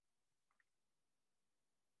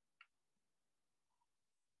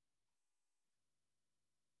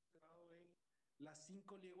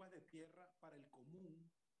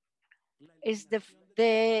 Is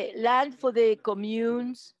the land for the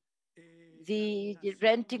communes, the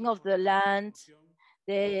renting of the land,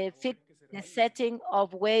 the setting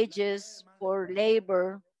of wages for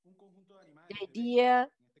labor, the idea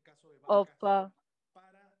of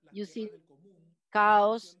using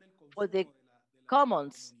cows for the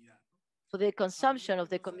commons, for the consumption of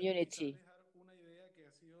the community.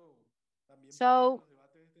 So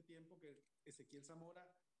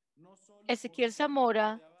Ezequiel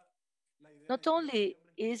Zamora not only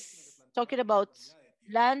is talking about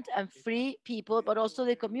land and free people, but also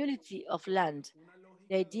the community of land.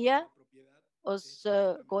 The idea was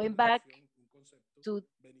going back to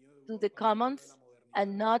the commons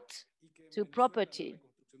and not to property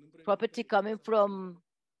coming from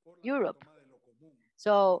Europe.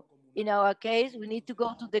 So in our case, we need to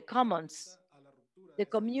go to the commons. The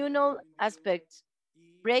communal aspect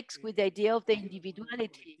breaks with the idea of the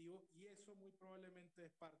individuality,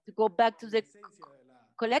 to go back to the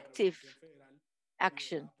collective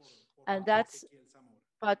action. And that's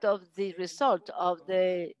part of the result of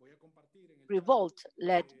the revolt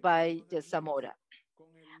led by the Zamora.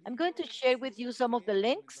 I'm going to share with you some of the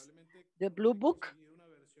links. The Blue Book.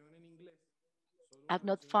 I've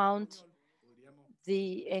not found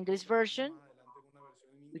the English version.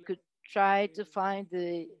 We could try to find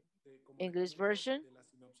the English version.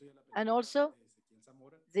 And also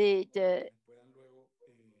the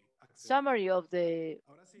summary of the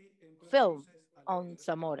film on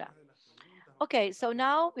Zamora. Okay, so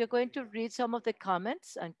now we're going to read some of the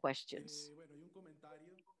comments and questions.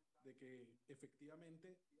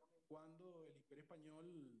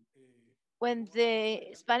 When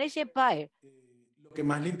the Spanish Empire lo que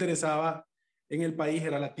más le interesaba en el país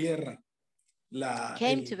era la tierra.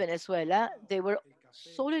 Came to Venezuela, they were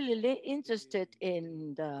solely interested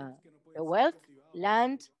in the wealth,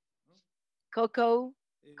 land, cocoa,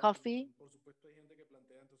 coffee.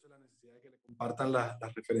 Compartan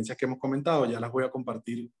las referencias que hemos comentado, ya las voy a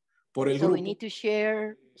compartir por el So grupo. we need to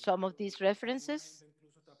share some of these references.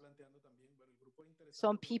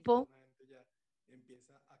 Some people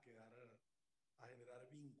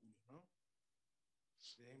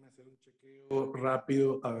Déjenme hacer un chequeo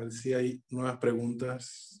rápido a ver si hay nuevas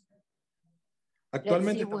preguntas. Let's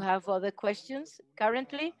see if we have other questions.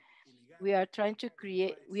 Currently, we are trying to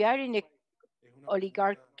we are in an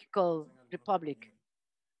oligarchical republic.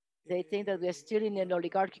 They think that we are still in an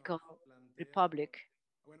oligarchical republic.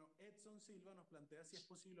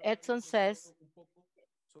 Edson says,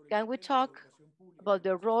 can we talk about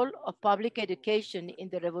the role of public education in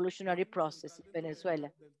the revolutionary process in Venezuela.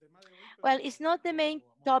 Well, it's not the main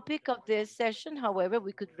topic of this session, however,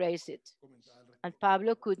 we could raise it. And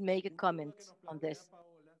Pablo could make a comment on this.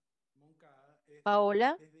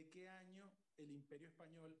 Paola,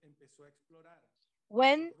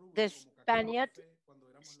 when the Spaniard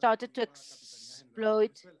started to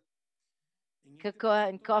exploit cocoa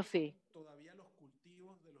and coffee,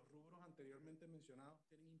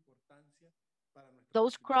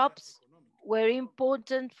 those crops were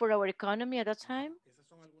important for our economy at that time?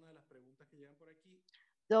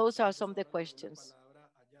 Those are some of the questions.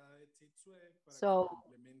 So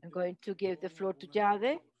I'm going to give the floor to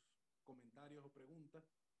Jade.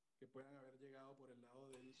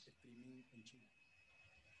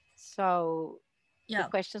 So the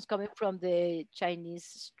questions coming from the Chinese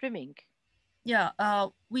streaming. Yeah,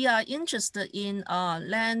 we are interested in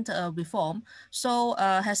land reform. So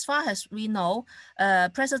as far as we know,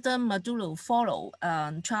 President Maduro followed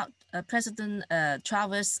President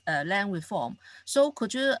Chavez land reform. So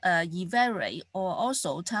could you evaluate or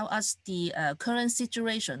also tell us the current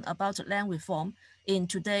situation about land reform in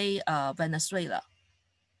today Venezuela?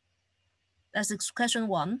 That's question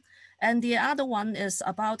one. And the other one is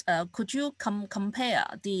about, could you compare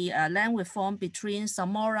the land reform between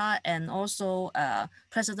Zamora and also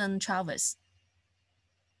President Chavez?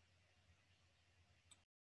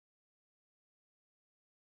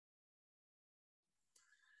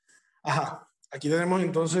 Ajá, aquí tenemos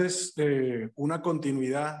entonces una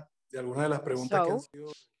continuidad de algunas de las preguntas que han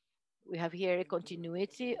sido. We have here a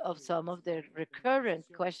continuity of some of the recurrent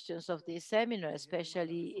questions of this seminar,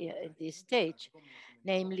 especially in this stage,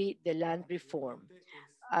 namely the land reform.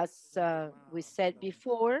 As we said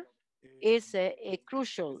before, is a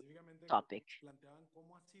crucial topic.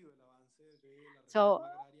 So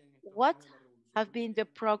what have been the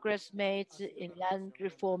progress made in land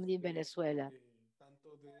reform in Venezuela?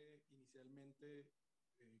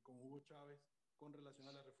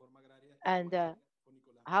 And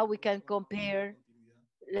how we can compare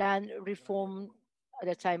land reform at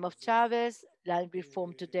the time of Chavez, land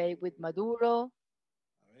reform today with Maduro,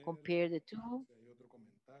 compare the two.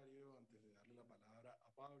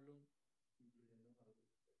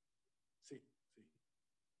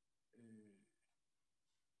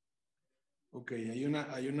 Ok, hay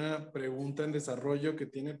una pregunta en desarrollo que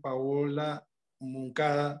tiene Paola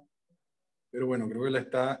Moncada, pero bueno, creo que la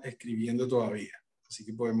está escribiendo todavía, así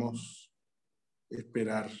que podemos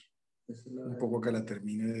esperar un poco que la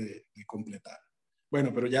termine de completar.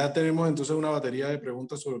 Bueno, pero ya tenemos entonces una batería de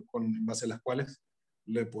preguntas en base a las cuales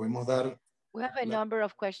le podemos dar. We have a number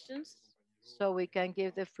of questions, so we can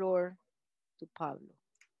give the floor to Pablo.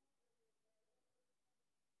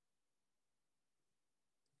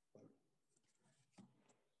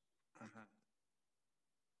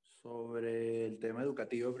 Sobre el tema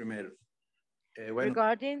educativo primero.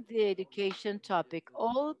 Regarding the education topic,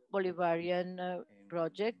 all Bolivarian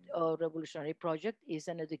project or revolutionary project is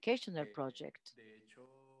an educational project. De hecho,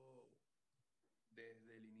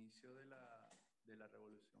 desde el inicio de la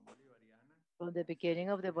revolución bolivariana, from the beginning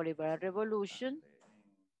of the Bolivarian Revolution,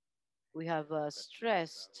 we have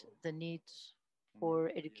stressed the need for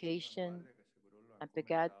education and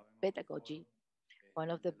pedagogy. One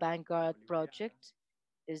of the vanguard projects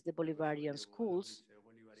is the Bolivarian schools,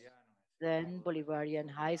 then Bolivarian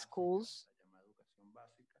high schools,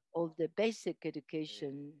 all the basic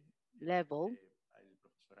education level.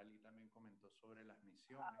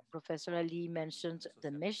 Professor Ali mentioned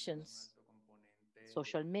the missions,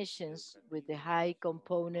 social missions with the high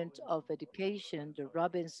component of education, the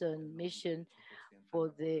Robinson mission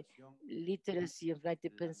for the literacy of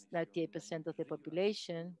 98% of the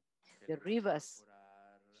population, the Rivas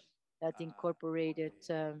that incorporated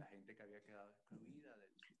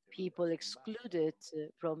people excluded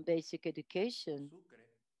from basic education,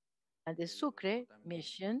 and the Sucre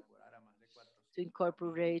mission to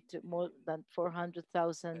incorporate more than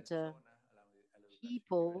 400,000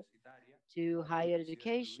 people to higher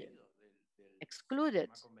education, excluded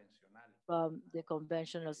from the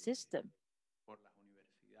conventional system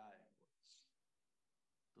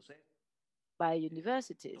by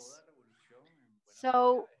universities.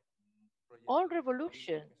 So all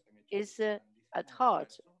revolution is at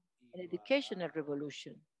heart an educational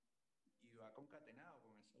revolution.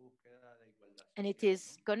 And it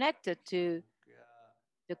is connected to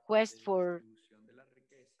the quest for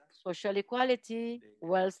social equality,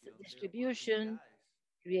 wealth distribution,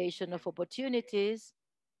 creation of opportunities,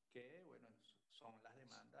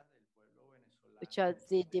 which are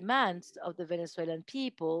the demands of the Venezuelan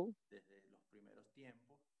people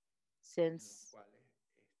since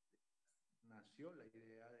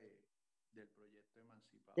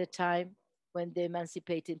the time when the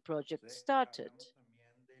emancipating project started.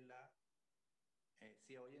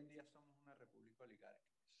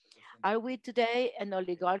 Are we today an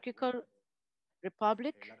oligarchical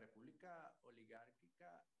republic?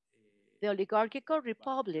 The oligarchical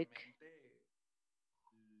republic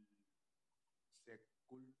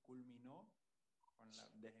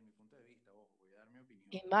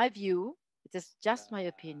in my view, it is just my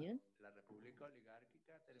opinion,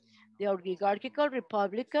 the oligarchical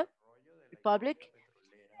republic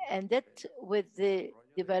ended with the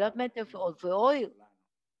development of the oil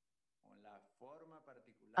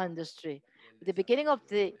industry, the beginning of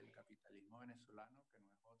the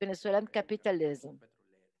Venezuelan capitalism,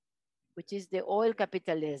 which is the oil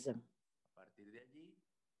capitalism.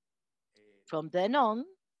 From then on,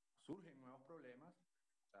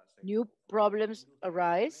 new problems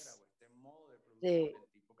arise. The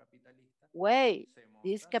way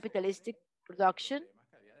this capitalistic production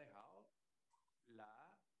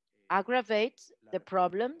aggravates the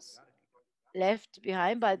problems left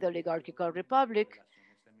behind by the oligarchical republic,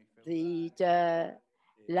 the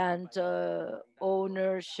land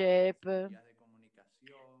ownership,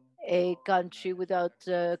 a country without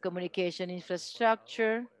communication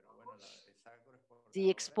infrastructure, the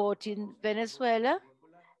exporting Venezuela,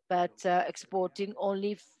 but exporting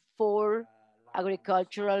only for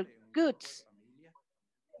agricultural goods,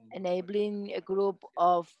 enabling a group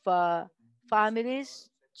of families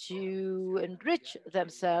to enrich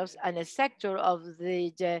themselves and a sector of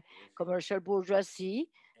the commercial bourgeoisie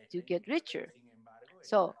to get richer.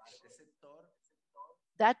 So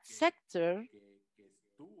that sector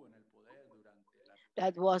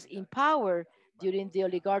that was in power during the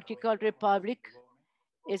oligarchical republic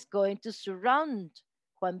is going to surround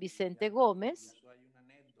Juan Vicente Gomez.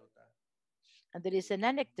 And there is an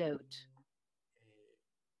anecdote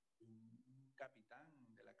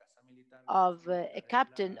of a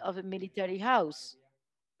captain of a military house,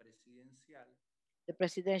 the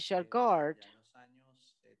presidential guard,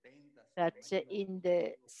 that in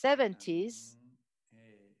the 70s,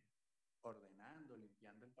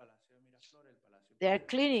 they are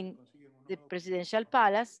cleaning the presidential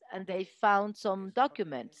palace and they found some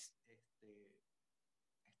documents.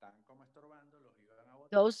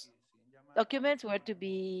 Those documents were to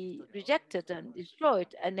be rejected and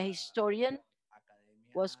destroyed, and a historian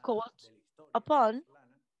was called upon,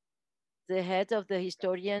 the head of the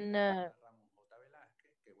historian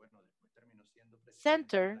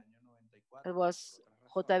center. It was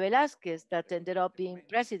J. Velázquez that ended up being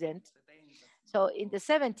president. So in the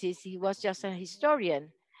 70s, he was just a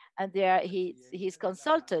historian, and there he's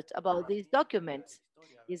consulted about these documents.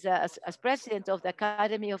 He's as president of the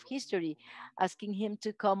Academy of History, asking him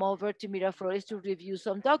to come over to Miraflores to review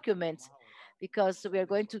some documents, because we are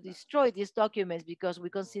going to destroy these documents because we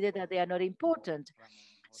consider that they are not important.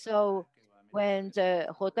 So when J.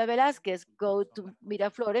 Velázquez go to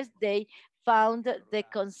Miraflores, they found the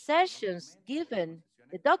concessions given,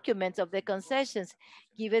 the documents of the concessions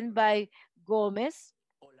given by Gomez,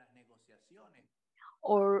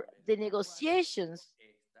 or the negotiations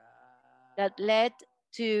that led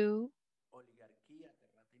to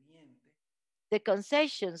the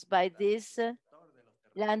concessions by these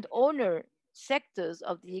landowner sectors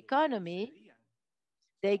of the economy.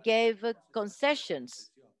 They gave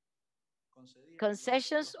concessions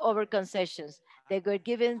over concessions. They were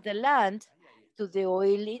giving the land to the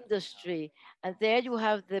oil industry, and there you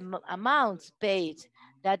have the amounts paid.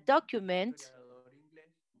 That document,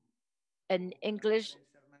 an English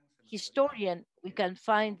historian, we can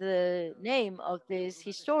find the name of this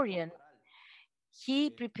historian. He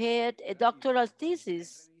prepared a doctoral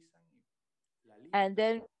thesis, and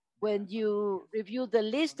then when you review the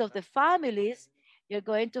list of the families, you're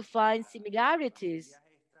going to find similarities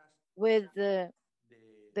with the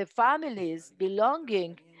families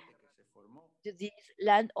belonging to this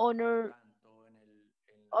landowner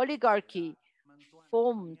oligarchy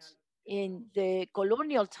formed in the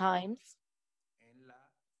colonial times,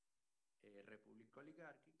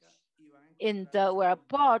 were a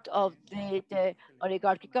part of the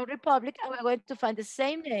oligarchical republic, and we're going to find the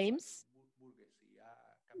same names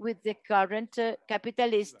with the current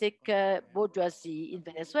capitalistic bourgeoisie in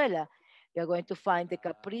Venezuela. You're going to find the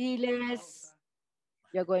Capriles,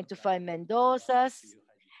 you're going to find Mendozas,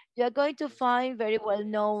 you're going to find very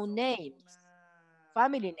well-known names,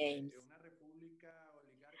 family names.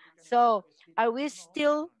 So are we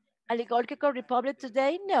still oligarchical republic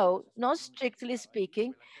today? No, not strictly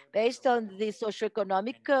speaking. Based on the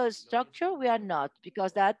socioeconomic structure, we are not,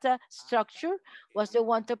 because that structure was the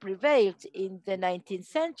one that prevailed in the 19th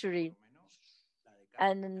century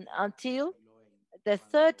and until the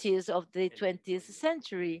 30s of the 20th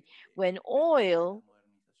century, when oil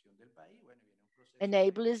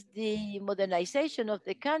enables the modernization of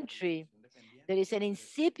the country. There is an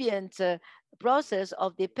incipient process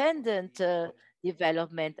of dependent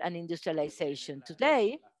development and industrialization.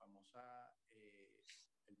 Today,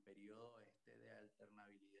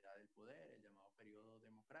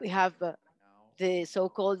 we have the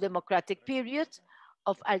so-called democratic period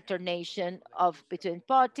of alternation of between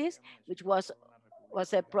parties, which was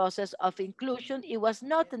a process of inclusion. It was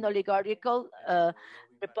not an oligarchical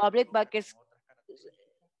republic, but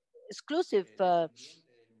exclusive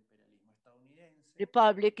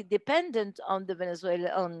republic dependent on the Venezuela,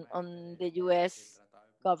 on the US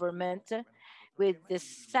government with the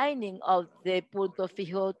signing of the Punto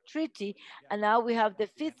Fijo Treaty. And now we have the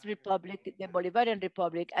Fifth Republic, the Bolivarian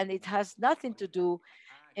Republic, and it has nothing to do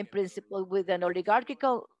in principle with an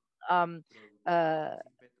oligarchical uh,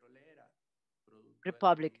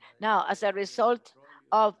 republic. Now, as a result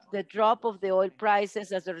of the drop of the oil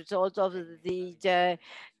prices, as a result of the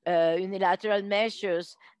unilateral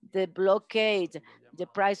measures, the blockade, the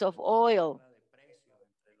price of oil,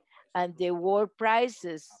 and the war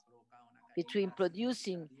prices between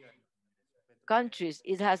producing countries,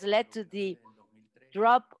 it has led to the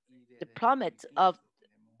drop, the plummet of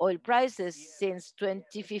oil prices since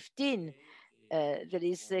 2015. There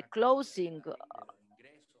is a closing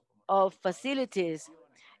of facilities,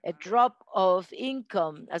 a drop of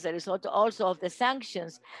income as a result also of the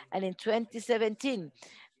sanctions. And in 2017,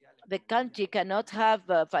 the country cannot have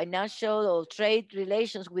financial or trade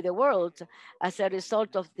relations with the world as a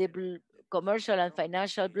result of the commercial and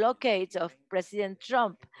financial blockades of President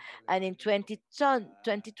Trump. And in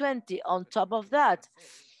 2020, on top of that,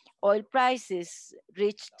 oil prices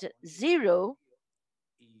reached zero.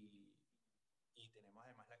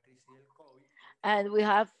 And we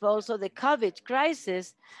have also the COVID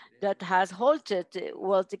crisis that has halted the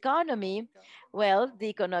world economy. Well, the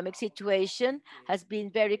economic situation has been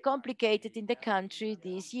very complicated in the country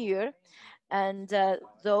this year. And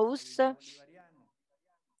those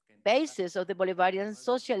bases of the Bolivarian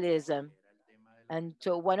socialism. And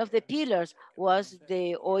so one of the pillars was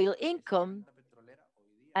the oil income,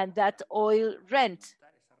 and that oil rent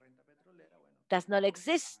does not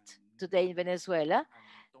exist today in Venezuela.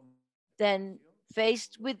 Then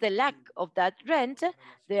faced with the lack of that rent,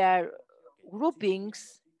 there are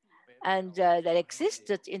groupings and that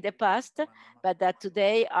existed in the past, but that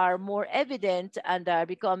today are more evident and are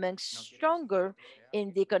becoming stronger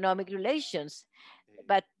in the economic relations.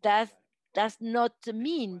 But that does not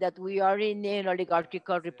mean that we are in an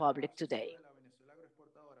oligarchical republic today.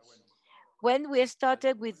 When we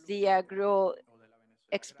started with the agro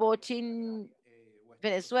exporting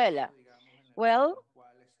Venezuela, well,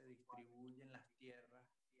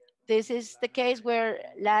 this is the case where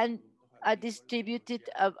land are distributed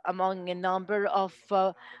among a number of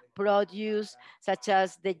produce, such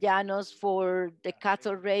as the Llanos for the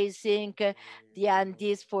cattle raising, the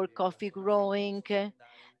Andes for coffee growing,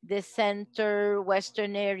 the center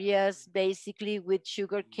western areas basically with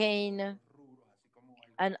sugar cane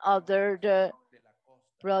and other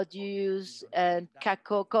produce and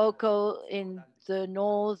cocoa in the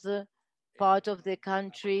north part of the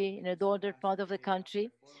country, in the northern part of the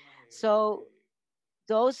country. So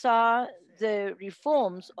those are the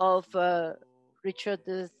reforms of Richard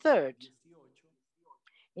III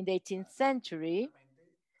in the 18th century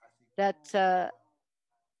that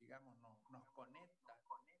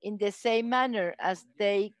in the same manner as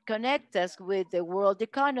they connect us with the world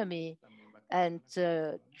economy and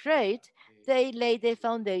trade, they lay the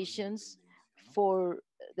foundations for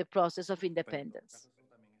the process of independence.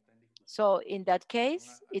 So in that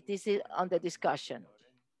case, it is under discussion.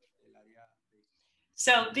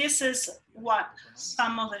 So this is what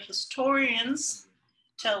some of the historians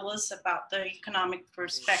tell us about the economic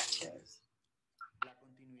perspective.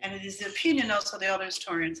 And it is the opinion also of the other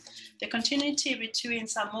historians. The continuity between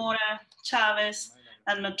Zamora, Chavez,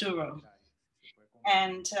 and Maduro.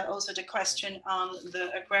 And also the question on the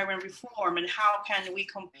agrarian reform and how can we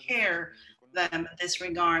compare them in this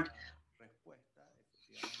regard.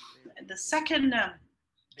 The second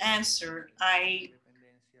answer, I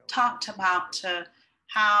talked about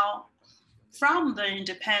how from the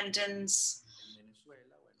independence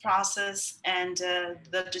process and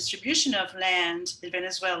the distribution of land in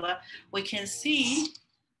Venezuela, we can see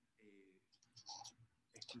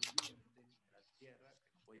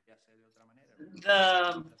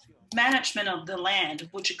the management of the land,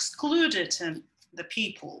 which excluded the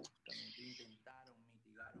people.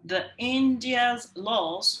 The India's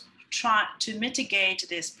laws tried to mitigate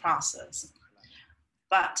this process.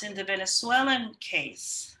 But in the Venezuelan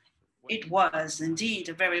case, it was indeed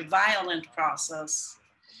a very violent process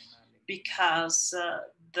because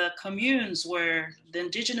the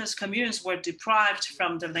indigenous communes were deprived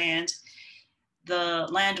from the land. The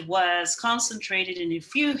land was concentrated in a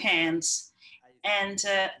few hands. And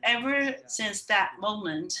ever since that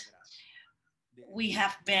moment, we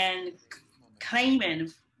have been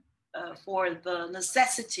claiming for the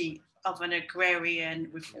necessity of an agrarian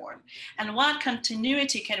reform. And what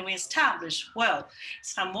continuity can we establish? Well,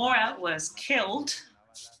 Zamora was killed,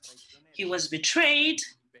 he was betrayed,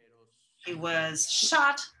 he was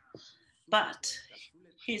shot, but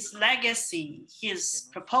his legacy, his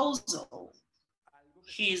proposal,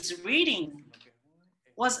 his reading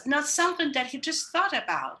was not something that he just thought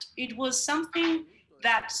about. It was something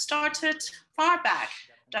that started far back,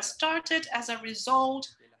 that started as a result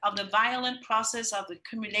of the violent process of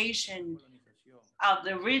accumulation of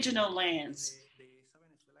the regional lands,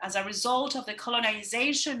 as a result of the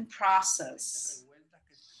colonization process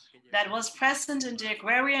that was present in the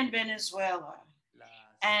agrarian Venezuela,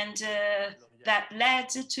 and that led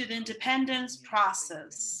to the independence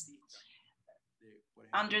process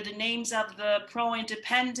under the names of the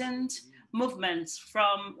pro-independent movements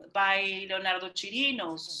by Leonardo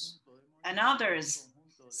Chirinos and others.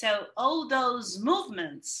 So all those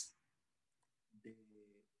movements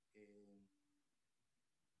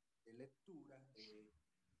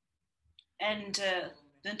and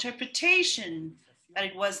the interpretation that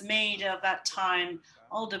it was made of that time,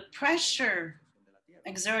 all the pressure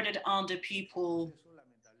exerted on the people,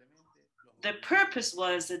 the purpose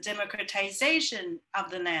was the democratization of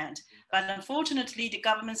the land. But unfortunately, the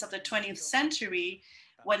governments of the 20th century,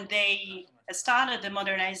 when they started the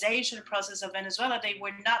modernization process of Venezuela, they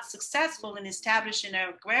were not successful in establishing an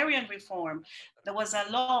agrarian reform. There was a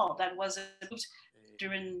law that was approved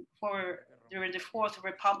during the Fourth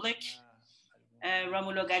Republic.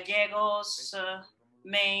 Romulo Gallegos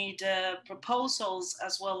made proposals,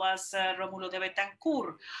 as well as Romulo de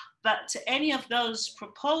Betancourt. But any of those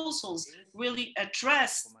proposals really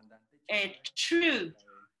addressed a true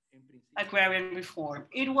agrarian reform.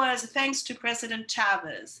 It was thanks to President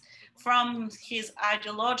Chavez, from his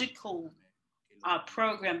ideological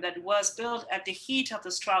program that was built at the heat of the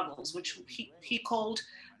struggles, which he called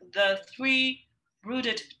the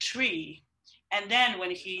three-rooted tree. And then when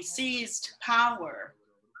he seized power,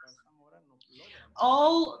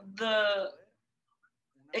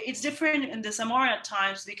 it's different in the Zamora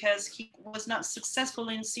times because he was not successful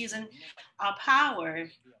in seizing power.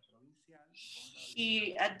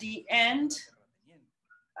 He, at the end,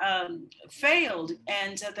 failed,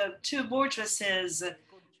 and the two bourgeoisies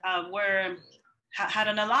had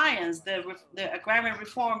an alliance. The agrarian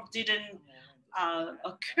reform didn't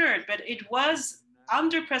occur, but it was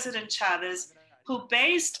under President Chavez, who,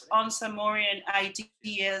 based on Zamorian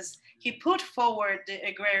ideas, he put forward the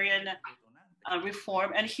agrarian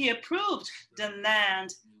reform, and he approved the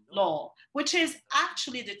land law, which is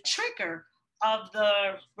actually the trigger of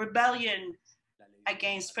the rebellion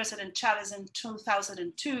against President Chavez in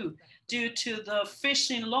 2002 due to the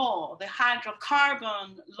fishing law, the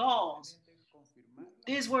hydrocarbon laws.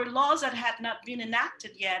 These were laws that had not been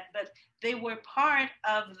enacted yet, but they were part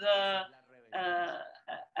of the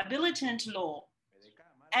habilitant law.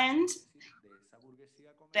 And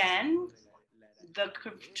then the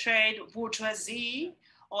trade bourgeoisie,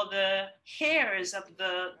 or the heirs of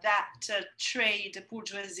that trade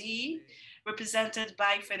bourgeoisie, represented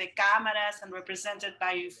by Fede Cámaras and represented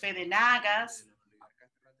by Fede Nagas,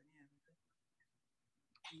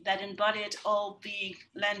 that embodied all the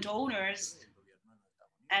landowners,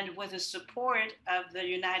 and with the support of the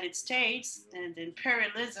United States and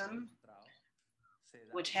imperialism,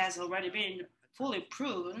 which has already been fully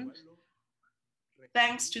proven,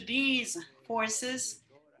 thanks to these forces,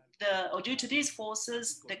 due to these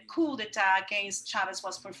forces, the coup d'etat against Chavez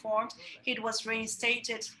was performed. It was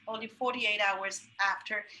reinstated only 48 hours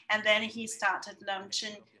after, and then he started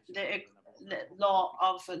launching the law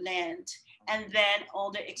of land. And then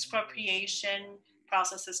all the expropriation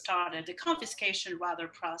processes started, the confiscation rather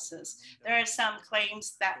process. There are some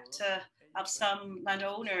claims that of some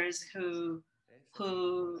landowners who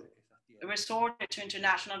resorted to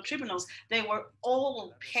international tribunals. They were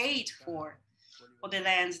all paid for the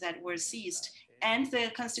lands that were seized. And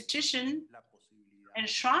the Constitution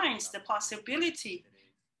enshrines the possibility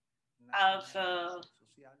of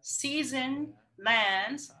seizing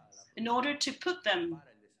lands in order to put them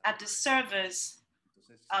at the service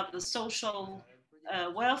of the social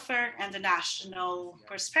welfare and the national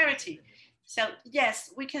prosperity. So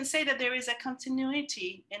yes, we can say that there is a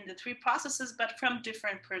continuity in the three processes, but from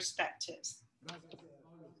different perspectives.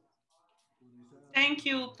 Thank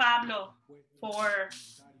you, Pablo, for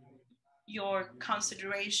your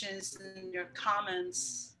considerations and your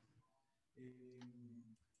comments.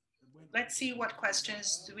 Let's see what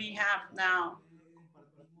questions do we have now.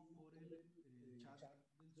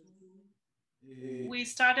 We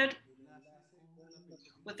started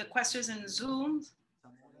with the questions in Zoom,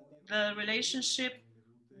 the relationship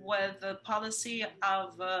with the policy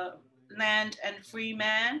of land and free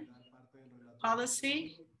man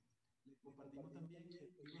policy.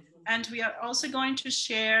 And we are also going to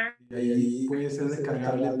share some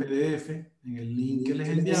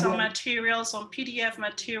materials, some PDF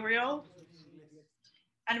material.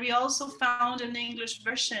 And we also found an English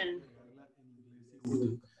version.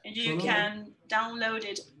 And you can download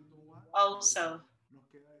it also.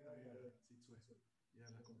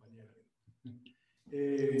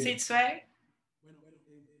 Sitsue?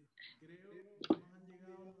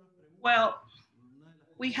 Well,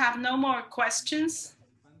 we have no more questions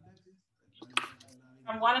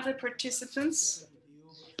from one of the participants.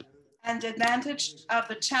 And the advantage of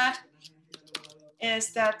the chat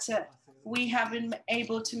is that we have been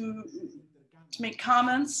able to make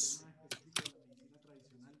comments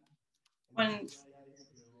when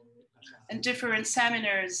in different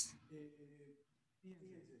seminars.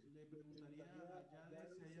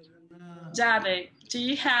 Jade, do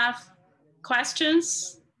you have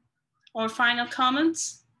questions or final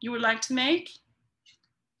comments you would like to make?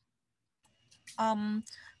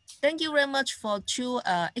 Thank you very much for two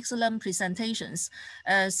excellent presentations.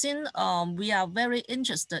 Since we are very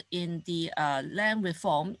interested in the land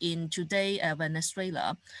reform in today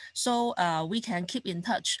Venezuela, so we can keep in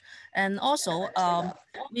touch. And also,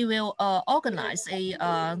 we will organize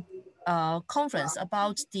a conference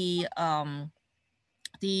about the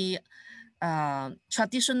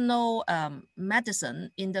traditional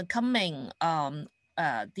medicine in the coming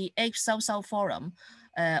the 8th South Forum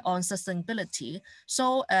on sustainability.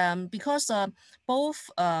 So because both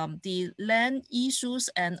the land issues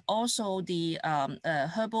and also the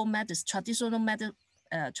herbal medicine,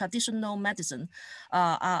 traditional medicine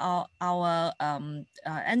are our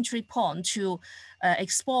entry point to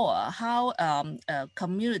explore how a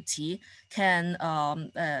community can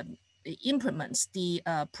implement the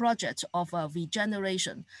project of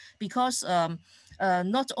regeneration, because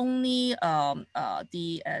not only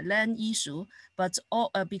the land issue, but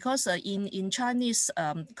because in Chinese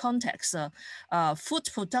context, food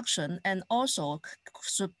production and also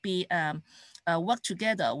should be work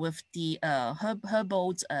together with the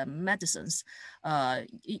herbal medicines.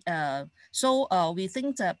 So we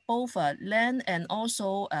think that both land and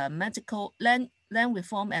also medical land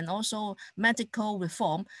reform and also medical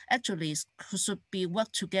reform actually should be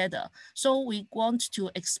worked together. So we want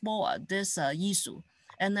to explore this issue,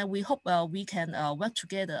 and we hope we can work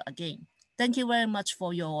together again. Thank you very much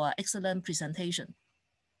for your excellent presentation.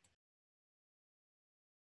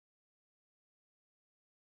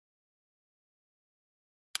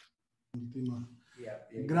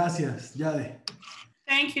 Gracias, Jade.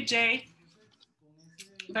 Thank you, Jay.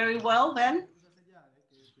 Very well then.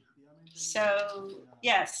 So,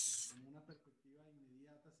 yes.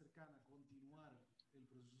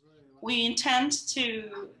 We intend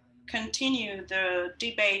to continue the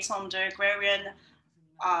debates on the agrarian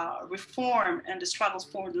reform and the struggles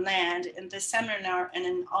for land in this seminar and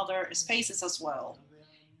in other spaces as well.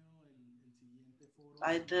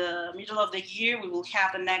 By the middle of the year, we will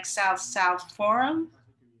have the next South-South Forum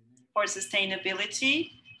for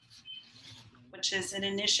Sustainability, which is an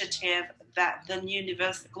initiative that the new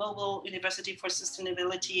Global University for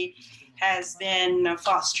Sustainability has been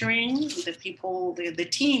fostering. The people, the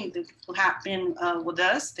team who have been with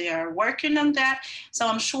us, they are working on that. So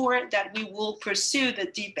I'm sure that we will pursue the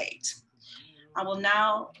debate. I will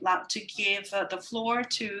now like to give the floor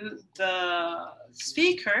to the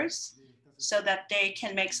speakers so that they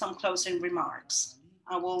can make some closing remarks.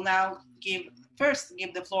 I will now first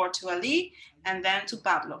give the floor to Ali and then to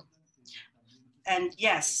Pablo. And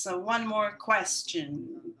yes, so one more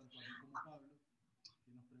question.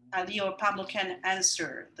 Ali or Pablo can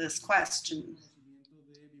answer this question.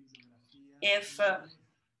 If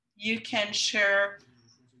you can share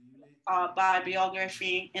a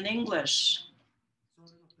bibliography in English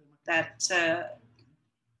that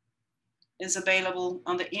is available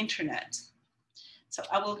on the internet. So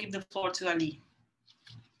I will give the floor to Ali.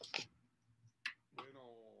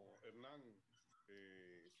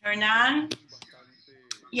 Hernan,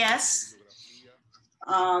 yes,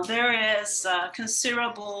 there is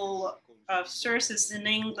considerable sources in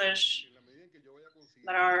English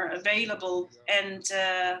that are available, and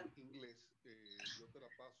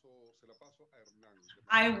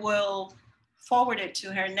I will forward it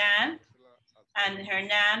to Hernan, and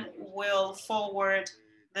Hernan will forward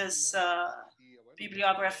this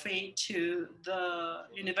bibliography to the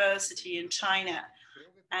university in China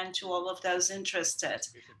and to all of those interested.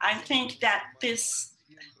 I think that this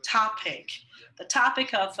topic, the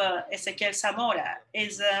topic of Ezequiel Zamora,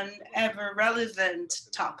 is an ever relevant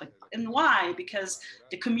topic. And why? Because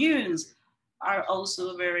the communes are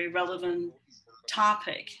also a very relevant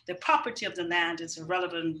topic. The property of the land is a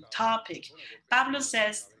relevant topic. Pablo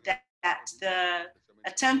says that the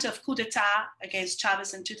attempt of coup d'etat against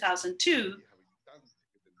Chavez in 2002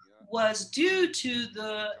 was due to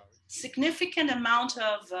the significant amount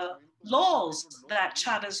of laws that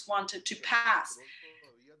Chavez wanted to pass.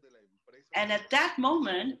 And at that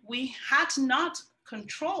moment, we had not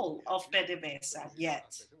control of PDVSA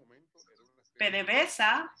yet.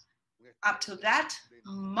 PDVSA, up to that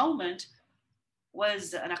moment,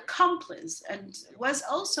 was an accomplice and was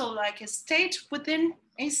also like a state within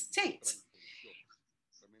a state.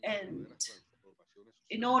 And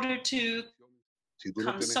in order to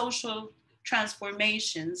come social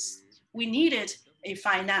transformations, we needed a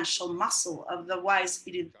financial muscle, otherwise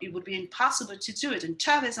it would be impossible to do it. And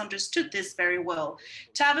Chavez understood this very well.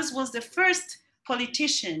 Chavez was the first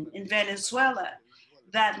politician in Venezuela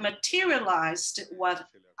that materialized what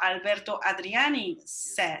Alberto Adriani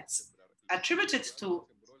says, attributed to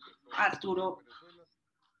Arturo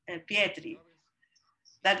Pietri,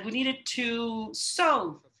 that we needed to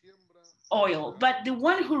sow oil. But the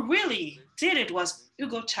one who really did it was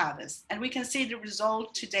Hugo Chavez. And we can see the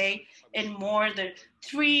result today in more than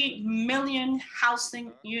 3 million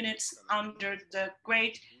housing units under the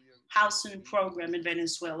great housing program in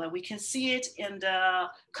Venezuela. We can see it in the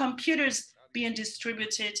computers being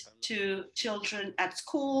distributed to children at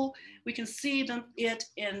school. We can see it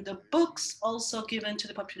in the books also given to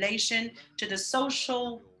the population, to the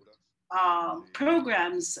social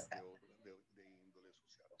programs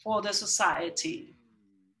for the society.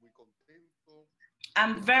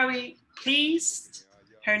 I'm very pleased,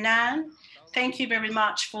 Hernan. Thank you very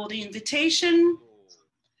much for the invitation,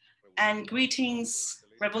 and greetings,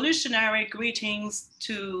 revolutionary greetings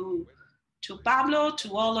to Pablo,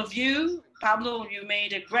 to all of you. Pablo, you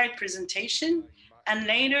made a great presentation, and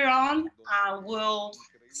later on I will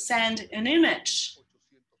send an image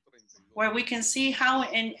where we can see how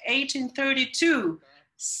in 1832,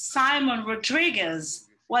 Simon Rodriguez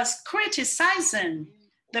was criticizing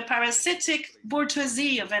the parasitic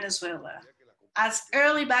bourgeoisie of Venezuela as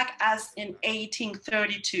early back as in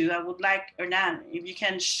 1832. I would like, Hernan, if you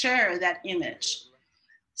can share that image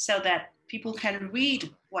so that people can read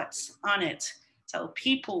what's on it. So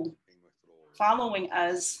people following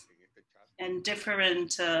us in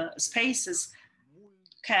different spaces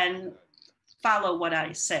can follow what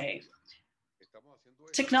I say.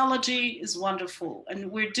 Technology is wonderful, and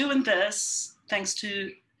we're doing this thanks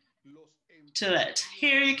to it.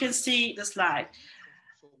 Here you can see the slide.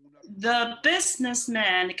 The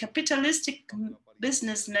businessmen, the capitalistic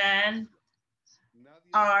businessmen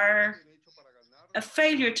are a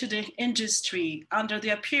failure to the industry under the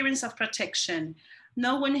appearance of protection.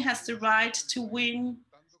 No one has the right to win,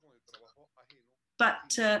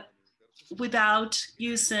 but without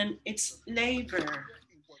using its labor.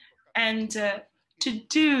 And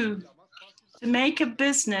to make a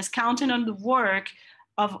business counting on the work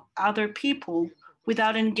of other people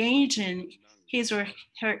without engaging his or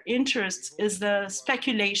her interests is the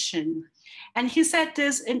speculation. And he said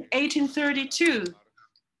this in 1832,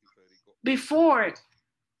 before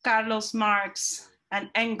Carlos Marx and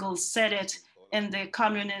Engels said it in the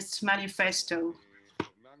Communist Manifesto.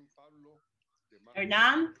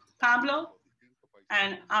 Hernan, Pablo,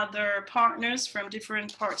 and other partners from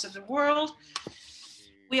different parts of the world,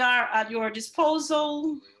 we are at your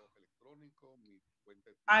disposal.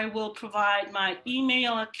 I will provide my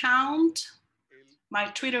email account, my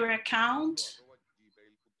Twitter account,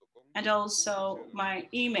 and also my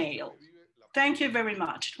email. Thank you very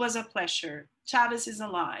much. It was a pleasure. Chavez is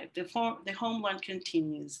alive. The homeland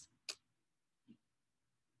continues.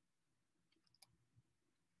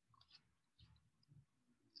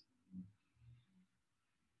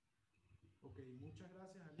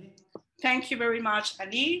 Thank you very much,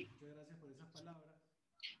 Ali.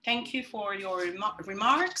 Thank you for your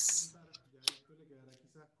remarks.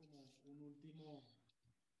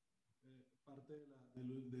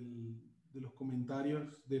 De los comentarios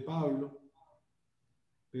de Pablo,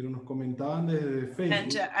 pero nos comentaban desde Facebook.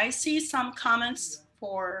 And I see some comments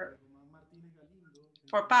for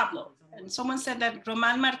Pablo. And someone said that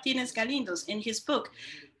Román Martínez Galindos in his book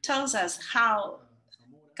tells us how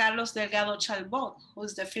Carlos Delgado Chalbot,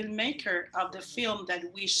 who's the filmmaker of the film that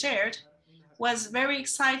we shared, was very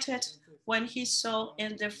excited when he saw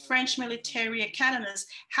in the French military academies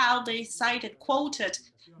how they quoted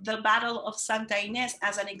the Battle of Santa Ynez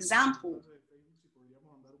as an example.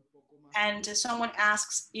 And someone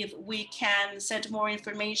asks if we can send more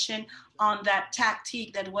information on that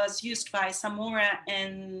tactic that was used by Zamora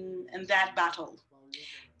in that battle.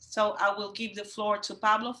 So I will give the floor to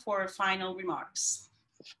Pablo for final remarks.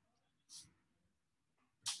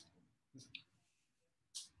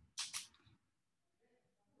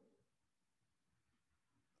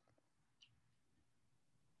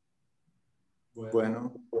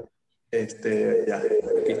 Bueno, ya,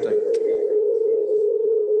 aquí estoy.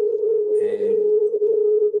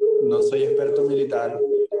 No soy experto militar.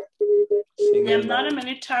 I'm not a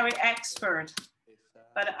military expert,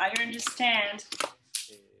 but I understand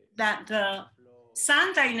that the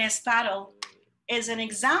Santa Ynez battle is an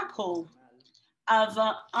example of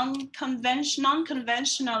an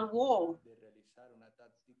non-conventional war,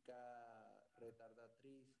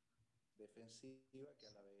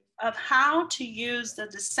 of how to use the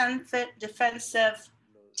defensive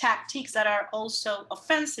tactics that are also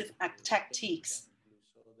offensive tactics.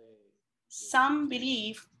 Some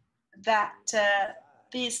believe that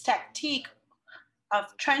this tactic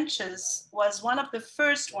of trenches was one of the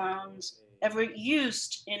first ones ever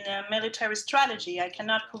used in a military strategy. I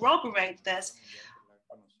cannot corroborate this,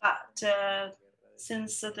 but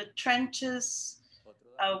since the trenches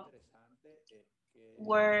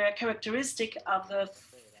were a characteristic of the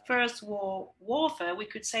First World Warfare, we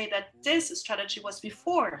could say that this strategy was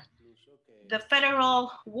before. The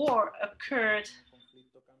Federal War occurred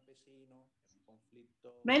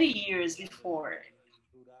many years before.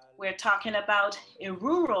 We're talking about a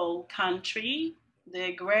rural country, the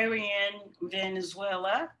agrarian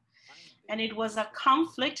Venezuela, and it was a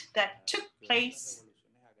conflict that took place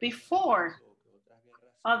before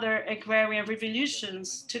other agrarian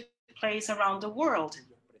revolutions took place around the world.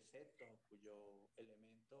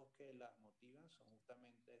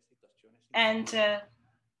 And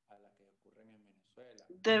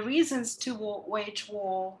the reasons to wage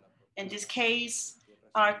war in this case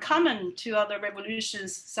are common to other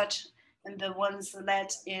revolutions, such as the ones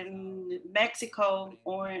led in Mexico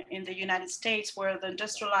or in the United States, where the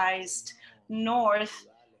industrialized North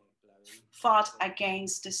fought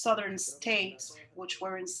against the southern states, which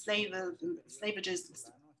were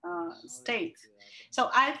enslavagist states. So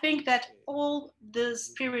I think that all this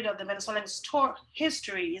period of the Venezuelan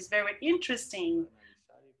history is very interesting.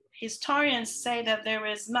 Historians say that there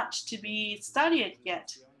is much to be studied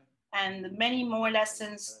yet, and many more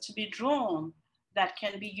lessons to be drawn that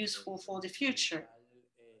can be useful for the future.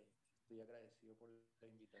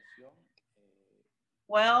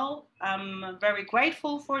 Well, I'm very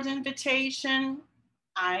grateful for the invitation.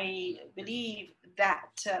 I believe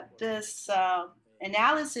that this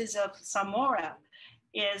analysis of Zamora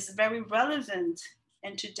is very relevant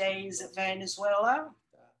in today's Venezuela.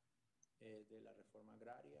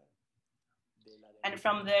 And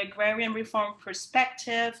from the agrarian reform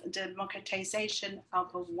perspective, democratization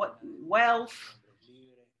of wealth,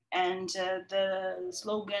 and the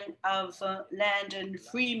slogan of land and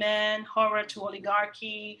free men, horror to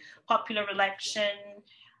oligarchy, popular election.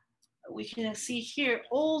 We can see here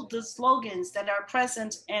all the slogans that are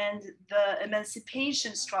present in the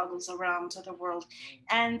emancipation struggles around the world.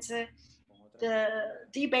 And the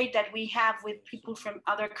debate that we have with people from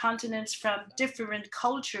other continents, from different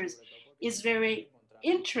cultures, is very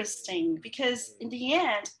interesting, because in the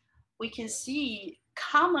end, we can see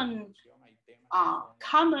common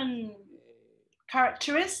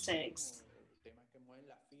characteristics.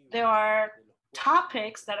 There are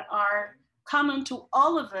topics that are common to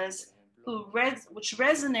all of us, which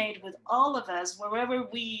resonate with all of us wherever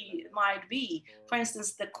we might be. For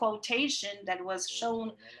instance, the quotation that was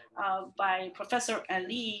shown by Professor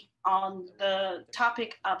Ali on the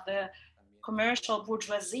topic of the commercial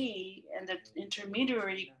bourgeoisie and the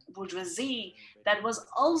intermediary bourgeoisie, that was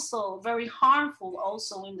also very harmful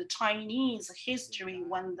also in the Chinese history,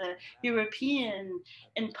 when the European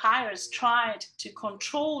empires tried to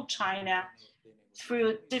control China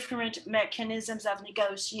through different mechanisms of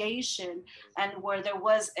negotiation, and where there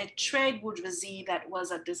was a trade bourgeoisie that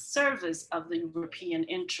was at the service of the European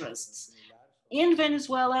interests. In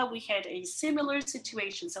Venezuela, we had a similar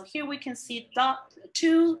situation. So here we can see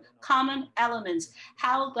two common elements,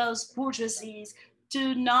 how those bourgeoisies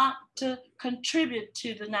do not contribute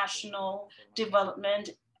to the national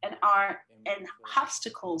development and are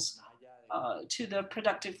obstacles to the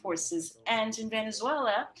productive forces. And in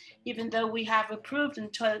Venezuela, even though we have approved in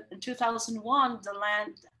 2001 the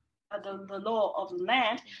law of the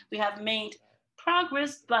land, we have made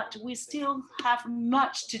progress, but we still have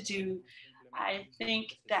much to do. I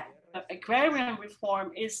think that agrarian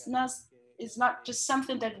reform is not just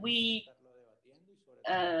something that we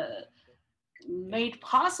made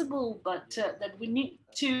possible, but that we need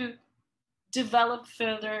to develop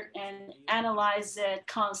further and analyze it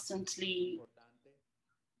constantly.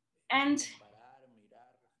 And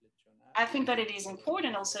I think that it is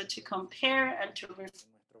important also to compare and to reflect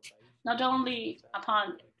not only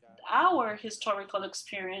upon our historical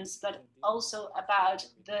experience, but also about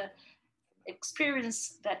the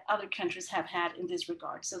experience that other countries have had in this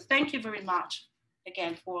regard. So thank you very much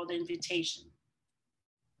again for the invitation.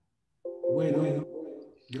 Bueno,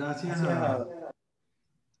 gracias a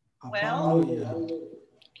Well, Pablo y a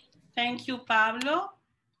thank you, Pablo.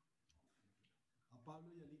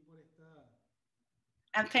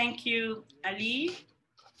 And thank you, Ali,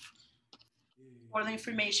 for the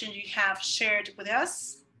information you have shared with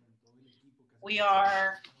us. We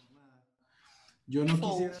are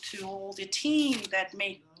grateful to all the team that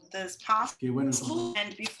made this possible.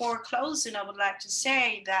 And before closing, I would like to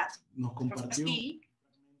say that Professor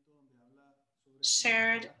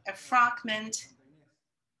shared a fragment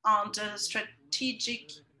on the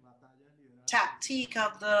strategic tactic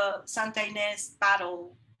of the Santa Ynez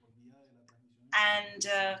battle. And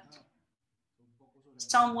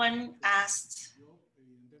someone asked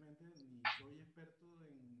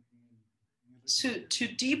to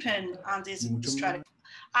deepen on this strategy.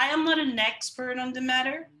 I am not an expert on the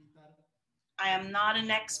matter. I am not an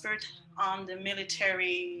expert on the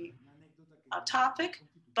military topic,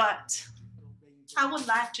 but I would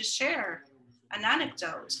like to share an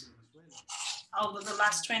anecdote over the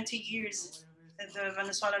last 20 years of the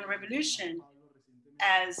Venezuelan Revolution.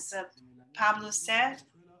 As Pablo said,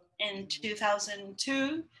 in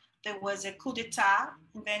 2002, there was a coup d'etat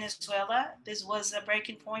in Venezuela. This was a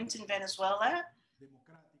breaking point in Venezuela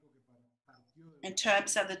in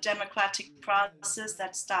terms of the democratic process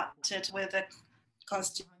that started with a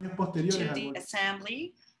constituent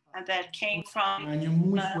assembly and that came from a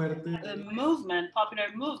movement,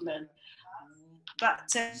 popular movement.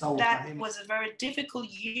 But that was a very difficult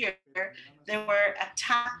year. There were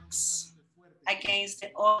attacks against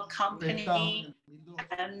the oil company,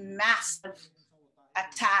 a massive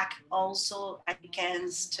attack also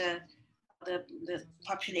against the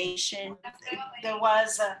population. There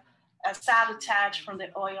was a sabotage from the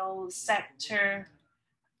oil sector,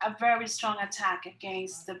 a very strong attack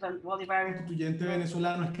against the Bolivarian.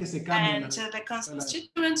 And the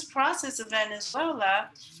constituent process of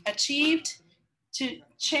Venezuela achieved to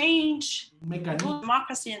change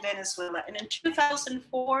democracy in Venezuela. And in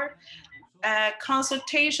 2004, a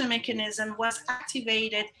consultation mechanism was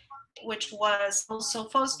activated, which was also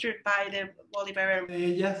fostered by the Bolivarian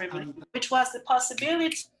Revolution, which was the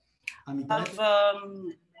possibility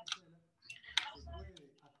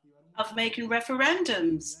of making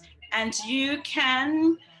referendums. And you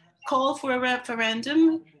can call for a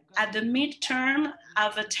referendum at the midterm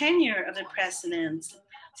of a tenure of the president.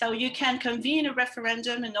 So you can convene a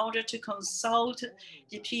referendum in order to consult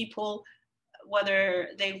the people whether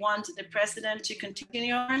they want the president to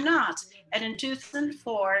continue or not. And in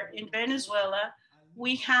 2004, in Venezuela,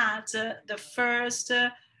 we had the first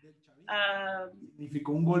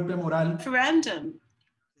referendum.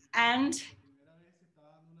 And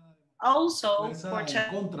also,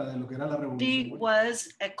 it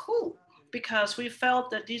was a coup because we felt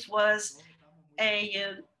that this was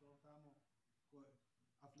an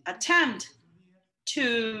attempt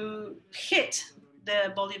to hit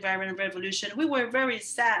the Bolivarian Revolution. We were very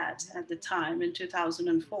sad at the time in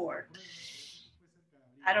 2004.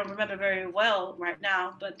 I don't remember very well right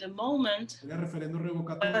now, but the moment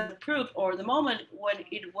approved or the moment when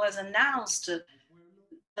it was announced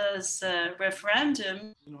this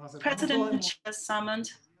referendum, President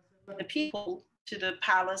summoned the people to the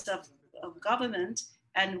palace of government,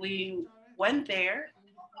 and we went there,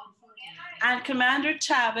 and Commander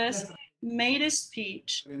Chavez made a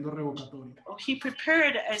speech. He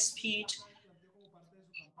prepared a speech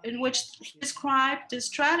in which he described the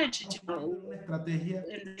strategy to go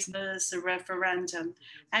in this referendum.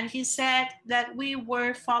 And he said that we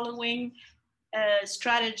were following a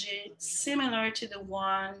strategy similar to the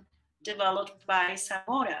one developed by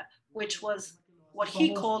Zamora, which was what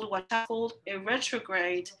I called a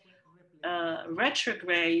retrograde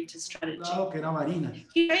strategy.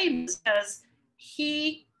 He famous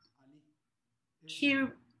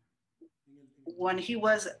because when he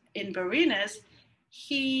was in Gimenez,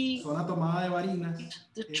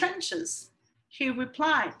 the trenches. He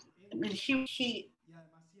replied. I mean, he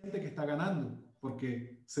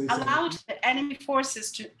allowed the enemy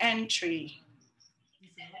forces to entry,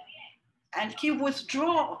 and he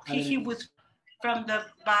withdrew from the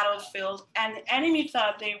battlefield, and the enemy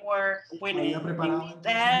thought they were winning.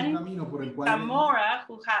 Then Zamora,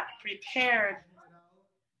 who had prepared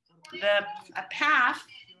a path,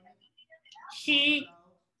 he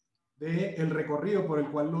el recorrido por el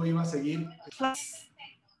cual lo iba a seguir.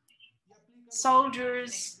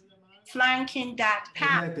 Soldiers flanking that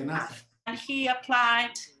path, and he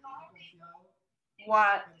applied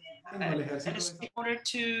what in order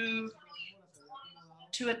to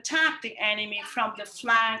attack the enemy from the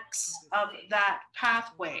flanks of that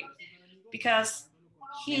pathway, because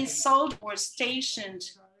his soldiers were stationed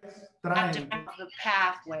at the end of the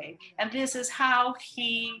pathway, and this is how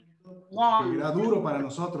he won.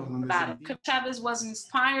 Chavez was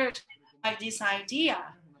inspired by this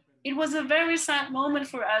idea. It was a very sad moment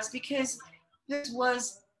for us, because this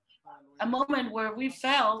was a moment where we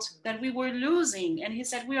felt that we were losing, and he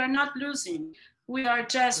said, we are not losing, we are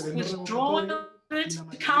just withdrawing to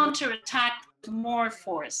counterattack with more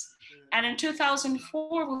force. And in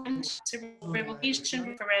 2004, we went to a revolution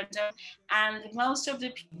referendum, and most of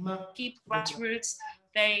the people, grassroots,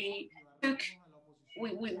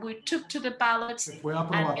 we took to the ballots and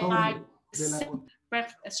applied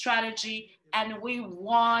a strategy, and we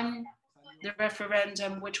won the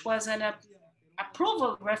referendum, which was an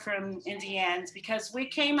approval referendum in the end, because we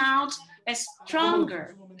came out as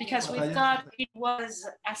stronger, because we thought it was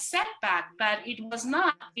a setback, but it was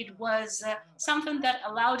not. It was something that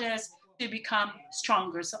allowed us to become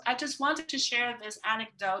stronger. So I just wanted to share this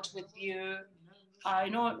anecdote with you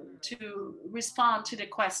in order to respond to the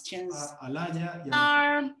questions. We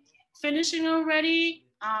are finishing already.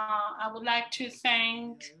 I would like to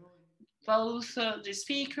thank both the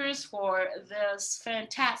speakers for this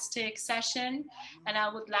fantastic session, and I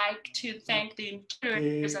would like to thank the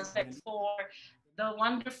interpreters for the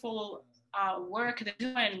wonderful work they're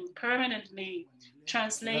doing permanently,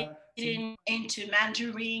 translating into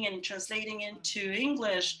Mandarin and translating into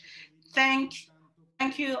English. Thank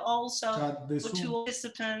you also to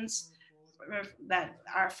participants that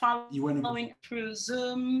are following through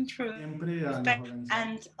Zoom,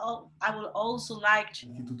 and I would also like to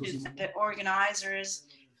thank the organizers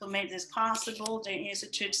who made this possible, the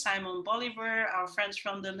Institute Simon Bolivar, our friends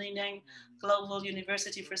from the Lingnan Global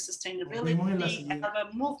University for Sustainability, and other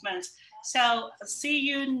movements. So see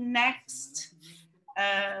you next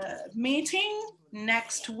meeting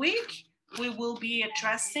next week. We will be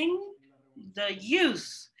addressing the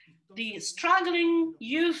youth, the struggling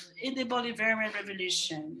youth in the Bolivarian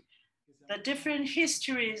Revolution, the different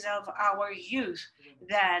histories of our youth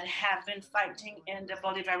that have been fighting in the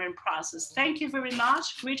Bolivarian process. Thank you very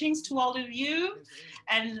much. Greetings to all of you,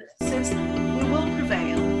 and since we will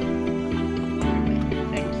prevail.